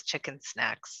Stella's chicken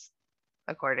snacks,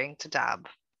 according to Dob.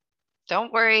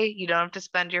 Don't worry, you don't have to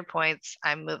spend your points.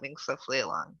 I'm moving swiftly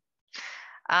along.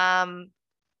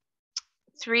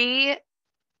 3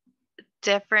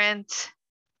 different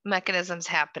mechanisms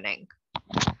happening.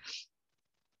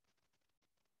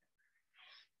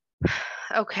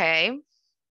 Okay.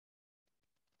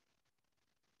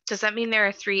 Does that mean there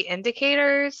are 3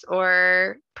 indicators,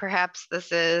 or perhaps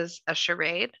this is a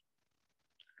charade?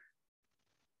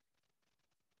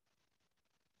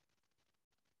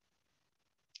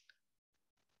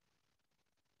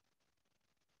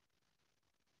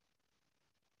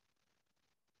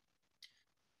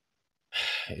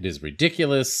 It is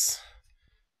ridiculous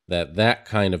that that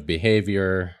kind of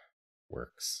behavior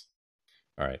works.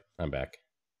 All right, I'm back.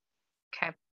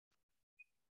 Okay.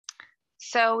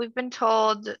 So we've been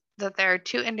told that there are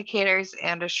 2 indicators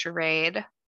and a charade.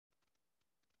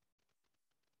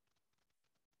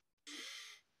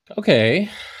 Okay.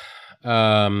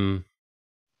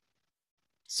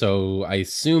 So I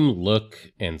assume look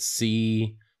and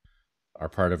see are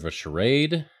part of a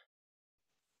charade.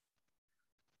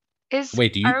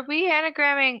 Wait, Are we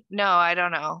anagramming? No, I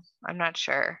don't know. I'm not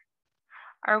sure.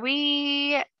 Are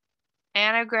we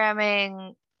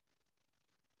anagramming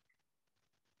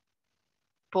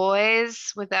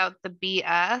boys without the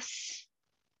BS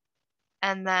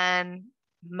and then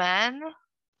men?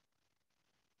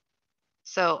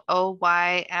 So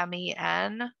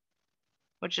OYMEN,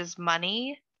 which is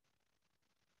money,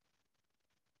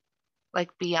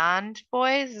 like beyond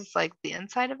boys is like the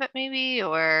inside of it maybe,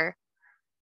 or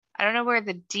I don't know where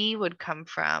the D would come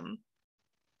from.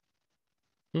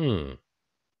 A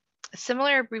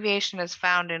similar abbreviation is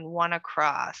found in one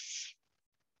across.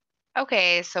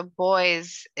 Okay, so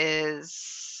boys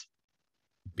is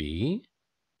B?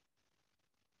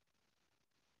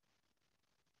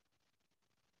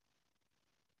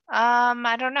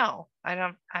 I don't know.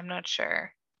 I'm not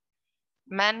sure.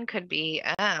 Men could be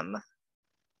M.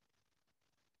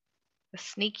 A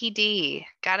sneaky D.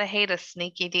 Gotta hate a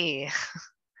sneaky D.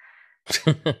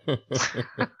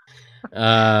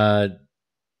 uh,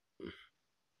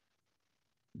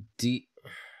 D.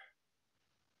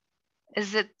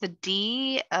 Is it the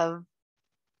D of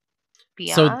So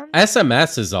beyond?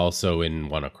 SMS is also in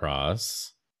one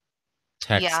across.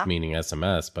 Text Yeah. meaning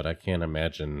SMS, but I can't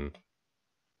imagine.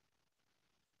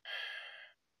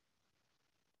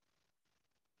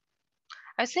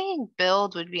 I was thinking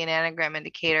build would be an anagram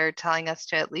indicator telling us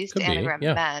to at least Could be, anagram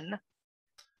yeah. men.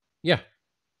 Yeah.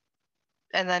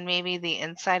 And then maybe the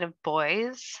inside of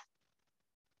boys.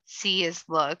 C is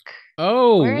look.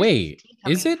 Oh, Where is wait.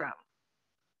 D Is coming it? from?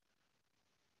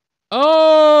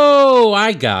 Oh,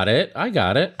 I got it. I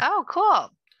got it. Oh, cool.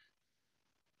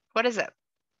 What is it?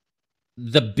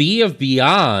 The B of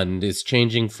beyond is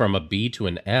changing from a B to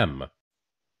an M.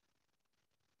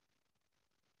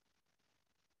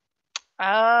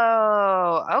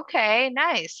 Oh, okay,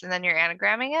 nice. And then you're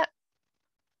anagramming it?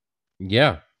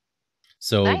 Yeah.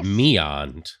 So Nice.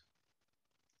 meond.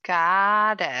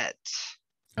 Got it.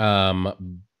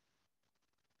 Um,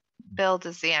 Build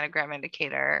is the anagram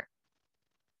indicator.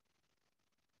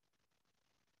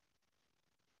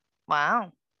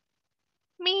 Wow.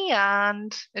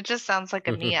 Meond. It just sounds like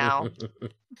a meow.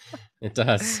 It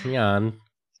does. Meond.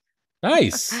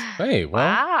 Nice. Hey, well.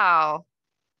 Wow.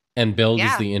 And build is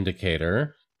Yeah. the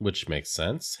indicator, which makes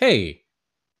sense. Hey,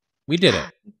 we did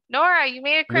it. Norah, you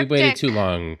made a We cryptic. waited too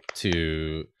long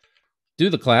to do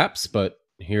the claps, but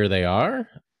here they are.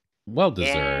 Well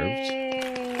deserved. Yay.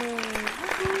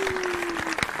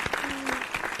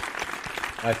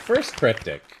 My first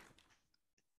cryptic.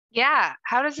 Yeah.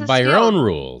 How does this By feel? your own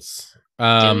rules.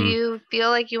 Do you feel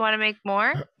like you want to make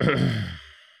more?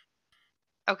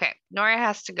 Okay. Norah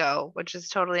has to go, which is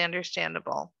totally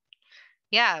understandable.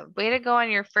 Yeah, way to go on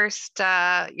your first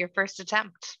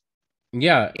attempt.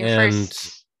 Yeah, Your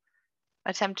first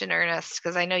attempt in earnest,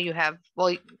 because I know you have,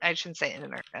 well, I shouldn't say in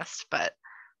earnest, but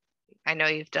I know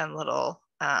you've done little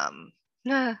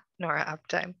Norah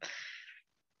uptime.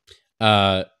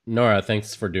 Norah,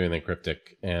 thanks for doing the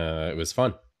cryptic. It was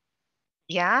fun.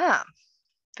 Yeah,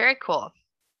 very cool.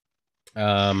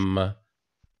 All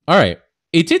right.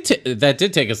 That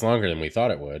did take us longer than we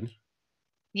thought it would.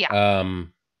 Yeah.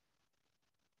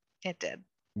 It did.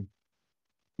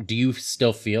 Do you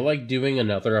still feel like doing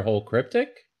another whole cryptic?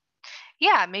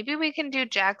 Yeah, maybe we can do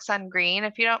Jack's on green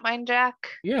if you don't mind, Jack.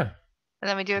 Yeah. And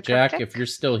then we do a Jack, cryptic. if you're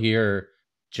still here,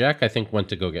 Jack, I think, went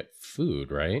to go get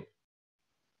food, right?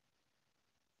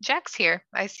 Jack's here.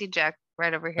 I see Jack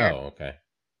right over here. Oh, okay.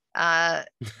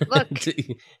 Look.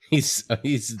 he's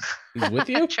with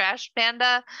you? Trash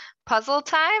Panda puzzle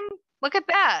time? Look at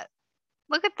that.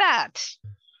 Look at that.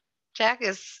 Jack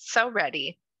is so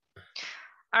ready.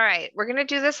 All right, we're going to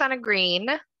do this on a green.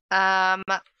 And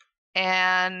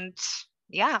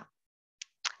yeah.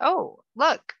 Oh,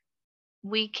 look.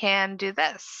 We can do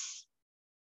this.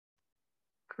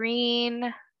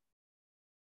 Green,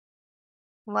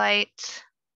 light.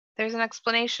 There's an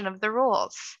explanation of the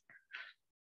rules.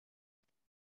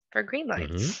 for green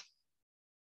lights.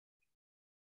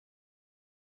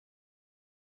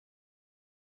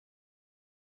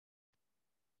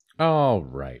 All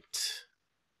right.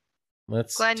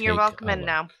 Let's Glenn, you're welcome in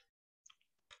now.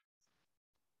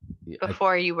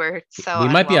 Before you were so we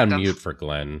might be on unwelcome. mute for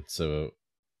Glenn, so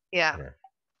yeah. Here.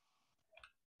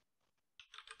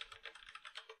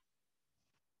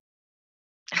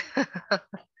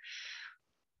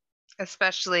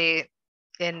 Especially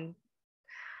in.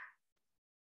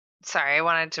 Sorry, I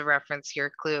wanted to reference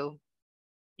your clue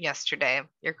yesterday,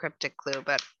 your cryptic clue,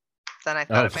 but then I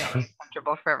thought it might be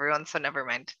comfortable for everyone, so never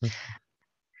mind.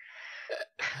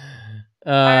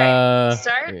 All right,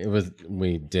 start.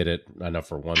 We did it enough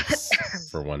for once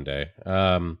for one day.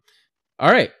 All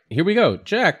right, here we go.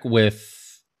 Jack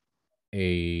with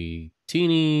a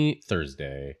teeny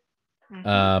Thursday.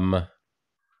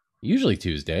 Usually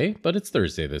Tuesday, but it's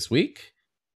Thursday this week.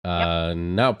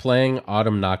 Now playing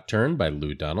Autumn Nocturne by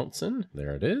Lou Donaldson.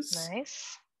 There it is.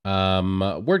 Nice.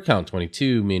 Word count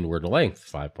 22, mean word length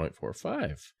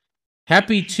 5.45.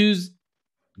 Happy Tuesday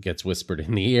gets whispered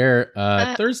in the ear.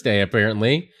 Thursday,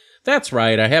 apparently. That's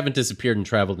right, I haven't disappeared and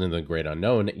traveled into the great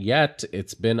unknown yet.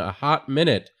 It's been a hot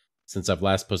minute since I've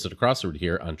last posted a crossword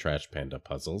here on Trash Panda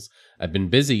Puzzles. I've been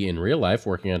busy in real life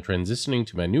working on transitioning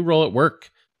to my new role at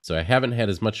work, so I haven't had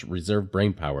as much reserve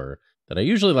brain power that I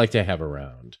usually like to have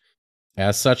around.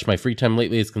 As such, my free time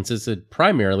lately has consisted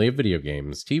primarily of video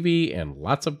games, TV, and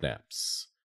lots of naps.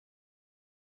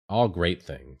 All great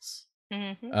things.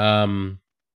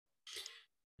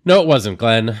 No, it wasn't,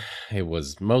 Glenn. It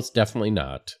was most definitely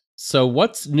not. So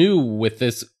what's new with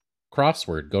this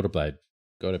crossword? Go to bed.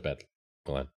 Go to bed,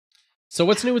 Glenn. So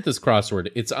what's new with this crossword?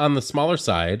 It's on the smaller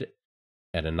side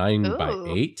at a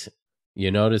 9x8. You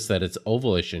notice that it's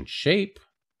ovalish in shape.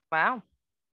 Wow.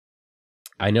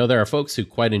 I know there are folks who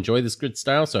quite enjoy this grid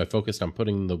style, so I focused on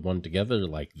putting the one together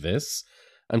like this.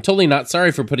 I'm totally not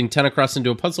sorry for putting 10 across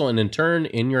into a puzzle and in turn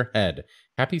in your head.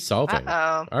 Happy solving.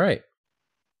 All right.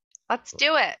 Let's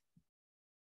do it.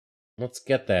 Let's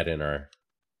get that in our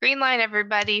green line,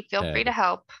 everybody. Feel free to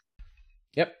help.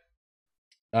 Yep.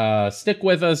 Stick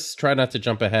with us. Try not to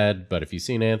jump ahead, but if you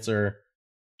see an answer,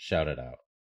 shout it out.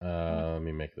 Let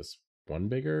me make this one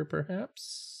bigger,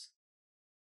 perhaps.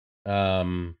 All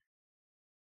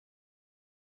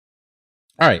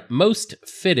right. Most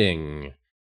fitting.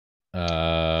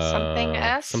 Something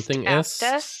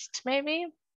est, maybe?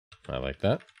 I like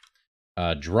that.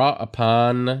 Draw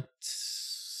upon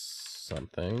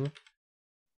something.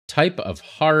 Type of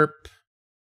harp.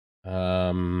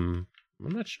 I'm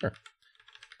not sure.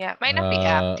 Yeah, it might not be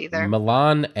apt either.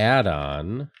 Milan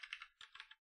add-on.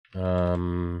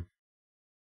 Oh,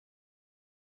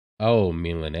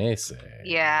 Milanese.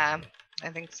 Yeah, I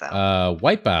think so.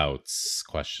 Wipeouts,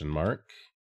 question mark.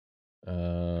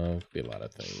 Could be a lot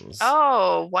of things.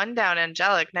 Oh, one down,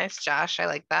 angelic. Nice, Josh. I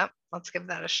like that. Let's give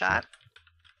that a shot.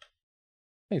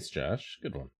 Thanks, Josh.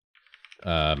 Good one.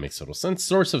 Makes total sense.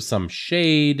 Source of some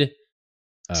shade.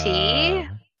 Tea?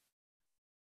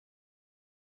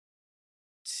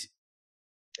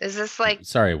 Is this like...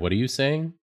 Sorry, what are you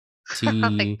saying? Tea?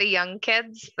 Like the young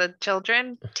kids, the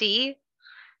children? Tea?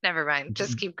 Never mind.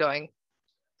 Just keep going.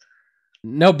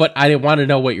 No, but I didn't want to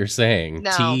know what you're saying.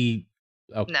 No. Tea?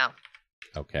 Oh. No.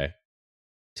 Okay.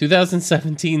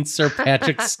 2017 Sir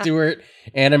Patrick Stewart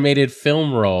animated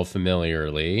film role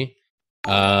familiarly.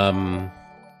 Nope.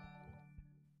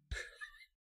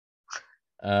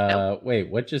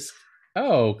 Wait, what just...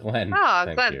 Oh, Glenn.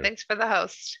 Oh, Glenn, thanks for the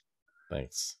host.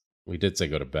 Thanks. We did say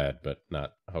go to bed, but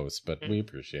not host, but we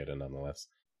appreciate it nonetheless.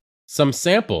 Some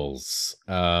samples.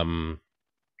 Could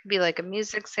be like a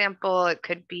music sample. It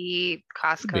could be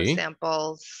Costco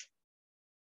samples.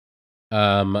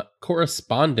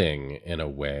 Corresponding in a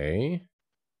way.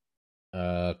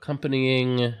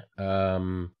 Accompanying.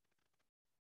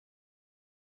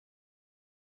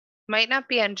 Might not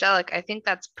be angelic. I think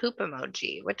that's poop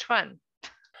emoji. Which one?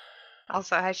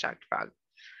 Also, hi, Shocked Frog.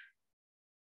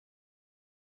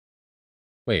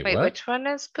 Wait, what? Which one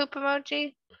is poop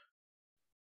emoji?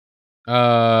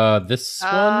 This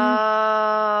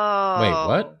one? Wait,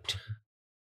 what?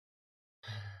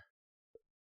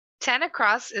 10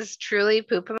 across is truly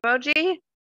poop emoji?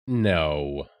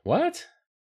 No. What?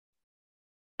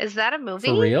 Is that a movie?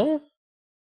 For real?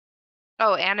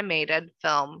 Oh, animated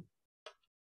film.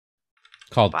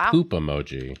 Called Poop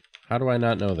Emoji. How do I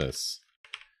not know this?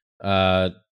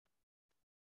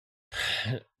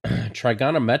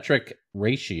 Trigonometric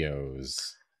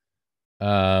ratios.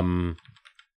 Science,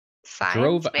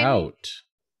 drove maybe? out.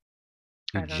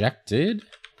 Ejected,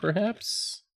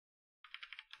 perhaps?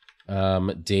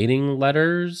 Dating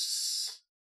letters.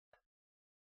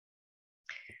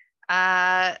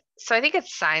 So I think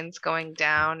it's signs going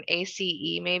down.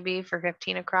 ACE maybe for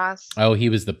 15 across. Oh, he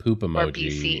was the poop Or emoji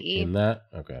BCE. in that?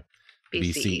 Okay.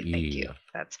 BCE, thank you.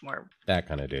 That's more that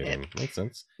kind of dating. Makes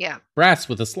sense. Yeah. Brass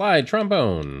with a slide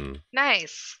trombone.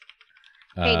 Nice.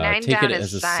 Hey, 9 take down it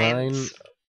is as a signs. sign.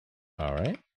 All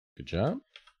right. Good job.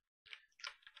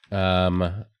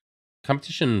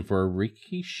 Competition for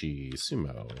Rikishi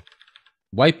Sumo.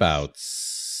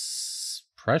 Wipeouts.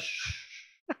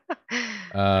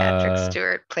 Patrick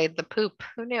Stewart played the poop.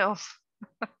 Who knew?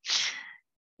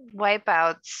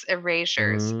 Wipeouts,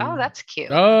 erasures. Oh, that's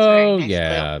cute. Oh, that's nice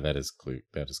yeah, clue. that is cute.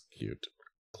 That is cute.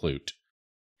 Clute.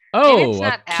 Oh,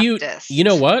 a cute. Aptist. You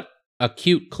know what? A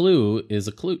cute clue is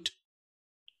a clute.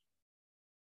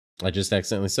 I just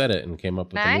accidentally said it and came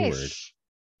up with a new word.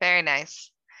 Very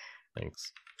nice.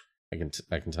 Thanks. I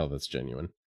can tell that's genuine.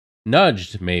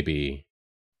 Nudged, maybe.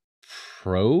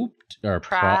 Probed or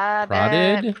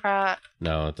prodded?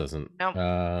 No, it doesn't. Nope.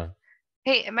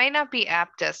 Hey, it might not be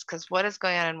aptist because what is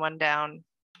going on in 1 down?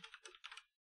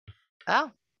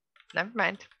 Oh, never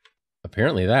mind.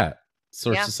 Apparently that.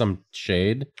 Source of some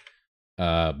shade.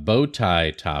 Bow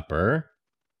tie topper.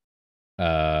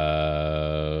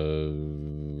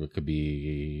 It could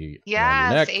be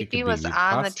yes, AP was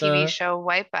on the TV show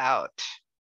Wipeout.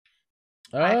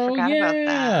 I forgot about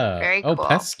that. Very cool. Oh,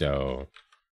 pesto.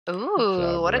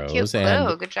 Ooh, what a cute clue.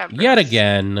 And good job, yet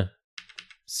again,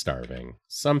 starving.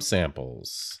 Some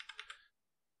samples.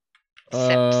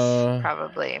 Sips,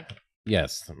 probably.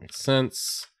 Yes, that makes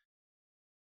sense.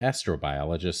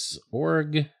 Astrobiologists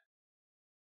org.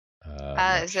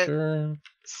 Is it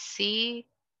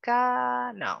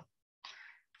Sika? No.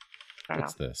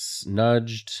 What's this?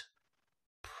 Nudged.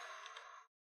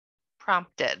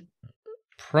 Prompted.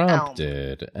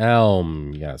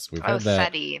 Elm. Yes, we've had that.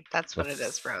 SETI. That's what it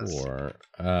is, Rose.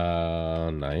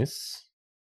 Nice.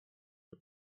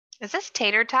 Is this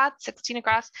tater tot 16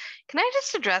 across? Can I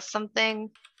just address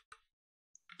something?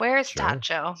 Where is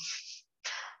Tacho?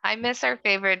 I miss our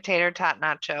favorite tater tot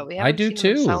nacho. We haven't seen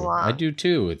him in so long. I do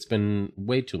too. It's been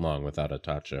way too long without a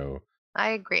Tacho. I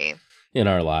agree. In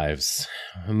our lives.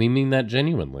 We mean that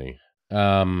genuinely.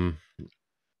 No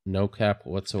cap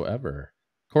whatsoever.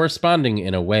 Corresponding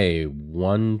in a way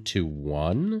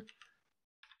 1-to-1.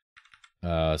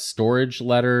 Storage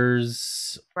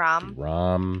letters.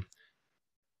 ROM.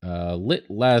 Lit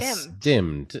less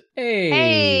dimmed.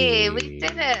 Hey, we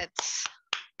did it.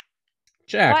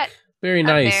 Jack. Very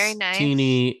nice.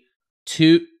 Teeny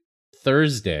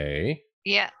Thursday.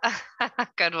 Yeah.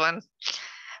 Good one.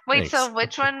 Wait, thanks. So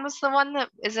which one was the one that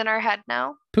is in our head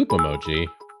now? Poop emoji.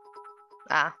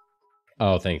 Ah.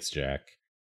 Oh, thanks, Jack.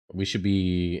 We should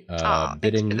be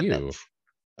bidding you.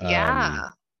 Yeah.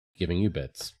 Giving you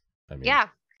bits. Yeah.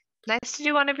 Nice to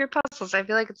do one of your puzzles. I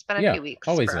feel like it's been a few weeks.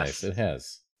 Always nice. It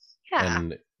has. Yeah.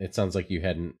 And it sounds like you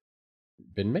hadn't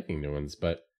been making new ones,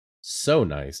 but so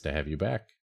nice to have you back.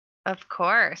 Of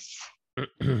course.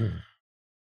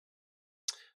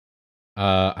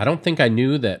 I don't think I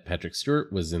knew that Patrick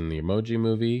Stewart was in the Emoji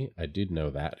Movie. I did know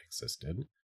that existed.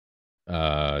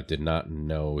 Did not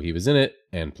know he was in it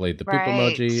and played the poop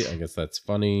emoji. I guess that's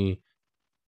funny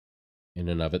in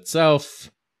and of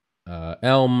itself.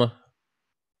 Elm.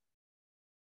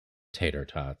 Tater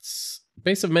tots.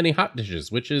 Base of many hot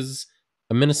dishes, which is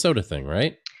a Minnesota thing,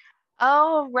 right?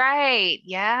 Oh, right.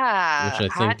 Yeah. Which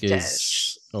I think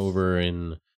is over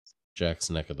in Jack's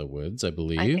neck of the woods, I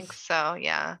believe. I think so,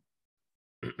 yeah.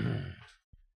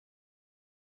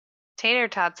 Tater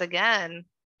tots again.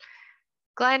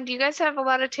 Glenn, do you guys have a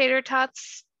lot of tater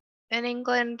tots in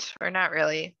England or not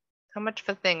really? How much of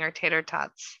a thing are tater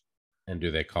tots? And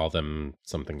do they call them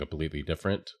something completely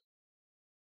different?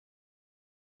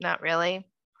 Not really.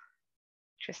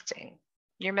 Interesting.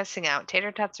 You're missing out.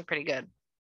 Tater tots are pretty good.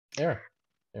 Yeah.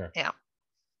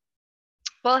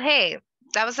 Well, hey,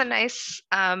 that was a nice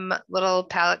little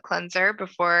palate cleanser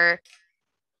before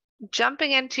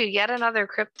jumping into yet another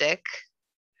cryptic.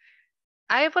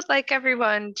 I would like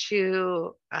everyone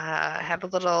to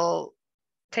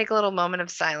take a little moment of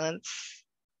silence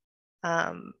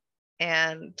and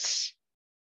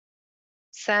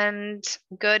send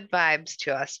good vibes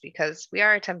to us because we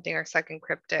are attempting our second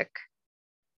cryptic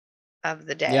of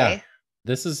the day. Yeah,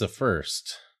 this is a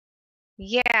first.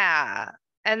 Yeah,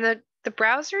 and the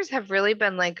browsers have really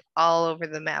been like all over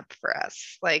the map for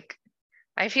us. Like,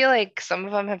 I feel like some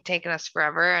of them have taken us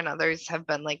forever and others have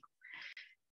been like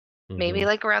maybe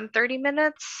like around 30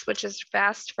 minutes, which is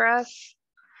fast for us.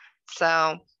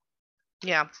 So,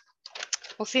 yeah,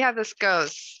 we'll see how this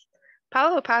goes.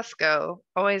 Paolo Pasco,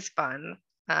 always fun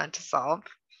to solve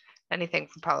anything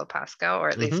from Paolo Pasco, or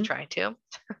at least try to.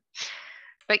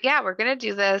 But yeah, we're gonna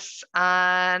do this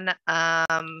on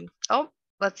oh,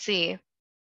 let's see.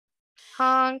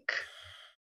 Honk.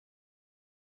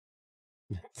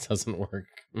 It doesn't work.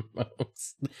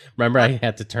 Remember, I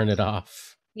had to turn it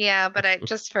off. Yeah, but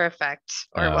just for effect.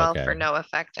 Or Okay. for no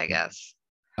effect, I guess.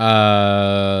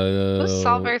 Who's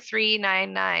Solver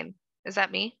 399? Is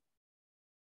that me?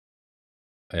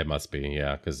 It must be,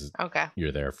 yeah, because Okay.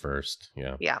 you're there first.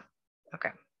 Yeah. Yeah. Okay.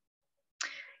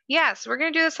 Yeah, so we're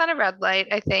gonna do this on a red light,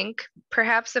 I think.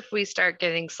 Perhaps if we start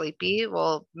getting sleepy,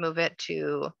 we'll move it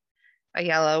to a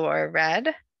yellow or a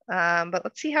red. But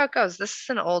let's see how it goes. This is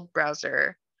an old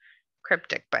browser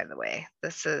Cryptic, by the way.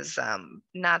 This is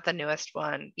not the newest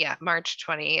one. Yeah, March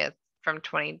 20th from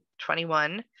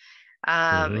 2021.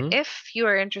 If you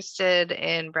are interested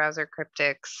in browser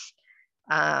cryptics,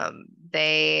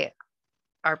 they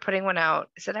are putting one out.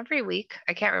 Is it every week?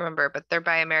 I can't remember, but they're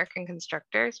by American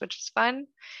constructors, which is fun.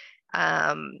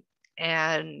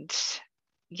 And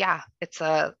yeah, it's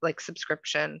a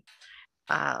subscription.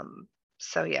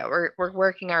 So yeah, we're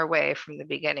working our way from the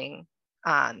beginning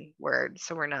onward,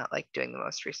 so we're not doing the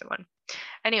most recent one.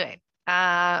 Anyway,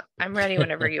 I'm ready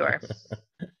whenever you are.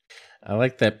 I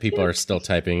like that people are still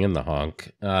typing in the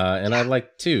honk. And I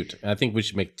like toot. I think we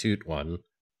should make toot one.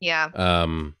 Yeah.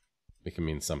 It can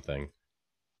mean something.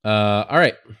 All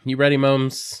right. You ready,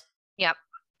 Moms? Yep.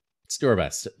 Let's do our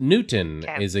best. Newton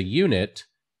is a unit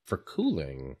for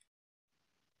cooling.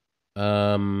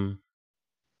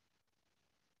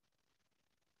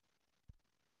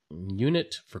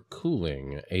 Unit for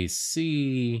cooling.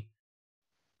 AC.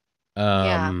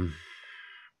 Yeah.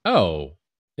 Oh,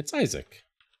 it's Isaac.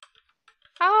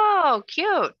 Oh,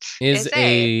 cute. Is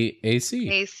a AC.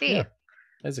 AC. Yeah.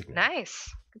 Isaac.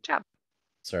 Nice. Good job.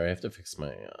 Sorry, I have to fix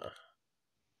my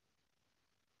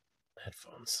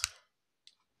headphones.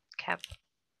 Okay.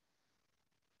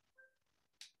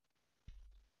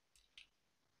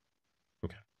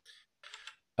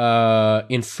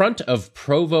 In front of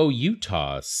Provo,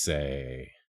 Utah,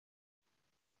 say.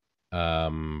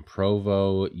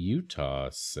 Provo, Utah,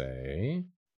 say.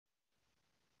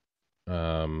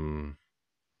 In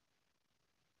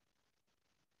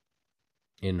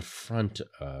front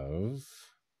of.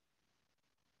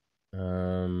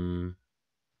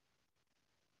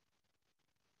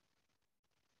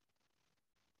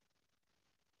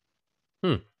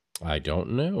 I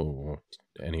don't know.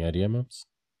 Any idea, Mops?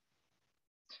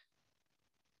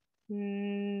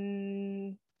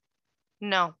 No.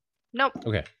 Nope.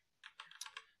 Okay.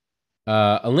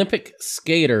 Olympic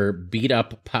skater beat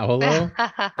up Paolo.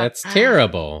 That's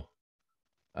terrible.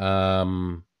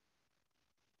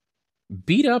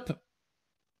 Beat up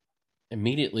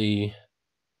immediately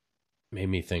made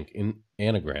me think in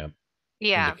anagram.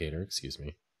 Yeah. Indicator, excuse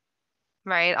me.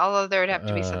 Right. Although there would have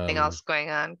to be something else going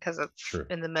on because it's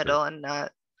in the middle and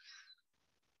not.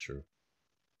 True.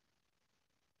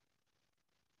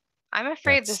 I'm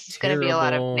afraid this is going to be a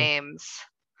lot of names.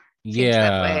 Seems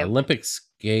that way. Olympic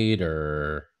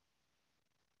skater.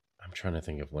 I'm trying to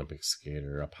think of Olympic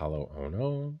skater. Apollo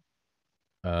Ono.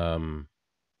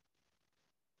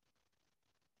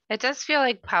 It does feel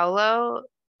like Paolo.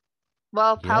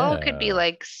 Well, Paolo could be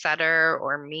like Sutter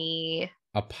or me.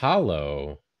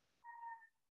 Apollo.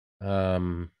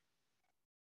 And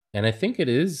I think it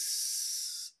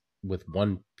is with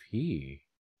one P.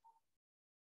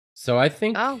 So I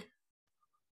think. Oh.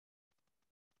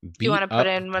 Do you want to put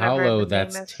in whatever Paolo,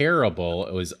 that's terrible.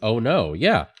 It was oh no,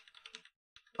 yeah.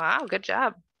 Wow, good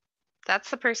job.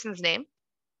 That's the person's name?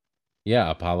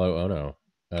 Yeah, Apollo Ono.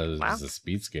 Wow. Was a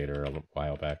speed skater a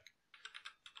while back.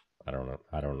 I don't know.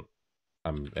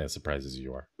 I'm as surprised as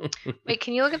you are. Wait,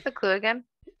 can you look at the clue again?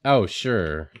 Oh,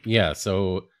 sure. Yeah,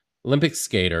 so Olympic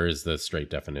skater is the straight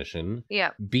definition.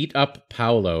 Yeah. Beat up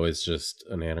Paolo is just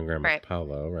an anagram of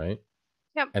Paolo, right?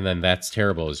 Yep. And then that's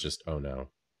terrible is just oh no.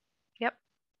 Yep.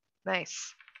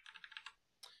 Nice.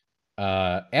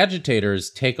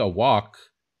 Agitators take a walk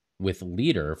with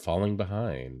leader falling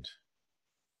behind.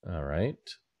 All right.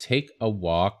 Take a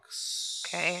walk.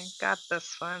 Okay, got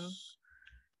this one.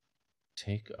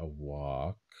 Take a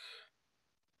walk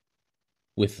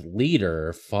with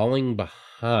leader falling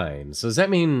behind. So does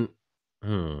that mean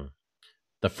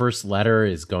the first letter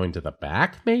is going to the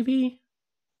back, maybe?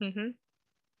 Mm-hmm.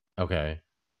 Okay.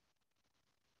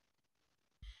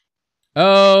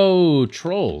 Oh,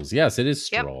 trolls. Yes, it is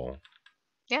stroll.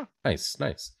 Yep. Yeah. Nice.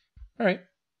 All right.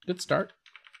 Good start.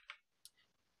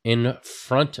 In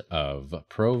front of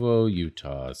Provo,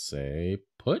 Utah, say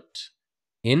put.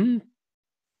 Input?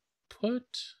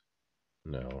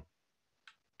 No.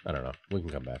 I don't know. We can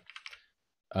come back.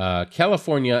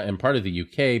 California and part of the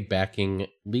UK backing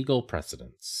legal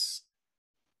precedents.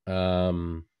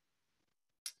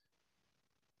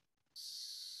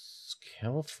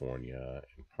 California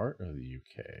and part of the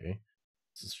UK.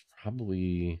 This is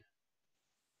probably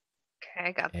Okay,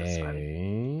 I got this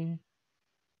one.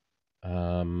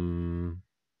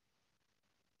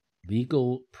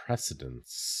 Legal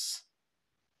precedence.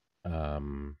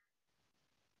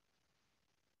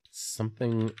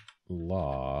 Something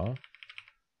law.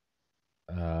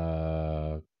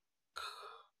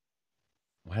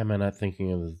 Why am I not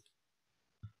thinking of?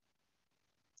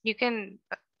 You can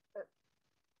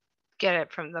get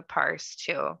it from the parse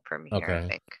too from here, I Okay.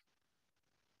 think.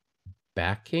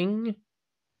 Backing.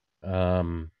 I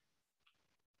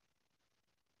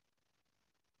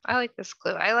like this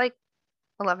clue. I like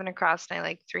 11 across and I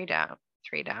like 3 down,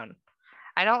 3 down.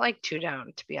 I don't like 2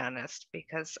 down, to be honest,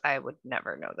 because I would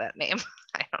never know that name.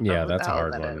 I don't know Yeah, who the that's a hell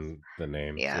hard that is. one. The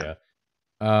names. Yeah.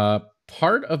 Yeah.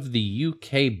 Part of the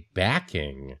UK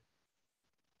backing.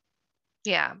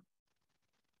 Yeah.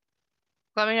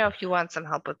 Let me know if you want some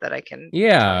help with it. I can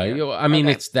Yeah, tell you. I mean,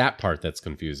 Okay. it's that part that's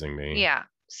confusing me. Yeah.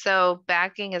 So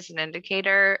backing is an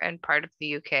indicator, and part of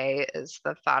the UK is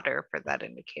the fodder for that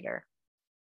indicator.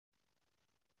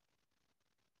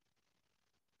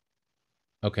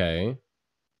 Okay.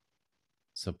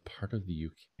 So part of the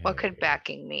UK. What could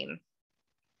backing mean?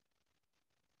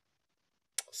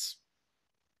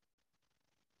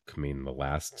 Could mean the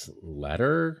last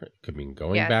letter. Could mean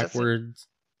going Yeah, backwards.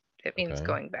 it means Okay.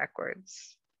 going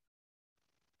backwards.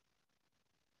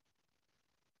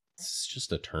 It's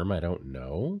just a term I don't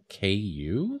know.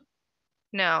 KU?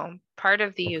 No, part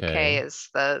of the Okay. UK is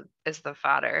the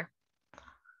fodder.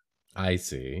 I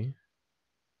see.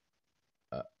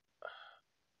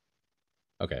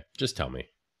 Okay, just tell me.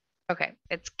 Okay,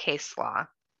 it's case law,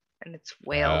 and it's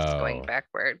Wales going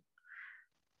backward.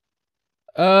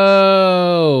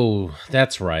 Oh,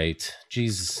 that's right.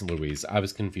 Jesus Louise, I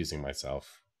was confusing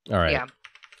myself. All right. Yeah.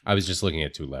 I was just looking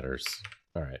at 2 letters.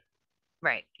 All right.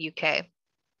 Right, UK.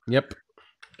 Yep.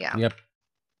 Yeah. Yep.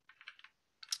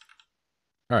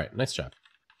 All right, nice job.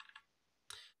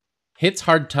 Hits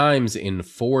hard times in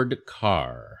Ford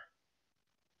car.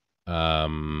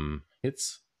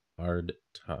 Hits hard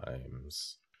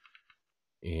times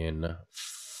in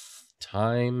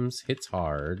times hits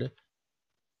hard.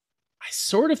 I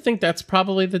sort of think that's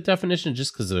probably the definition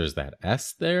just because there's that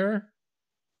S there.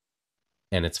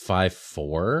 And it's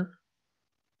 5-4.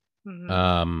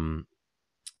 Mhm.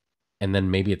 And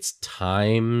then maybe it's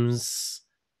times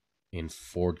in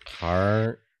Ford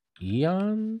car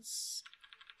eons?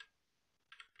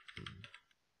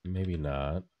 Maybe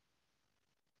not.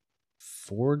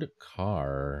 Ford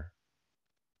car.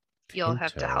 You'll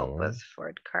have to help Pinto. with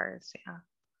Ford cars, yeah.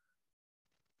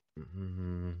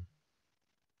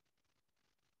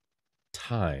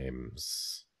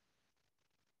 Times.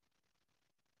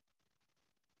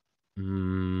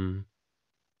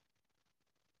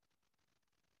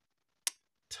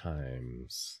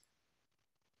 Times.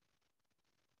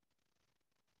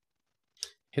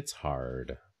 Hits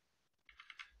hard.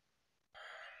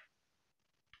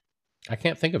 I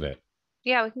can't think of it.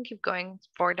 Yeah, we can keep going.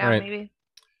 4 down, right. maybe.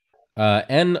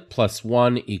 N plus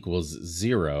 1 equals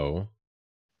 0.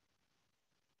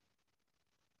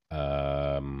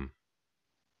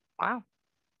 Wow.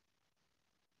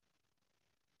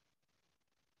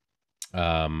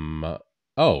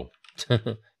 Oh,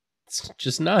 it's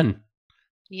just none.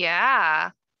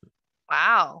 Yeah.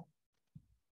 Wow.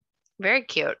 Very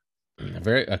cute.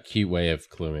 A cute way of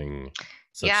cluing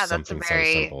something so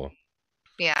simple.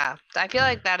 Yeah, I feel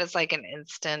like that is like an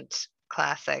instant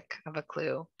classic of a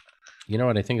clue. You know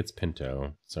what? I think it's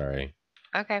Pinto. Sorry.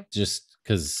 Okay. Just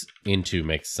because into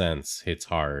makes sense. Hits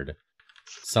hard.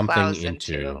 Something Plows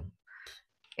into.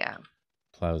 Yeah.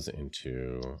 Plows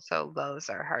into. So those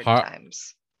are hard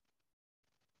times.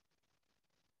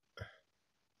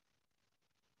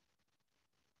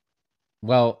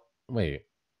 Well, wait.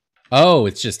 Oh,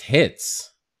 it's just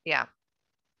hits. Yeah.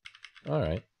 All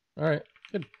right.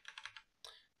 Good.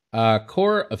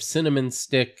 Core of cinnamon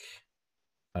stick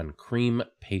on cream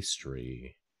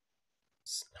pastry.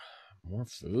 More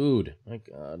food. My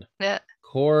God. Yeah.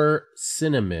 Core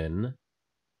cinnamon.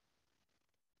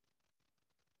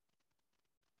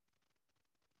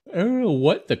 I don't know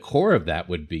what the core of that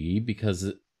would be because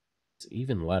it's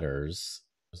even letters.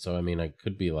 So, I mean, I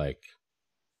could be like...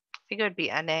 I think it would be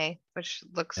NA, which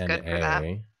looks good for that.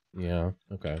 Yeah,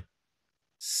 okay.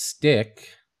 Stick.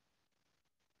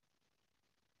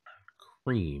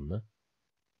 Cream.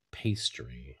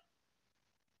 Pastry.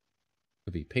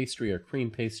 Could be pastry or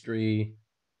cream pastry.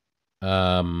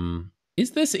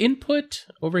 Is this input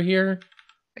over here?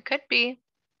 It could be.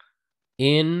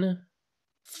 In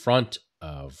front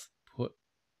of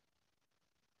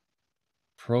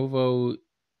Provo,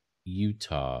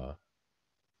 Utah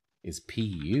is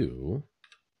PU.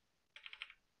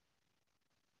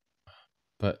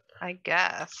 But I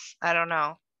guess. I don't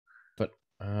know. But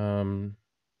I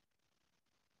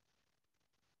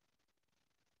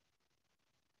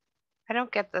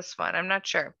don't get this one. I'm not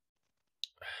sure.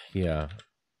 Yeah.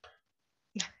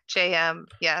 JM,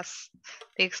 yes.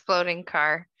 The exploding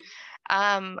car.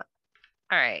 All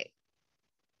right.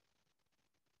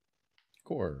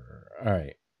 Core. All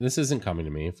right. This isn't coming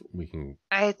to me. If we can.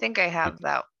 I think I have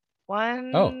that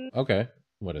one. Oh, okay.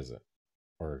 What is it?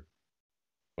 Or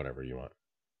whatever you want.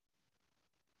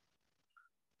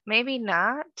 Maybe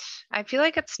not. I feel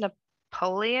like it's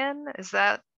Napoleon. Is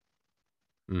that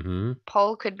Mm-hmm.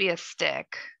 pole could be a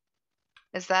stick?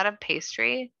 Is that a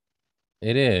pastry?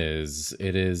 It is.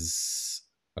 It is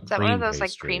a Is that one of cream those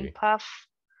like cream pastry. puff?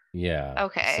 Yeah.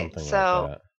 Okay, Something like so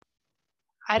that.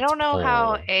 I It's don't know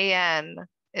how pole. AN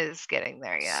is getting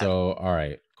there yet. So, all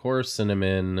right. Core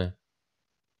cinnamon.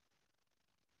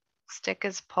 Stick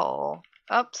is pole.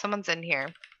 Oh, someone's in here.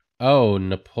 Oh,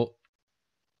 What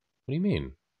do you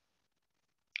mean?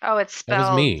 Oh, it's That was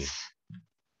spelled. me.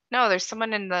 No, there's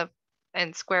someone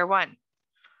in square one.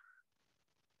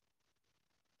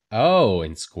 Oh,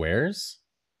 in squares?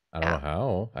 I don't Yeah. know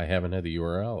how. I haven't had the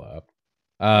URL up.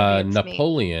 Maybe it's me.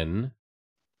 Napoleon.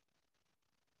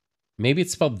 Maybe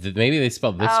it's spelled. Maybe they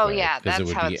spelled this Oh way yeah, because it that's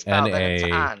would how be it's spelled, and it's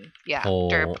NA on. Yeah,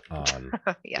 derp. pull on.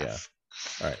 Yeah. Yes.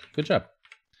 All right. Good job.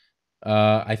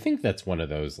 I think that's one of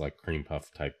those like cream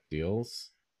puff type deals.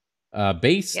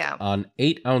 Based Yeah. on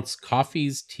 8-ounce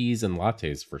coffees, teas, and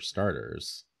lattes for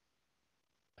starters.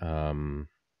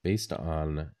 Based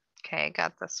on Okay,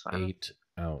 got this one.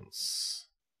 8-ounce.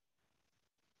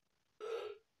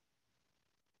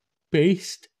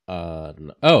 Based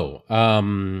on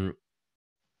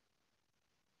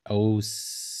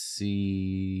OC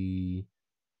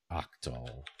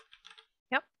octal.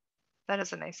 Yep, that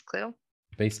is a nice clue.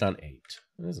 Based on 8.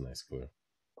 That is a nice clue.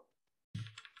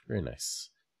 Very nice.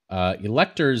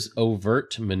 Elector's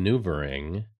overt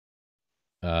maneuvering.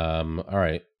 All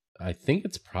right. I think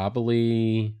it's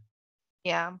probably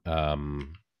Yeah.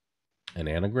 an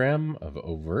anagram of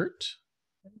overt.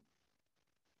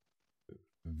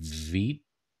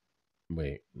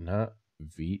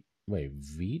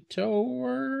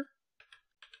 Vetoer?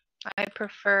 I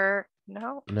prefer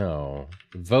No,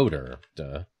 voter.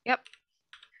 Duh. Yep.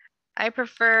 I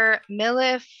prefer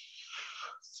Millif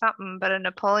something, but a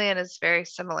Napoleon is very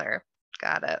similar.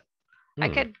 Got it. I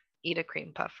could eat a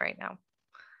cream puff right now.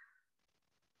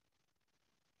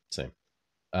 Same.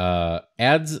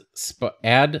 Add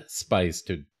spice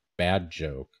to bad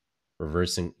joke,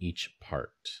 reversing each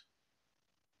part.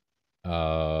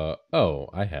 Oh,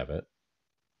 I have it.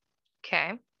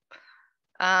 Okay.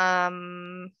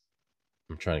 I'm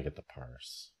trying to get the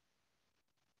parse.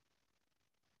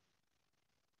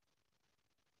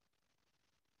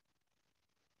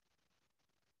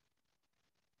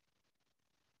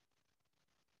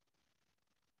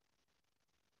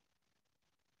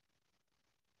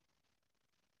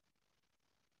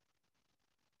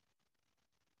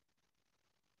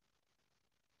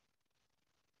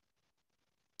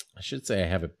 I should say I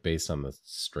have it based on the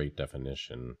straight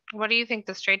definition. What do you think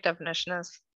the straight definition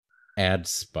is? Add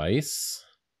spice.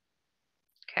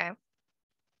 Okay.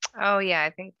 Oh yeah,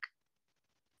 I think.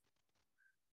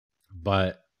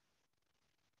 But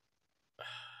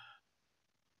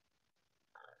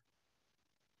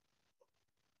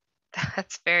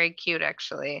That's very cute,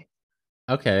 actually.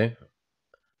 okay.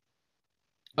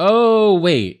 Oh,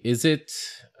 wait. Is it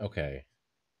okay?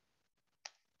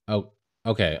 Oh,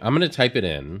 okay. I'm going to type it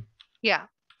in. Yeah.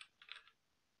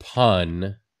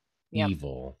 Pun Yep.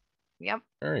 evil. Yep.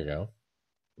 There you go.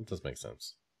 It does make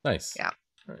sense. Nice. Yeah.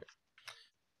 All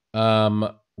right.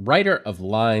 Writer of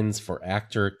lines for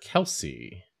actor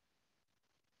Kelsey.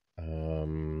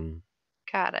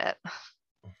 Got it.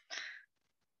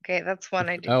 Okay, that's one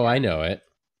I do. Oh, I know it.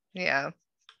 Yeah.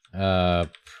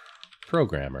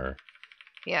 Programmer.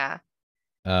 Yeah.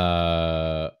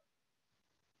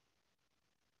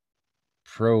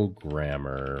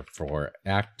 Programmer for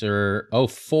actor. Oh,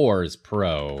 4 is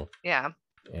pro. Yeah.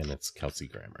 And it's Kelsey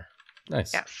Grammer.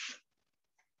 Nice. Yes.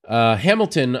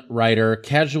 Hamilton writer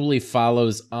casually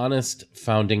follows honest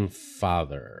founding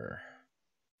father.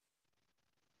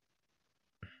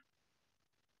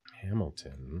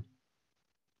 Hamilton.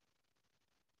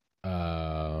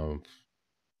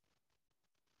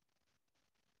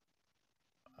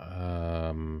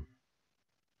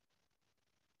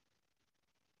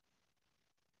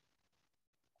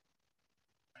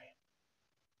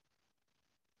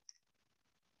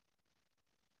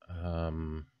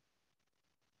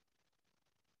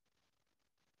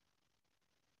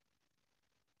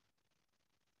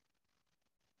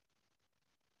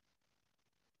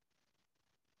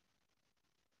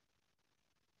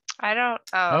 I don't.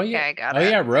 Oh, okay, yeah. I got Oh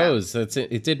it. yeah, Rose. That's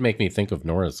it. It did make me think of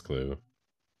Nora's Clue.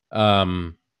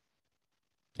 And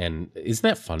isn't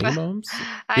that funny, Moms? We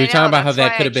I were talking know. about how That's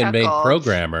that why could I have been made chuckled.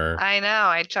 programmer. I know.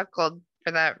 I chuckled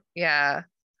for that. Yeah.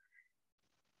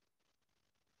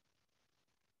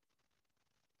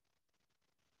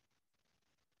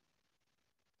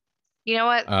 You know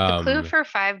what? The clue for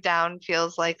 5 down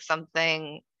feels like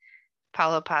something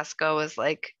Paolo Pasco was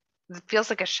like. It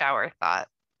feels like a shower thought.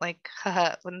 Like,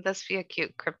 wouldn't this be a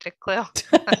cute cryptic clue?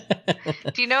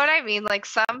 Do you know what I mean? Like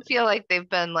some feel like they've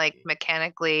been like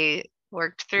mechanically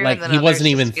worked through, Like and then he others wasn't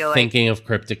even just feel like, thinking of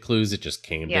cryptic clues. It just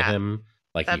came to yeah, him.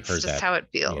 Like he that's heard just that. how it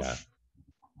feels. Yeah.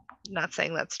 Not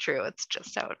saying that's true. It's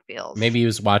just how it feels. Maybe he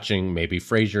was watching, maybe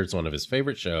Frasier's one of his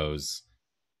favorite shows.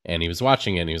 And he was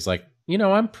watching it and he was like,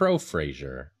 I'm pro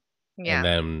Frasier. Yeah.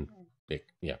 And then,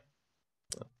 yeah.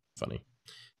 Funny.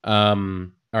 All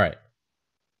right.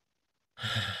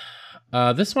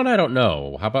 This one I don't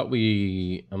know. How about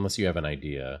we, unless you have an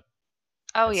idea.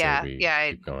 Oh I yeah,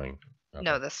 yeah. Keep going. Okay.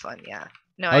 Know this one. Yeah.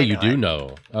 No, Oh, I you know do it.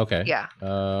 know. Okay. Yeah.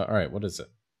 All right. What is it?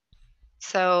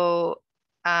 So,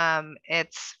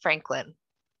 it's Franklin.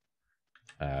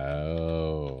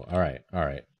 Oh, all right. All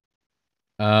right.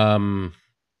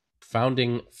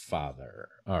 Founding father.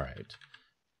 All right.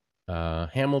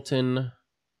 Hamilton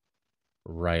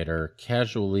writer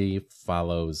casually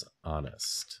follows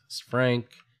honest. It's Frank.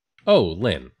 Oh,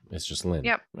 Lynn. It's just Lynn.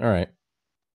 Yep. All right.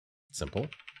 Simple.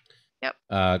 Yep.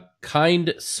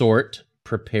 Kind sort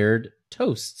prepared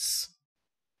toasts.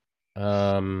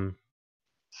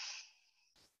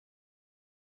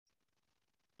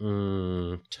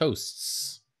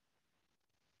 Toasts.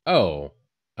 Oh.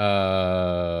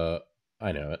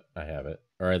 I know it. I have it.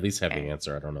 Or at least have the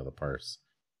answer. I don't know the parse.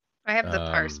 I have the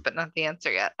parse, but not the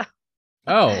answer yet.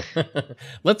 Oh.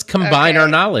 Let's combine our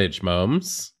knowledge,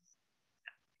 Moms.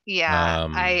 Yeah,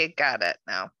 I got it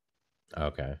now.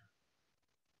 Okay.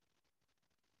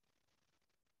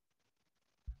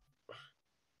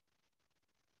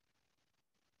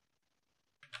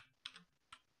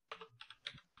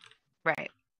 Right.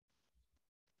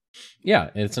 Yeah,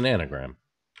 it's an anagram.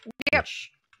 Yep.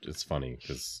 Which is funny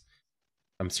because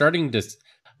I'm starting to.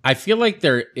 I feel like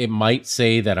it might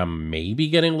say that I'm maybe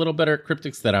getting a little better at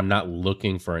cryptics, that I'm not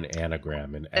looking for an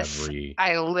anagram in every.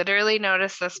 I literally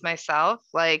noticed this myself.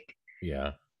 Like,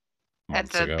 yeah.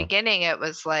 At the beginning, it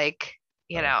was like,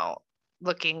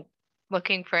 looking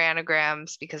for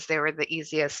anagrams because they were the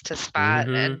easiest to spot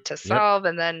and to solve.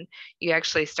 And then you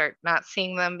actually start not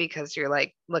seeing them because you're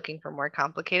like looking for more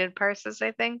complicated parses,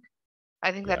 I think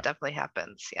that definitely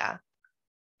happens. Yeah.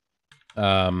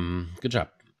 Good job.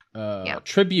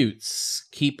 Tributes.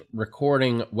 Keep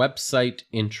recording website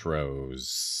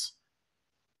intros.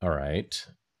 All right.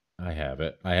 I have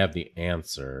it. I have the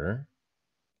answer.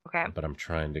 Okay. But I'm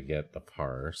trying to get the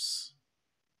parse.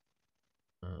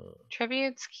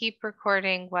 Tributes keep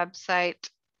recording website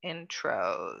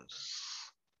intros.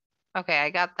 Okay, I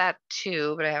got that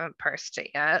too, but I haven't parsed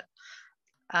it yet.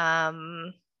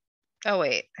 Oh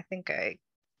wait, I think I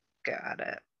got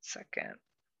it. Second.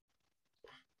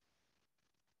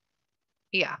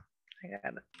 Yeah, I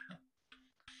got it.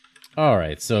 All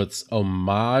right, so it's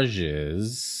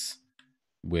homages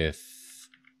with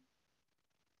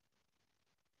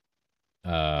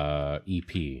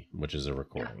EP, which is a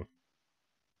recording.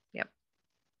 Yep.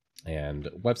 And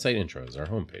website intros are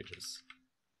home pages.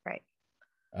 Right.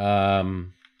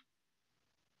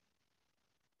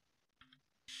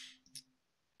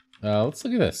 Let's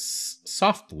look at this.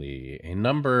 Softly, a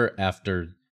number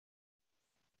after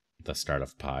the start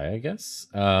of pi, I guess.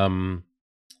 A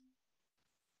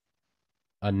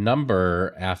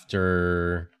number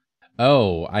after.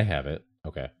 Oh, I have it.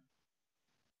 Okay.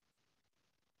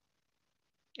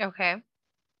 Okay.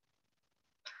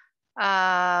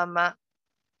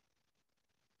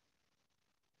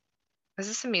 Is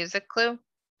this a music clue?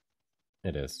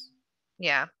 It is.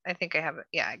 Yeah, I think I have it.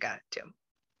 Yeah, I got it too.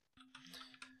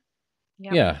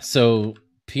 Yep. Yeah, so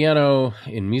piano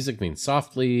in music means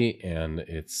softly, and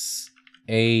it's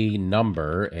a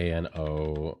number,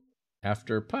 A-N-O,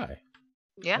 after pi.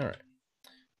 Yeah.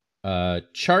 All right.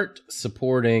 Chart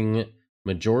supporting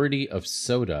majority of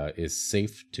soda is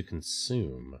safe to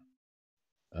consume.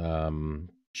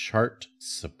 Chart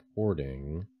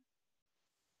supporting.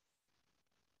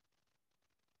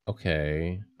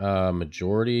 Okay.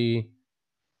 Majority.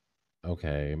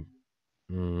 Okay.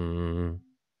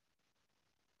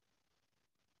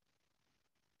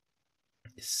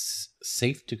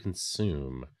 Safe to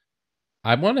consume.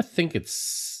 I want to think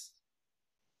it's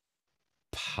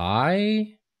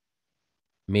pie,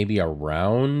 maybe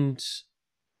around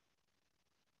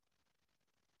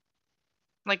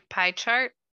Like pie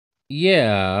chart?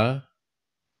 Yeah,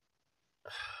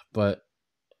 but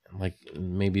like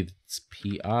maybe it's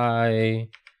PI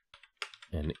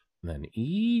and then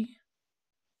E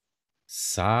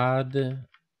sod,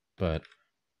 but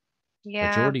Yeah.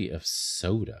 majority of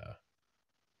soda.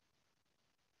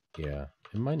 Yeah,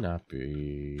 it might not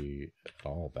be at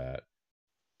all that.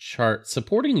 Chart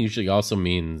supporting usually also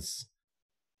means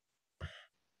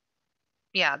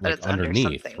Yeah, that like it's under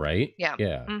underneath, something. right? Yeah.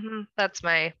 Yeah. That's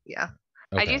my, yeah.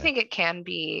 I do Okay. think it can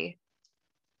be,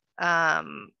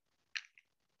 um,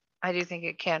 I do think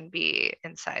it can be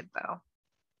inside though.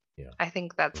 Yeah. I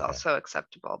think that's Okay. also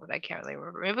acceptable, but I can't really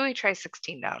remember. Maybe we try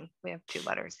 16 down. We have 2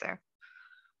 letters there.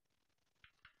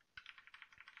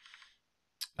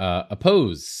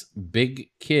 Oppose big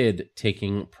kid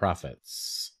taking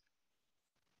profits.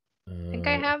 I think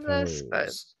I have this, but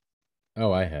Oppose.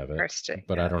 Oh, I have it, first,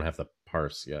 but I yeah. don't have the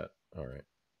parse yet. All right.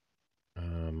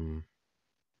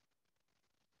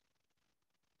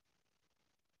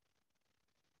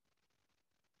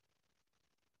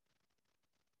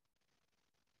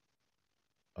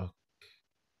 Oh,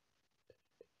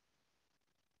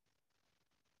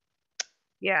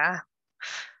 Yeah.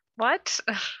 What?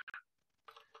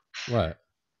 what?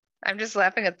 I'm just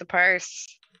laughing at the parse.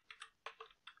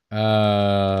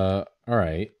 All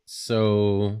right.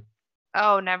 So,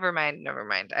 Oh, never mind. Never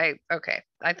mind. Okay.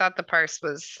 I thought the parse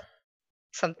was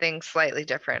something slightly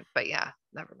different, but yeah,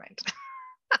 never mind.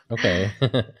 okay.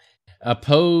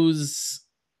 Oppose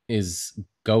is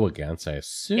go against, I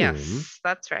assume. Yes,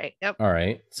 that's right. Yep. All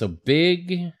right. So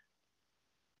big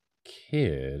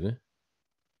kid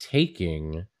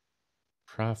taking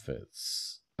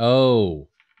profits. Oh,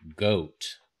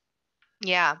 goat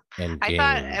Yeah. and I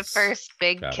thought at gains. first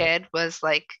Big Got it. Kid was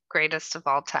like greatest of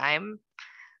all time,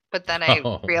 but then I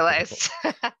Oh, realized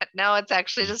no, it's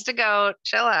actually just a goat.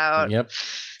 Chill out. yep.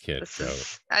 Kid This goat.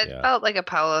 is, I Yeah. felt like a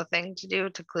Paolo thing to do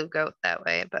to clue goat that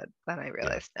way, but then I Yeah.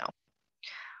 realized no.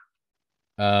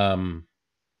 Um,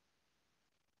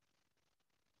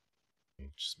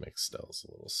 just make Stell's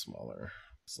a little smaller.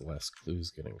 So the last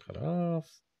clue's getting cut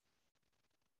off.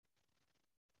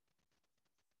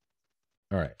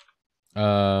 All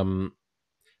right.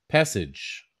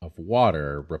 Passage of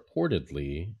water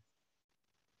reportedly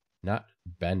not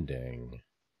bending.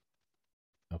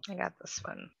 I got this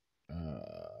one.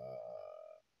 Uh,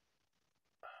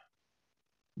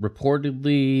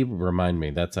 reportedly, remind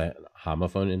me, that's a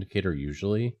homophone indicator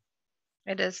usually.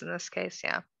 It is in this case,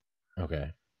 yeah.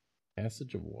 Okay.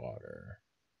 Passage of water.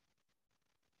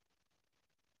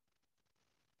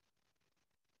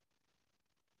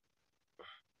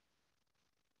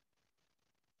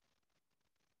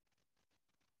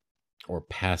 Or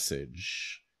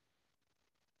passage.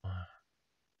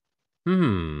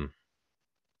 Hmm.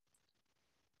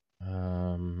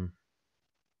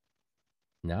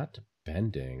 Not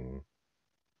bending.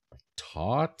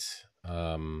 Taut.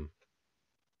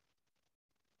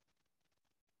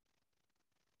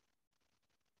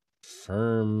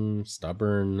 Firm,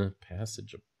 stubborn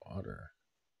passage of water.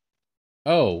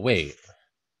 Oh, wait.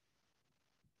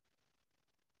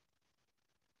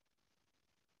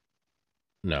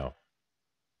 No.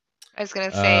 I was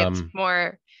gonna say it's Um,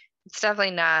 more, it's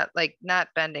definitely not like, not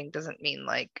bending doesn't mean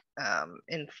like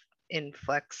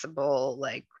inflexible,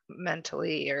 like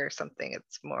mentally or something.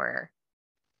 It's more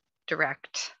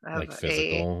direct like of a,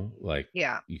 physical, like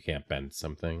yeah. you can't bend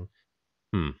something.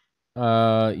 Hmm.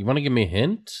 You want to give me a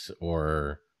hint,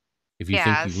 or if you think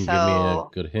Yeah, you can give me a so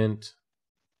good hint?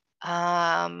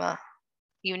 um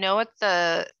you know what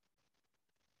the,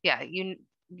 yeah, you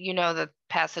know the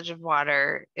passage of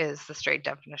water is the straight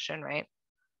definition, right?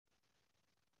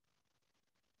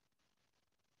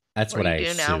 That's Or what you I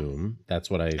do know? assume. That's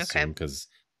what I Okay, assume because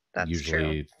that's true.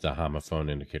 usually the homophone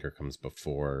indicator comes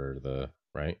before the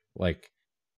right. Like,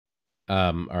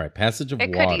 all right, passage of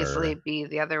It could easily water, be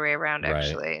the other way around, right?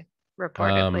 actually.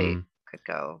 Reportedly Um, could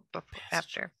go before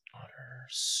passage after. of water.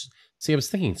 See, I was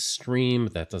thinking stream,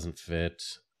 but that doesn't fit.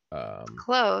 Um,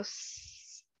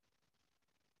 Close.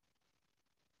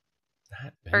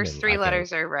 not First bending. three I can't.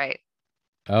 letters are right.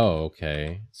 Oh,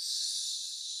 okay.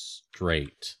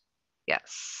 Straight.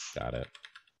 Yes. Got it.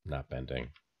 Not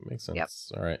bending. Makes Yep.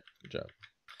 sense. All right. Good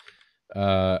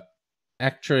job.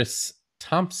 Actress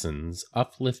Thompson's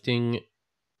uplifting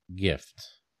gift.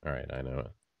 All right, I know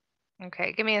it.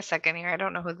 Okay, give me a second here. I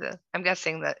don't know who I'm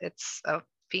guessing that it's a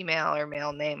female or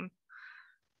male name.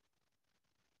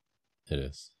 It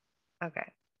is.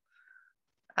 Okay.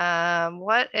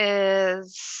 What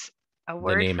is a The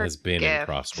word name for has been in gift?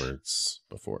 crosswords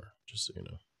before, just so you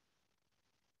know.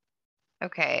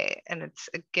 Okay, and it's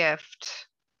a gift.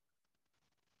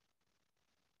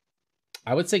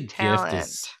 I would say gift Talent.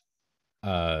 is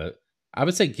I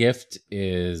would say gift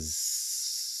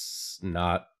is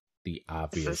not the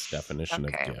obvious definition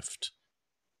of okay? gift.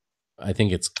 I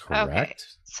think it's Okay, correct.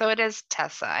 so it is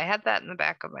Tessa. I had that in the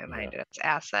back of my Yeah. mind. It's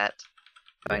asset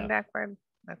going Yeah. backward.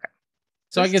 Okay.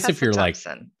 So I Who's guess if Tessa you're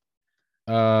Thompson?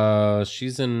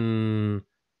 she's in,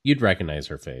 you'd recognize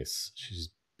her face. She's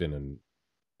been in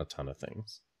a ton of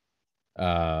things.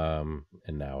 And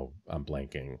now I'm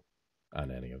blanking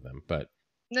on any of them. But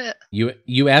Ugh,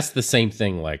 you asked the same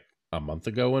thing like a month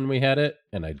ago when we had it,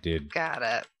 and I did got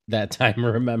it. that time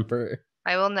remember.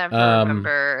 I will never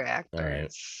remember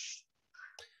actors.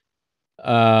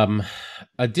 All right.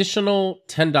 Additional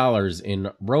 $10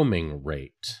 in roaming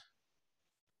rate.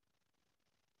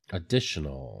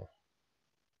 Additional.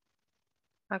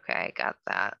 Okay, got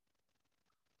that.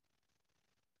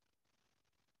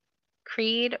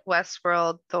 Creed,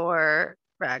 Westworld, Thor,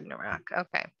 Ragnarok.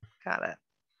 Okay, got it.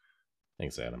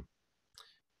 Thanks, Adam.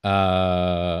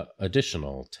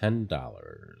 Additional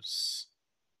 $10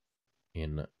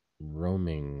 in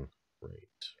roaming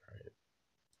rate. Right.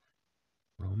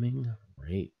 Roaming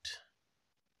rate.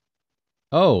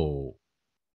 Oh.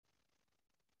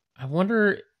 I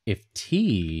wonder if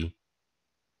T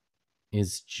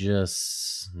is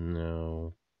just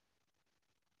no.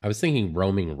 I was thinking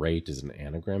roaming rate is an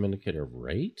anagram indicator of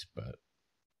rate, but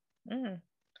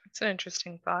That's an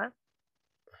interesting thought.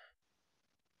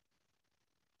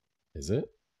 is it?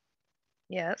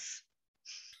 Yes.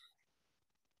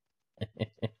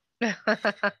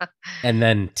 And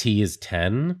then T is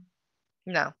 10?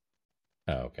 No.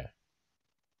 Oh, okay.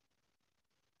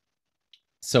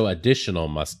 So additional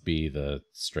must be the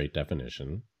straight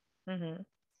definition. Mm-hmm.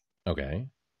 Okay.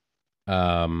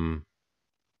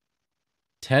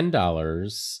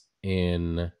 $10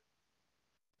 in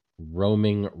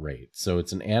roaming rate. So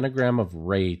it's an anagram of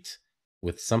rate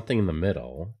with something in the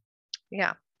middle.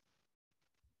 Yeah.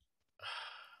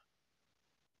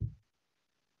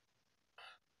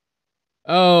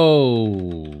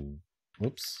 Oh,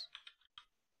 whoops.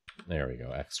 There we go.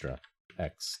 Extra.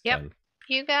 X. Yep. 10.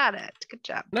 You got it. Good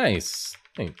job. Nice.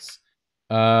 Thanks.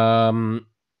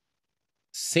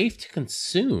 Safe to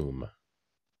consume.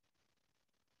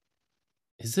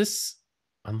 Is this,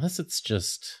 unless it's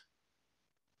just,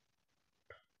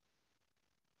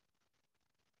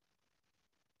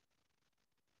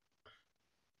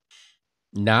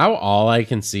 now all I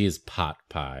can see is pot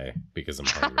pie because I'm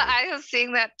hungry. I was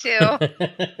seeing that too.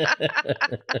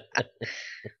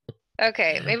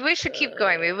 Okay, maybe we should keep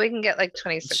going. Maybe we can get like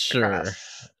 26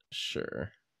 across.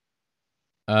 Sure.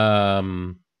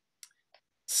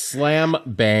 Slam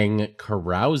bang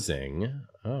carousing.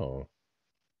 Oh.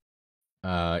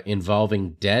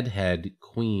 Involving Deadhead,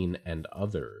 Queen, and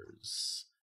others.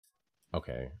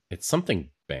 Okay. It's something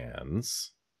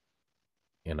bands.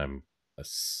 And I'm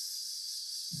assume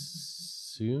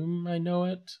I know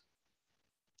it.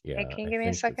 Yeah, Hey, can you give me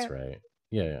a second? That's right.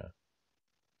 Yeah.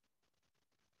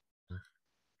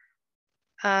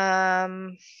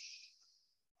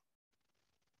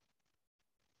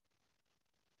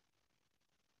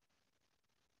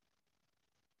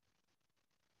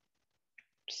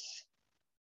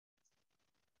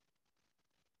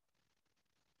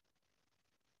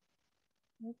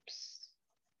 Oops.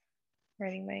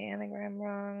 Writing my anagram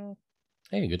wrong.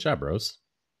 Hey, good job, Rose.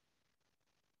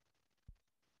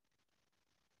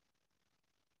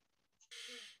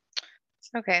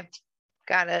 Okay,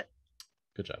 got it.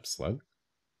 Good job, Slug.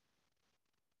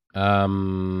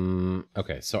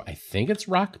 Okay, so I think it's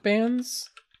rock bands.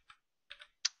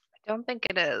 I don't think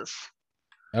it is.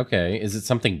 Okay, is it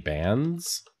something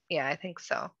bands? Yeah, I think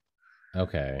so.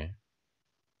 Okay.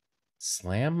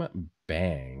 Slam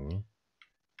bang.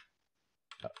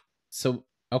 So,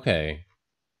 okay.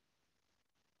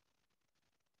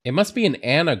 It must be an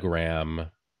anagram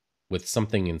with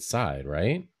something inside,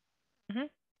 right? Mm-hmm.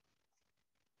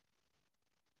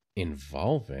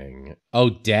 Involving. Oh,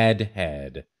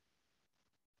 Deadhead.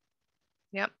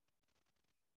 Yep.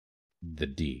 The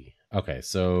D. Okay,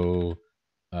 so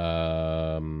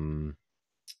slam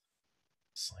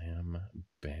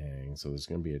bang. So there's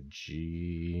gonna be a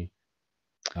G.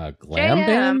 Glam JM.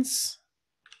 bands?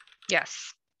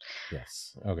 Yes.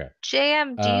 Okay.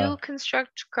 JM, do you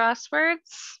construct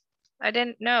crosswords? I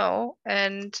didn't know.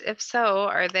 And if so,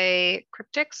 are they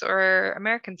cryptics or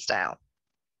American style?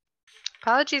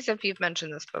 Apologies if you've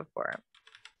mentioned this before.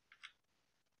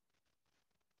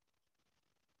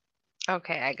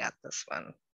 Okay, I got this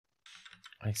one.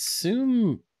 I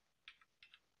assume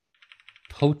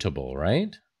potable,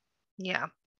 right? Yeah.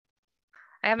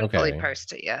 I haven't fully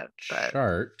parsed it yet, but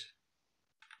Chart.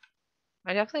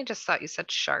 I definitely just thought you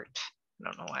said shart. I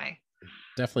don't know why.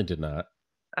 Definitely did not.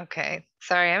 Okay.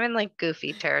 Sorry, I'm in like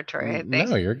goofy territory, I think.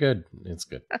 No, you're good. It's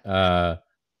good.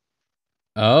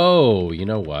 Oh, you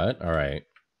know what? All right.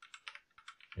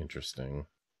 Interesting.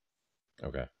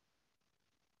 Okay.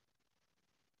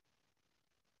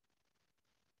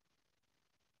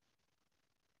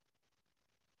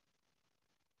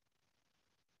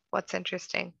 What's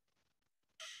interesting?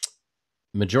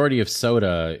 Majority of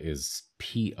soda is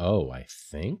PO, I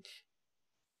think.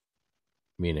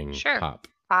 Meaning Sure. pop.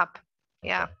 Pop.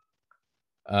 Yeah.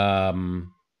 Okay.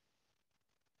 Um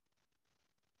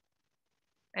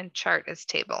And chart is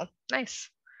table. Nice.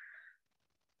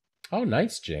 oh,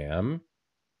 nice, Jam.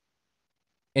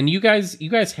 And you guys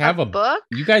A have book?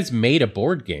 you guys made a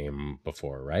board game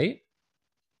before, right?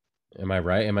 Am I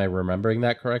right? Am I remembering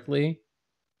that correctly?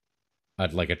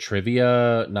 Like a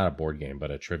trivia, not a board game, but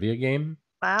a trivia game.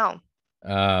 Wow.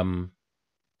 Um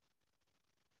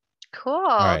all Cool.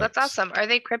 right. That's awesome. Are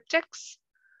they cryptics?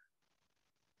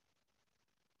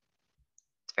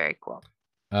 It's very cool.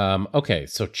 Okay,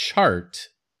 so chart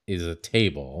is a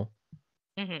table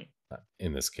Hmm.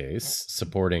 in this case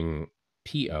supporting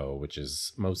PO, which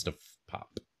is most of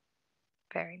pop.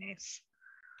 Very nice.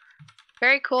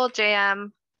 Very cool,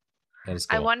 JM. That is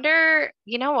I cool. wonder,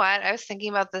 you know what? I was thinking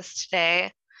about this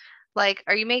today. Like,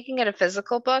 are you making it a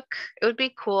physical book? It would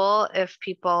be cool if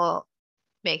people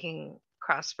making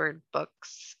crossword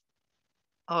books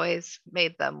always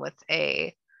made them with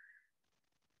a,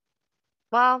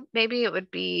 well, maybe it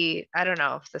would be, I don't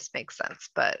know if this makes sense,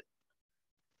 but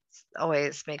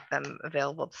always make them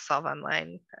available to solve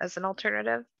online as an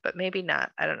alternative, but maybe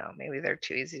not. I don't know. Maybe they're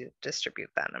too easy to distribute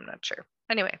then. I'm not sure.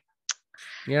 Anyway,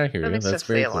 Yeah, I hear you. moving That's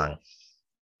swiftly very along. cool.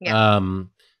 Yeah.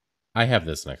 I have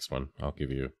this next one. I'll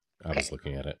give you. I was Okay.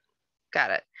 looking at it.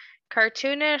 Got it.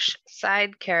 Cartoonish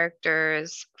side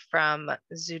characters from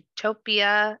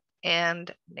Zootopia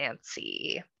and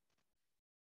Nancy.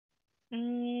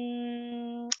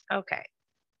 Okay.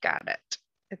 Got it.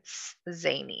 It's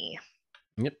zany.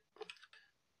 Yep.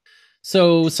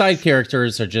 So side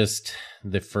characters are just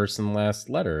the first and last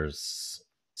letters.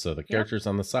 So the Yep. characters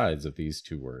on the sides of these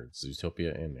two words,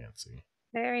 Zootopia and Nancy.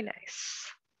 Very nice.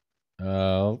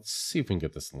 Let's see if we can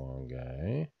get this long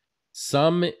guy.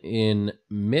 Some in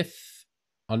myth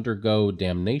undergo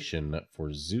damnation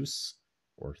for Zeus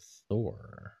or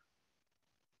Thor.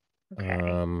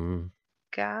 Okay.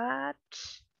 Got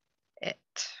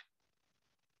it.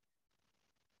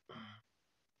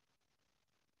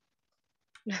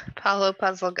 Paolo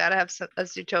puzzle gotta have a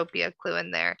Zootopia clue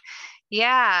in there. Yeah,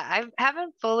 I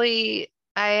haven't fully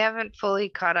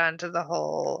caught on to the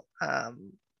whole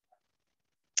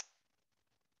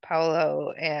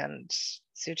Paolo and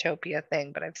Zootopia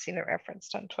thing, but I've seen it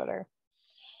referenced on Twitter.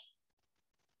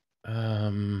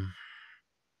 Um,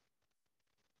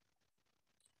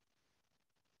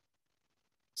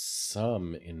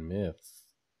 some in myth.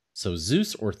 So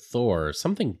Zeus or Thor,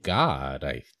 something god,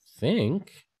 I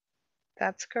think.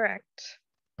 That's correct.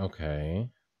 Okay.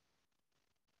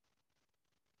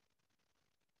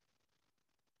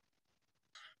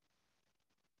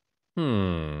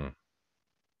 Hmm.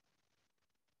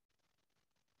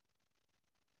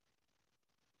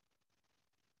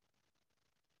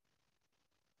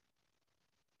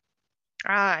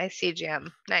 Ah, I see,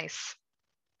 Jam. Nice.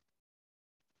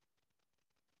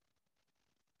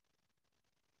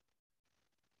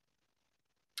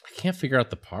 I can't figure out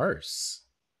the parse.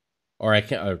 Or I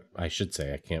can't I should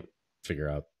say I can't figure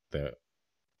out the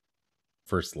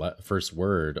first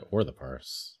word or the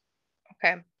parse.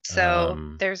 Okay. So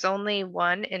Um there's only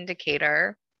one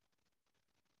indicator.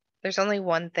 There's only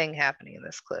one thing happening in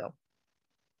this clue.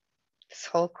 This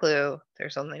whole clue,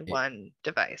 there's only it, one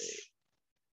device.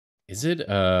 is it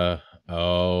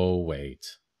oh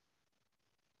wait.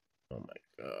 Oh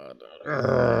my god.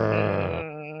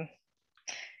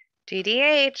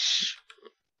 DDH.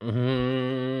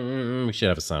 We should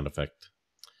have a sound effect.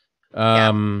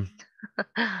 Yep.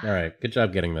 All right. Good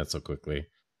job getting that so quickly.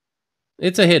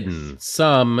 It's a hidden.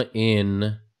 Some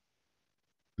in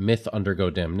myth undergo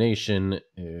damnation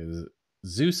is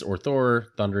Zeus or Thor,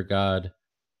 thunder god,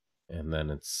 and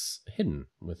then it's hidden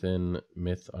within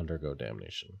myth undergo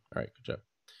damnation. All right, good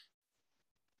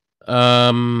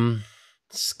job.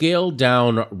 Scale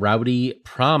down rowdy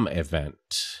prom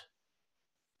event.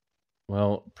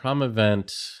 Well, prom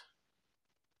event.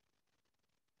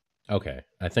 Okay,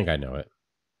 I think I know it.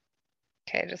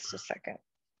 Okay, just a second.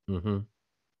 Mm-hmm.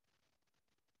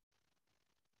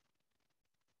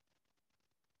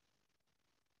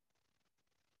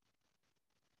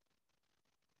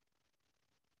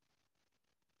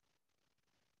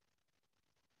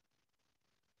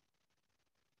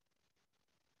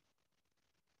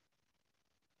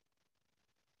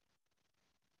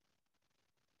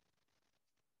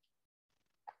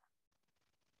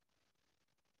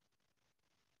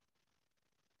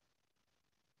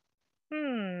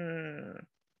 Hmm.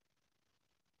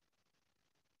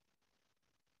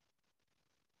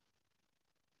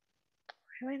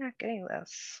 Why am I not getting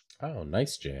this? Oh,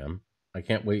 nice jam. I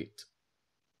can't wait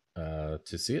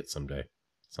to see it someday.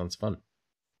 Sounds fun.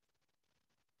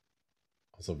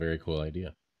 Also, very cool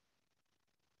idea.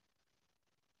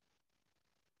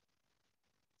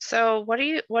 So what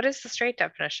is the straight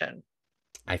definition?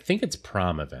 I think it's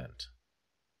prom event.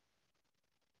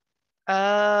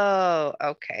 Oh,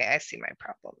 okay. I see my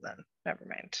problem then. Never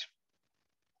mind.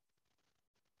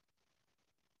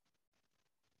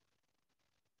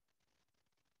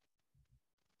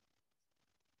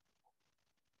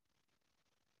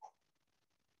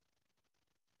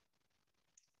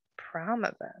 Prom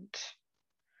event.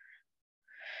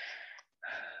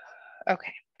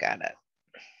 Okay, got it.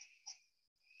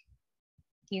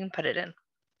 You can put it in.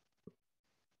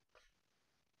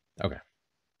 Okay.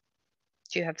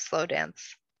 Do you have slow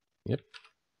dance? Yep.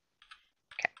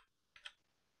 Okay.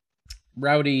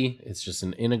 Rowdy is just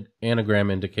an anagram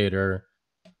indicator.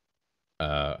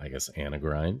 I guess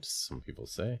anagrind, some people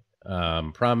say.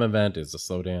 Prom event is a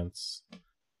slow dance.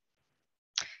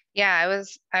 Yeah,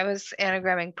 I was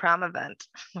anagramming prom event,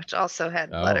 which also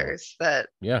had letters that.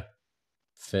 Yeah.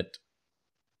 Fit.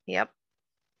 Yep.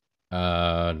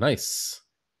 Nice.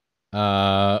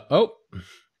 Oh.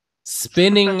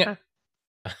 Spinning.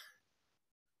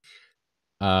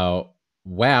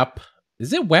 WAP.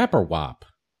 Is it WAP or WAP?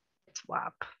 It's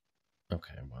WAP.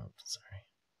 Okay, WAP. Sorry.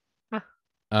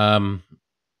 Huh.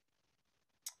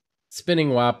 Spinning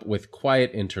WAP with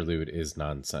quiet interlude is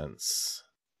nonsense.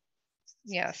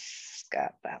 Yes,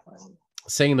 got that one.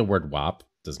 Saying the word WAP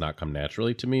does not come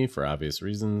naturally to me for obvious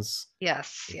reasons.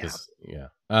 Yes, Because, yeah.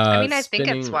 I mean, I think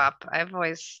spinning, it's WAP. I've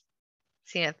always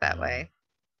seen it that way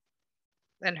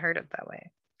and heard it that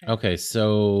way. Okay,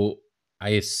 so I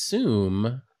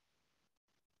assume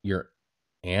you're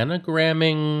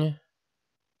anagramming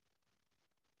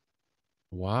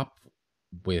WAP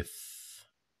with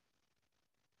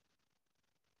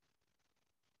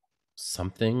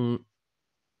something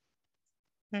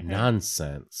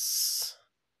nonsense.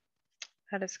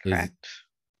 That is correct.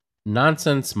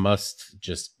 Nonsense must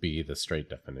just be the straight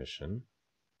definition.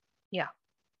 Yeah.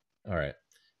 All right.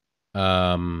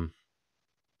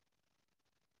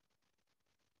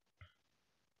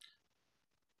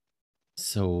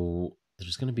 So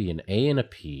there's going to be an A and a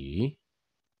P.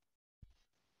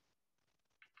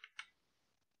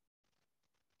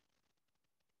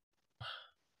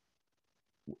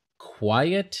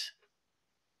 Quiet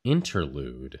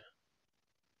interlude.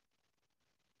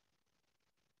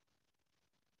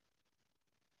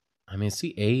 I mean,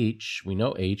 see H. We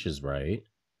know H is right.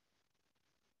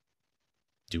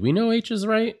 Do we know H is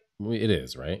right? It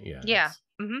is, right? Yeah. Yeah.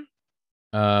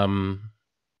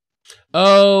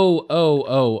 Oh.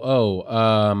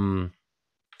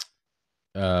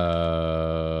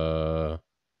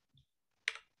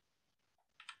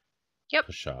 Yep.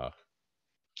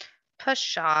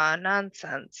 Pshaw.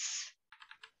 Nonsense.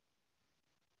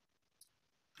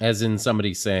 As in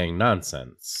somebody saying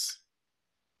nonsense.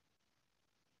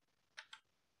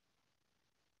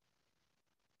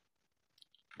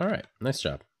 All right. Nice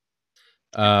job.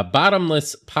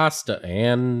 Bottomless pasta.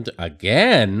 And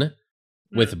again,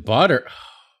 with butter.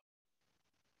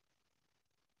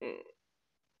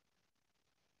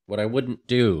 What I wouldn't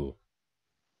do.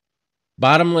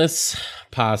 Bottomless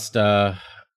pasta.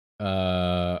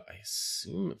 I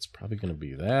assume it's probably going to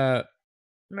be that.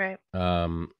 Right.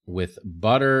 With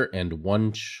butter and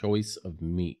one choice of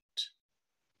meat.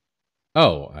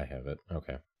 Oh, I have it.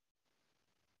 Okay.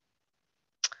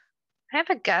 I have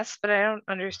a guess, but I don't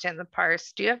understand the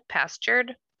parse. Do you have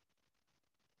pastured?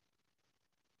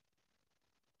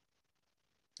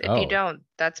 If you don't,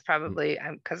 that's probably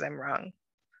because I'm wrong.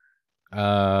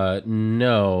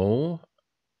 No.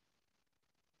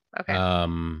 Okay.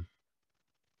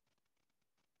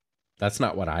 That's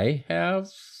not what I have.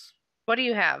 What do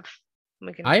you have?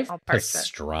 I have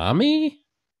pastrami.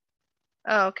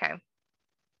 Oh, okay.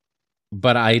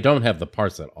 But I don't have the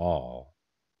parse at all.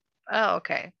 Oh,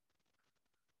 okay.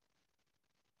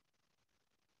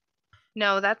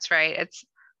 No, that's right. It's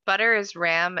butter is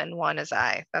ram and one is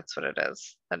I. That's what it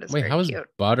is. That is very cute.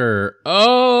 Butter?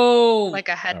 Oh, like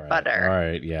a head butter. All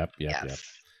right. Yep.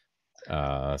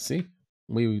 See,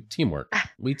 we teamwork.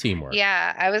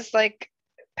 Yeah, I was like,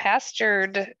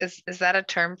 pastured. Is that a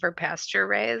term for pasture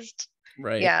raised?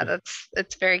 Right. Yeah,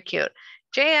 it's very cute.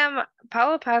 JM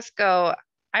Paolo Pasco.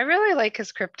 I really like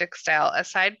his cryptic style.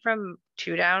 Aside from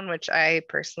Two Down, which I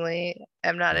personally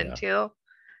am not into.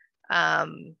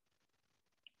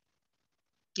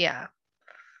 Yeah.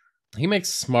 He makes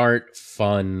smart,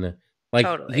 fun, Like,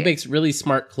 he Totally. makes really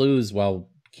smart clues while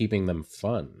keeping them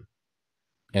fun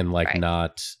and like Right.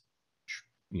 not,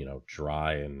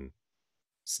 dry and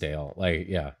stale. Like,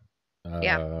 yeah.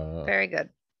 Yeah. Very good.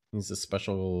 He's a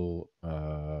special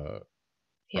Human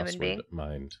crossword being.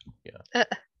 mind. Yeah.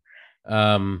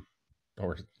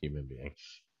 Or human being.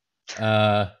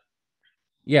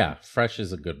 Yeah, fresh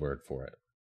is a good word for it.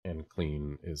 And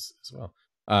clean is as well.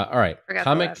 All right. Forgot the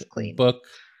Comic last clean. book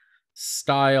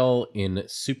style in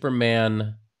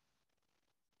Superman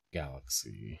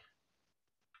Galaxy.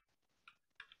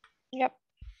 Yep.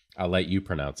 I'll let you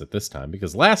pronounce it this time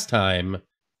because last time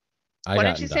I What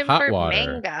got did you into say hot for water.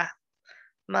 manga?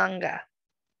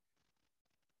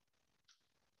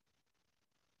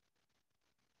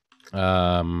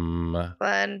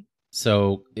 Fun.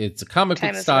 So it's a comic book Time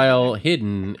is running style out.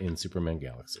 hidden in Superman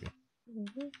Galaxy.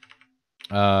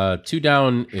 Mm-hmm. 2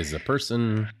 down is a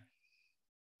person.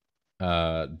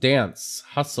 Dance,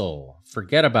 hustle,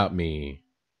 forget about me.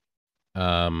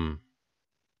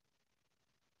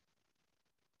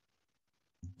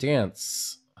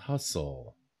 Dance,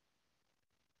 hustle.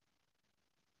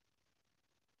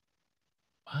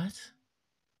 What?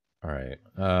 All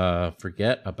right.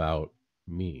 Forget about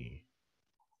me.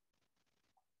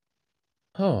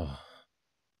 Oh.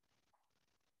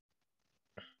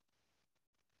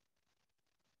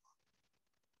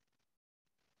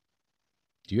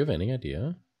 Do you have any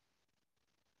idea?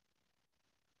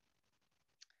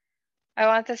 I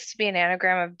want this to be an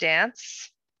anagram of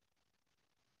dance,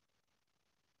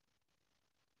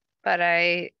 but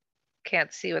I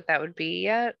can't see what that would be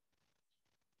yet.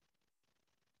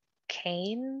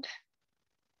 Caned?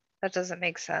 That doesn't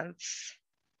make sense.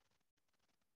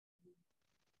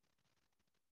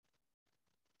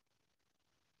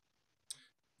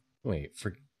 Wait,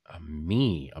 for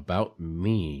me, about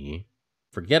me.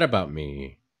 Forget about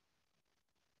me.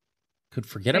 Could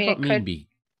forget I mean, about it me could. be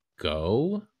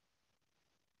go?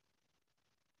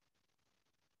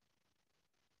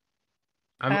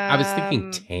 I was thinking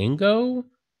Um, tango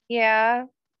yeah,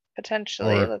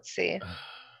 potentially. or Let's see.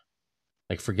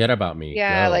 like forget about me,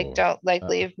 Yeah, like go. don't Uh,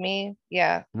 leave me.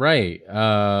 Yeah. right.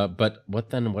 But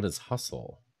what is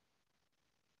hustle?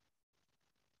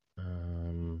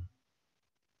 Um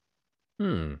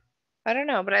hmm. I don't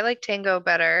know, but I like tango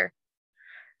better.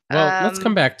 Well, let's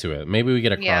come Um, back to it. Maybe we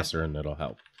get a yeah. crosser and it'll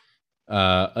help.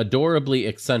 Adorably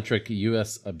eccentric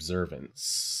US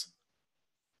observance.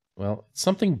 Well, it's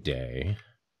something day.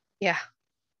 Yeah.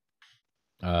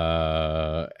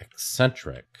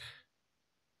 Eccentric.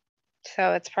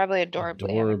 So it's probably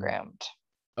adorably Adorable. anagrammed.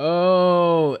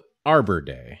 Oh, Arbor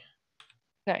Day.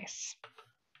 Nice.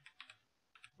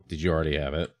 Did you already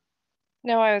have it?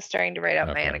 No, I was starting to write out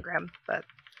my Okay. anagram, but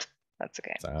that's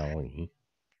okay. Sorry.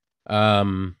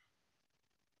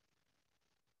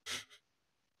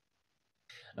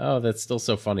 Oh, that's still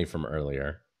so funny from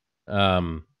earlier.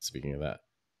 Speaking of that.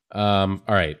 All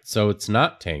right. So it's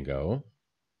not tango.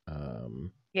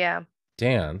 Yeah.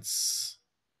 Dance.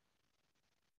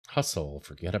 Hustle.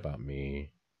 Forget about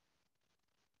me.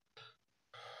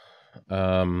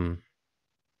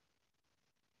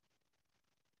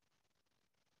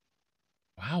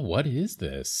 Wow, what is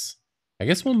this? I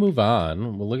guess we'll move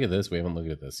on. We'll look at this. We haven't looked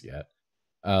at this yet.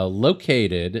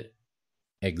 Located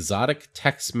exotic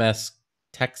Tex-Mex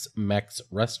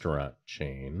restaurant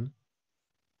chain.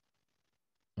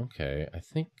 Okay, I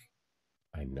think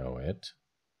I know it.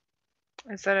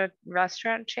 Is that a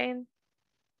restaurant chain?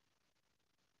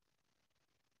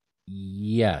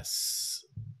 Yes.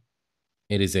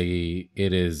 It is a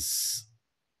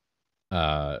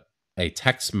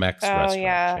Tex-Mex Oh restaurant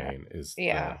yeah. chain is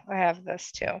Yeah, I have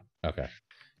this too. okay.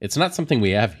 It's not something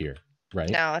we have here, right?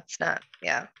 No, it's not.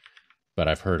 Yeah. But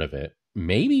I've heard of it.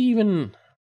 Maybe even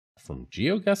from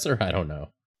GeoGuessr, I don't know.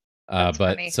 That's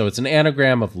But funny. so it's an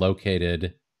anagram of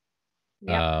located.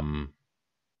 Yep.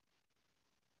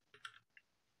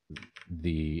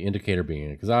 The indicator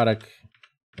being exotic.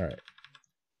 All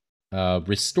right.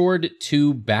 Restored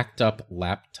 2 backed up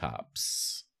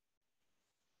laptops.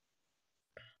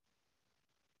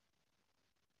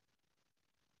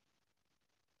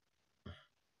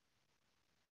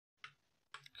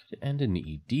 Could end in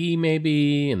ED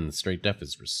maybe, and the straight def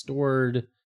is restored.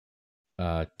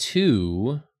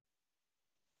 2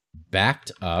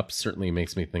 backed up certainly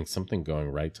makes me think something going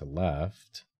right to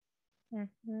left.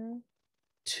 Mm-hmm.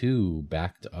 2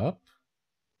 backed up?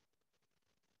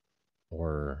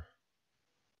 Or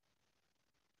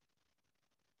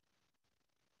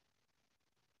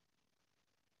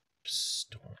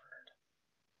restored?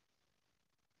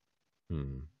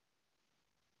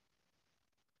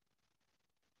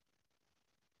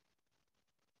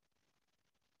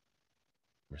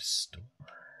 Restore.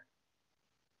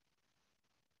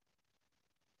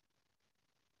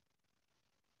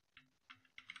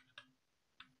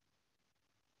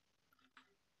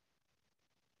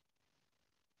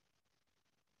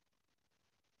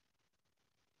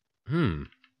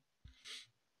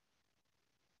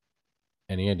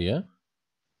 Any idea?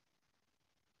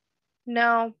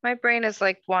 No, my brain is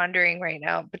like wandering right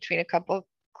now between a couple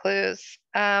clues.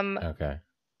 Okay.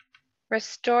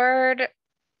 Restored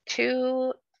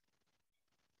to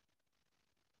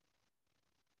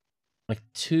Like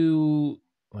two,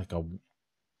 like a. Can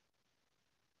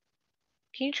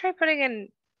you try putting an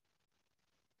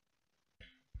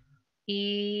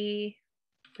E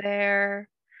there?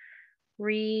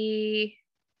 Re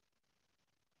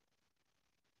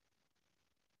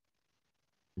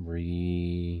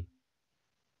Re.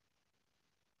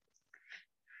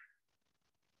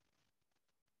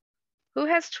 Who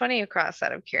has 20 across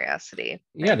out of curiosity?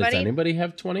 Yeah, does Anybody? anybody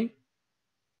have 20?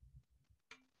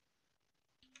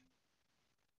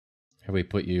 Have we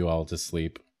put you all to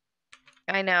sleep?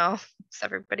 I know. Is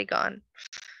everybody gone?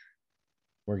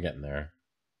 We're getting there.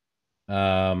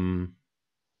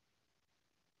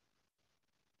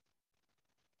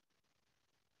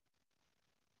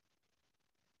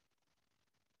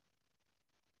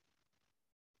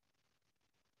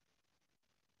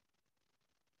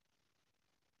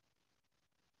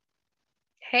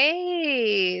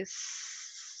 Hey,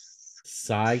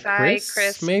 Chris,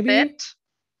 Chris maybe? Fit.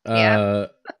 Yeah.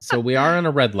 So we are on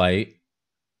a red light.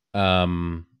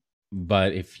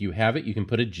 But if you have it, you can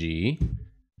put a G.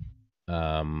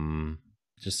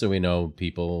 Just so we know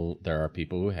there are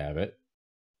people who have it.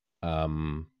 But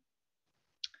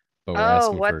we're Oh,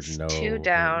 asking for what's two no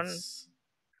down? hints.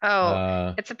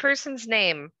 Oh, it's a person's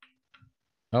name.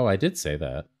 Oh, I did say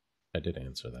that. I did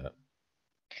answer that.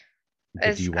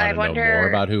 But do you want I to know more wonder,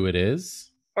 about who it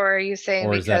is? or are you saying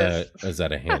Or because is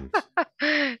that a hint?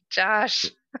 Josh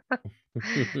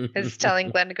is telling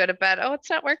Glenn to go to bed? Oh, it's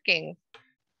not working.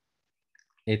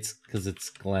 It's because it's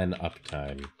Glenn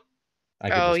uptime. I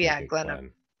could Oh just make yeah, it Glenn.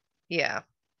 Glenn. Yeah,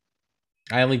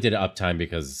 I only did uptime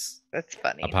because that's a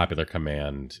funny. popular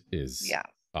command is Yeah.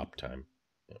 uptime.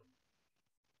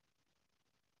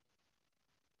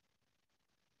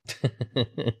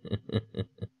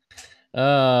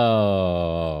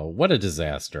 Oh, what a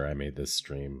disaster I made this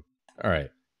stream. All right.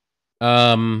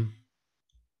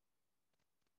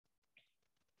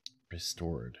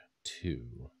 Restored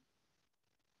to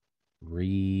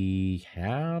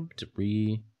rehabbed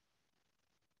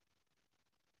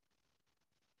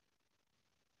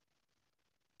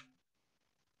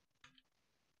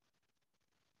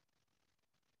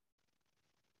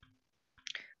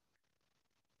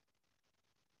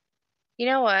You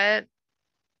know what?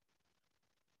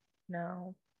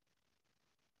 No.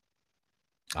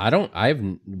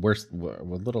 we're a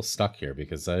little stuck here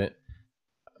because I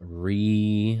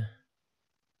re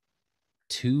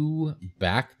two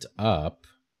backed up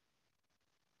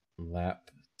laptops.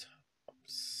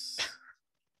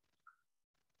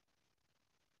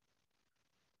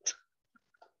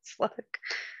 Look.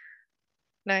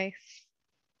 Nice.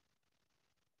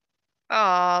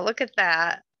 Oh, look at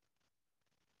that.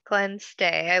 Glenn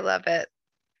stay. I love it.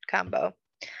 Combo.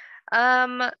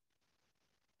 Um,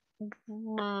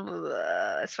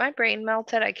 is my brain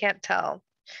melted? I can't tell.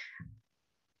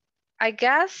 I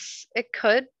guess it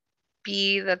could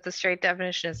be that the straight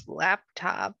definition is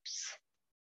laptops,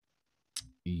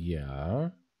 Yeah.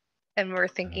 and we're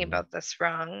thinking about this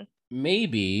wrong.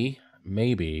 Maybe.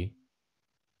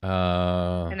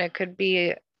 And it could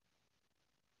be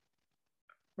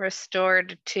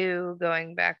restored to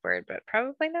going backward, but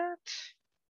probably not.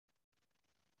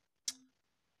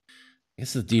 I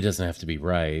guess the D doesn't have to be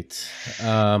right.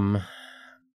 I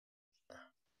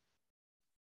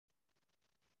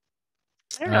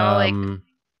don't know, like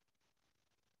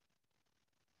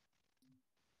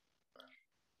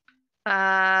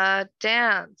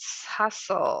dance,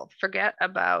 hustle, forget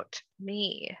about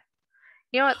me.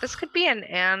 You know what? This could be an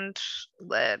and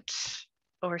lit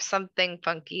or something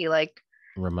funky. Like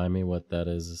remind me what that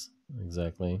is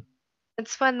exactly.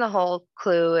 it's when the whole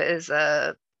clue is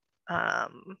a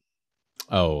um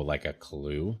Oh, like a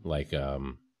clue, like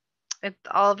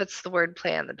all of it's the word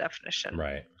play on the definition.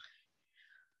 right.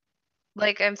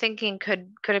 Like I'm thinking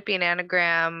could it be an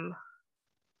anagram?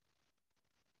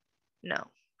 No,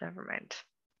 never mind.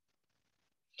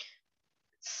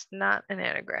 It's not an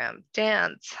anagram.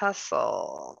 Dance,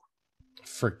 hustle.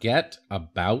 Forget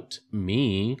about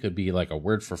me could be like a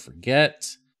word for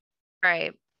forget.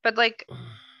 Right. But like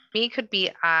me could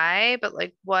be I, but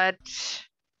like what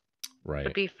Right.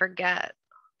 would be forget?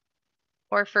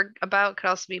 Or for about could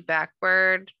also be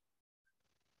backward.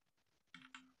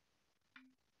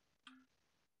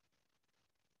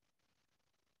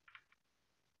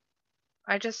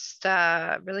 I just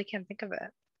really can't think of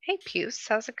it. Hey, Puce,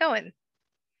 how's it going?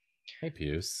 Hey,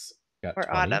 Puce. Got Or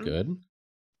 20. Autumn.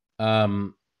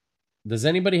 Good. Does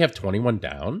anybody have 21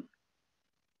 down?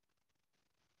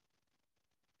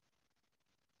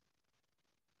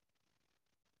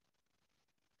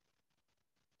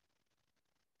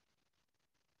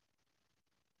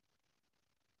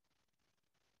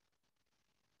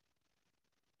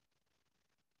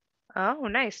 Oh,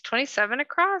 nice. 27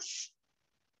 across?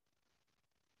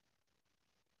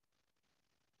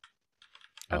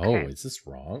 Oh, Okay. is this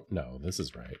wrong? No, this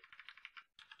is right.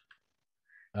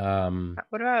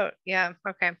 What about, yeah,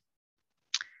 okay.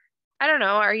 I don't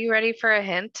know. Are you ready for a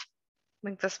hint?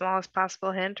 Like the smallest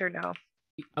possible hint or no?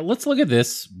 Let's look at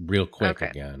this real quick Okay,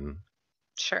 again.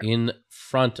 sure. In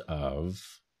front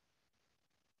of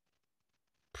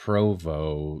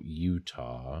Provo,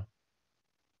 Utah,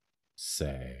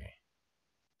 say.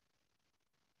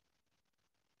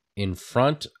 In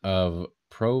front of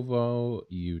Provo,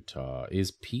 Utah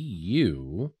is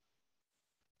PU.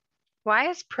 Why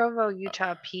is Provo,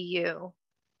 Utah PU?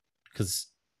 Because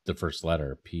the first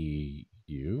letter,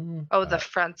 PU. Oh, the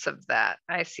fronts of that.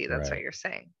 I see. That's what Right. you're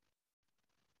saying.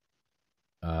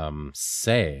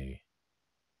 Say.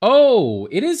 Oh,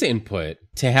 it is input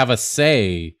to have a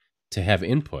say to have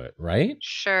input, right?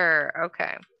 Sure.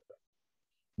 Okay.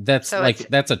 That's So like it's,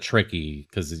 that's a tricky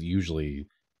because usually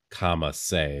comma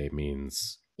say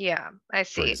means, yeah, I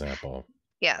for see. example.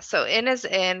 Yeah. So in is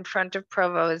in, front of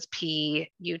Provo is P,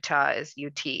 Utah is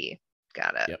UT.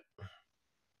 Got it. Yep.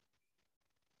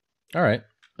 All right.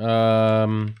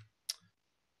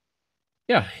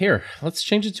 Yeah, here. Let's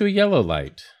change it to a yellow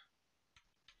light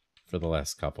for the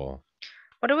last couple.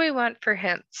 What do we want for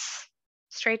hints?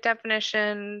 Straight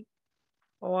definition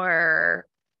or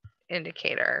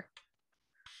indicator?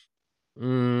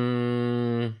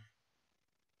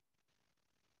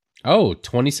 Oh,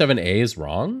 27A is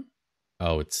wrong?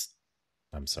 Oh,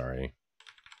 I'm sorry.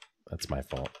 That's my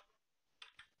fault.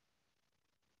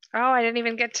 Oh, I didn't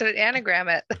even get to anagram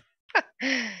it.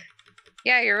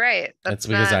 Yeah, you're right. That's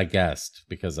because not, I guessed.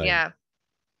 yeah.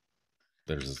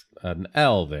 There's an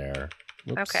L there.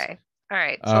 Whoops. Okay. All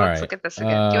right. So All let's right. look at this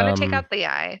again. Do you want to take out the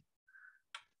I?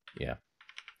 Yeah.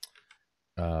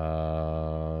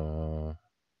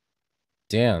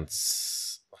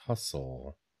 Dance.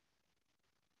 Hustle.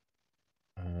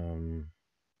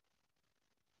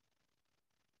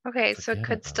 Okay, so it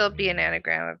could still be an me.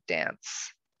 anagram of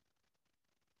dance.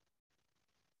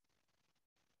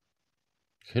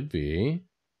 Could be.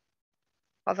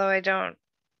 Although I don't.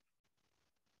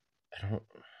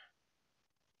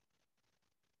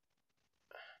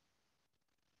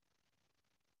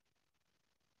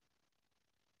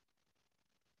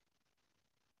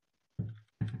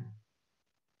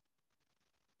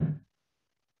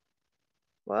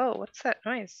 Whoa, what's that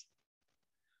noise?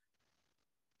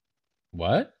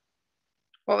 What?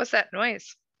 What was that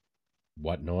noise?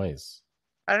 What noise?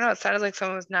 I don't know. It sounded like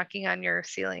someone was knocking on your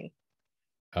ceiling.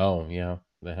 Oh, yeah.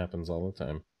 That happens all the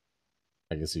time.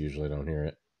 I guess you usually don't hear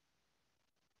it.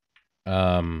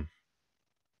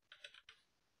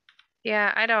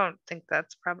 Yeah, I don't think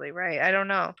that's probably right. I don't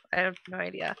know. I have no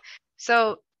idea.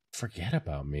 So forget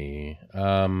about me.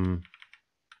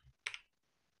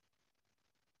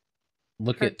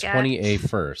 Look at 20A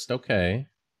first. Okay.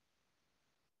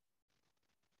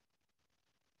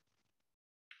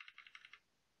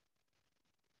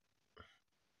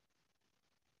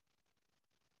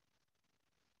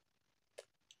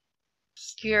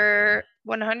 you're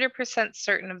 100%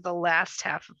 certain of the last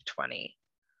half of 20.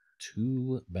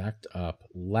 2 backed up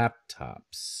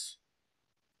laptops.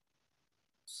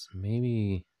 So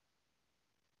maybe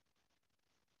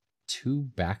 2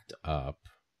 backed up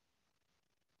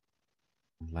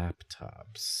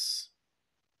laptops.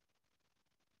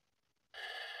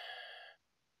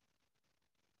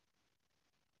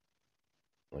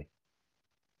 Like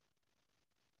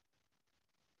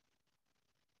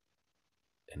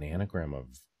an anagram of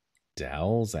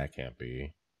Dells? That can't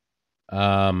be.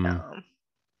 No.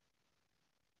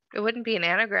 It wouldn't be an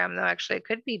anagram though, actually. It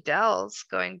could be Dells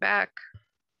going back.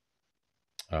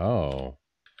 Oh.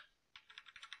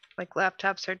 Like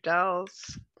laptops are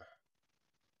Dells.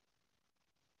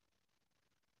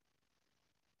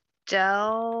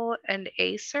 Dell and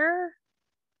Acer?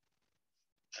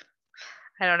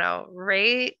 I don't know.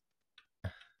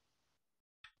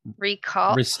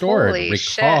 Recall. Restored. Holy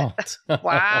Recalled. shit.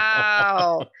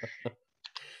 Wow.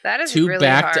 That is 2 really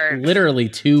backed, hard. literally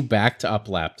 2 backed up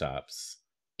laptops.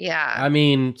 Yeah. I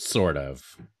mean, sort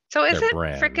of. So is They're it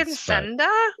frickin' brands, but Senda?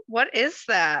 What is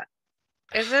that?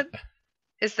 Is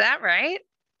that right?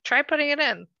 Try putting it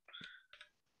in.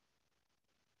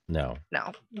 no.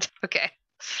 No. Okay.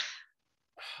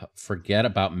 Forget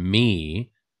about me.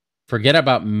 Forget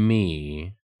about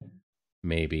me.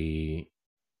 Maybe.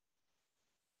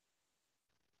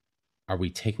 Are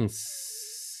we taking?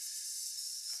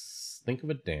 Think of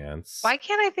a dance. Why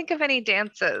can't I think of any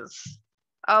dances?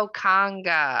 Oh,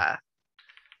 conga.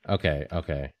 Okay.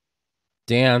 Okay.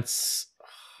 Dance.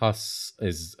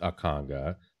 Is a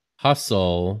conga.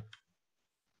 Hustle.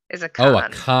 Is a Oh, a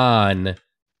con. con.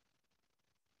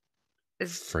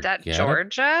 Is that Forget.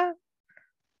 Georgia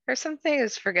or something?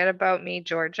 Is Forget About Me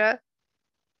Georgia?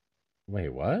 Wait,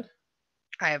 what?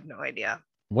 I have no idea.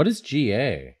 What is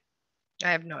GA?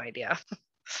 I have no idea.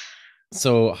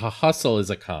 So hustle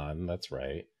is a con. That's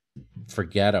right.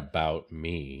 Forget about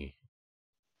me.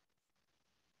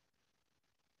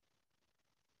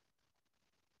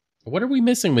 What are we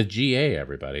missing with GA,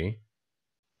 everybody?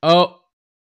 Oh.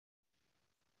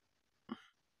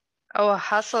 Oh, a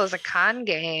hustle is a con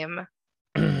game.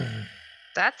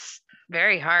 That's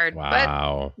very hard, but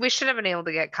Wow. we should have been able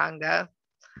to get conga,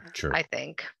 True. I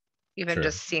think. Even True.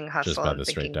 just seeing Just hustle by and the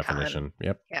straight thinking con. definition.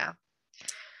 Yep. Yeah.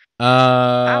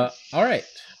 All right.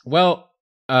 Well,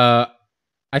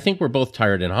 I think we're both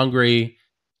tired and hungry.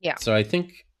 Yeah. So I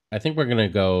think we're gonna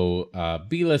go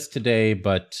B-list today,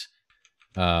 but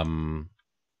Oh,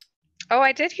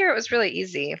 I did hear it was really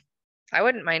easy. I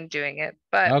wouldn't mind doing it,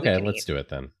 but we okay, can let's eat. do it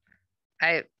then.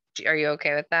 Are you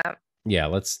okay with that? Yeah,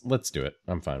 let's do it.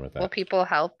 I'm fine with that. Will people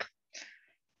help?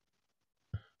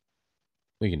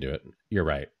 We can do it. You're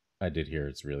right. I did hear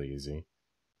it's really easy.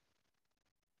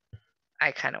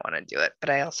 I kind of want to do it, but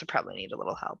I also probably need a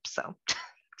little help. So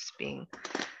just being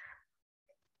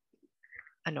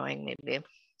annoying, maybe.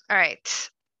 All right.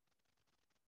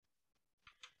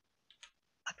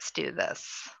 Let's do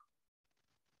this.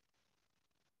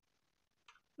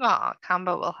 Oh,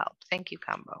 combo will help. Thank you,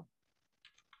 combo.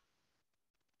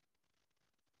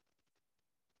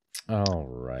 All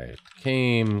right.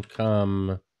 Came,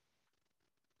 come,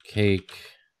 cake,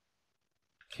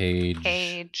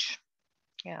 cage,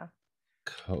 Yeah.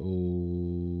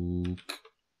 coke,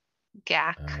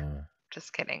 Gack.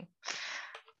 Just kidding.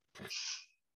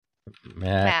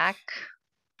 Mac,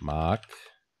 mock,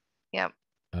 Yep.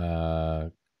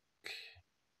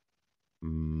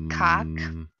 Cock.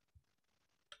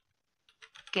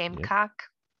 Gamecock. Yep.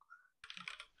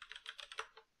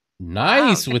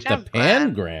 Nice Wow, with job, the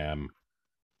pangram.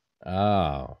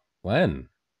 Oh, Glenn.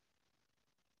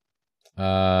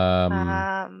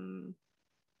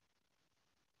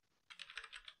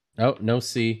 Oh, no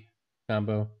C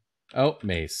combo. Oh,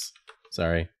 mace.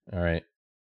 Sorry. All right.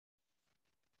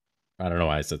 I don't know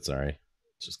why I said sorry.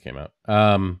 It just came out.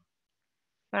 Want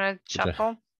to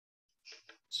shuffle?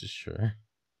 Just sure.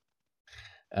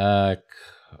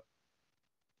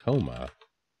 Coma.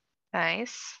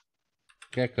 Nice.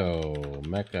 Gecko.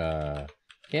 Mecha.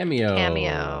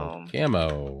 Cameo.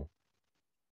 Camo.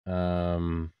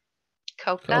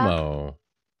 Coca. Como.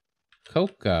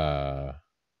 Coca.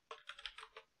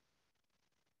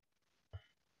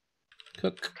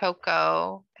 Cook.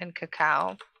 Cocoa and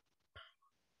cacao.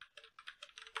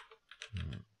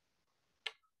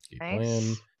 Keep Nice.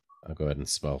 playing. I'll go ahead and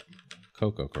spell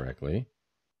Coco correctly.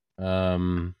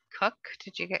 Cook.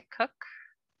 Did you get cook?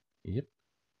 Yep.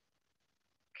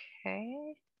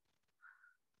 Okay.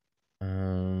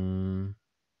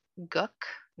 Gook?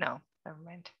 No, never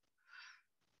mind.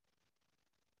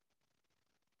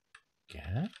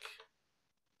 Gak?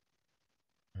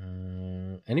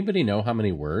 Anybody know how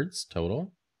many words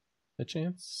total? A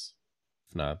chance?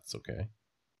 If not, it's okay.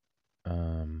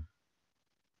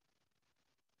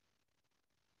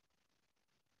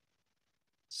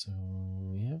 So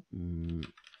yeah,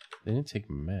 they didn't take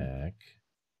Mac.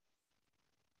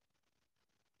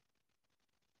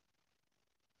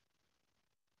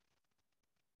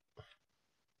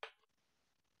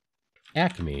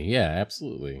 Acme, yeah,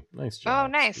 absolutely. Nice job. Oh,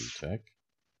 nice. Tech.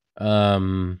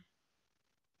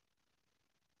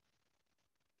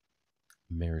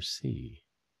 Merci.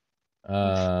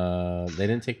 They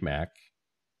didn't take Mac.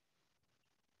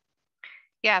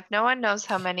 Yeah, if no one knows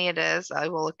how many it is, I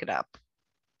will look it up.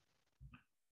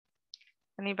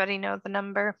 Anybody know the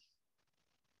number?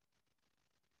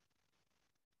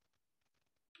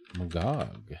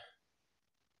 Magog.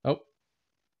 Oh.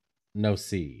 No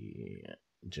C.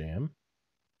 Jam.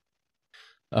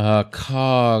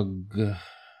 Cog.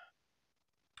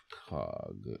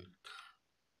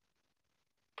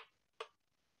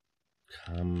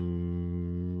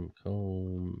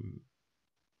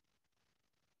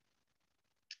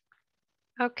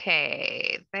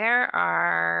 Okay, there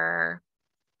are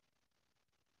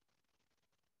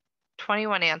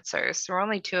 21 answers. We're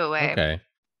only 2 away. Okay.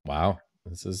 Wow.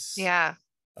 This is Yeah.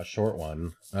 a short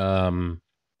one.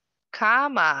 Comma.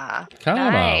 Wow.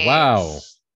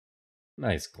 Nice.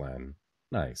 Nice, Glenn.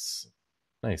 Nice.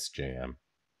 Nice jam.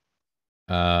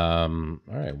 All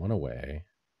right, one away.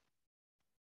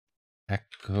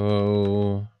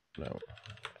 Echo. No.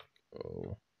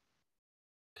 Echo.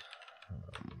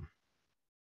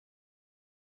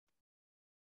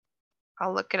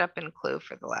 I'll look it up in Clue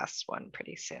for the last one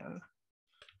pretty soon.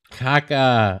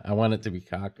 Caca. I want it to be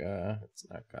caca. It's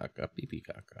not caca. Pee pee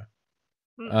caca.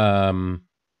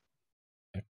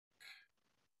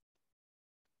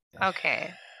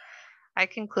 Okay. I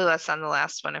can clue us on the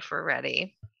last one if we're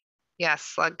ready. Yes,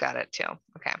 Slug got it too.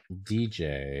 Okay.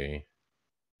 DJ.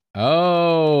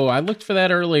 Oh, I looked for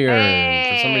that earlier.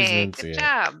 And for some reason, I didn't see Good it.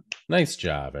 job. Nice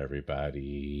job,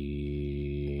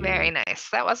 everybody. Very nice.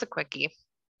 That was a quickie.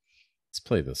 Let's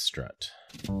play the strut.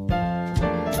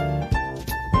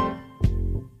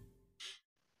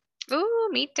 Ooh,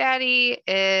 Meat Daddy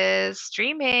is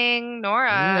streaming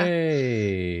Norah.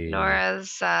 Yay.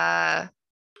 Norah's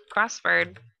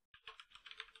crossword.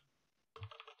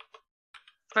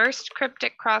 First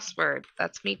cryptic crossword.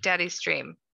 That's Meat Daddy's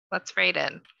stream. Let's raid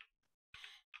in.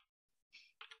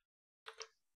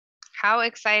 How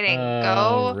exciting.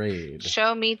 Go raid.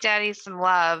 Show Meat Daddy some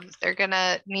love. They're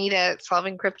gonna need it.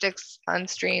 Solving cryptics on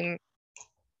stream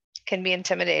can be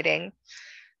intimidating.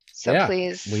 So yeah,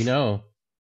 please. We know.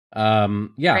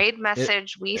 Yeah. Raid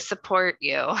message, we support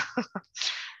you.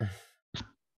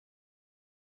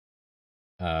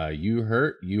 You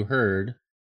heard.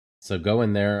 So go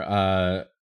in there.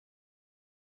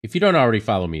 If you don't already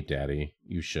follow Meat Daddy,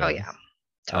 you should. Oh yeah.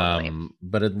 Totally.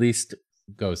 But at least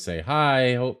go say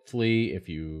hi, hopefully, if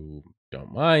you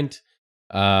don't mind.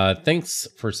 Thanks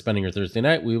for spending your Thursday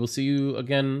night. We will see you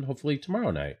again, hopefully,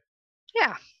 tomorrow night.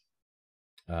 Yeah.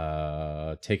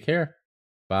 Take care.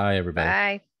 Bye, everybody.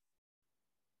 Bye.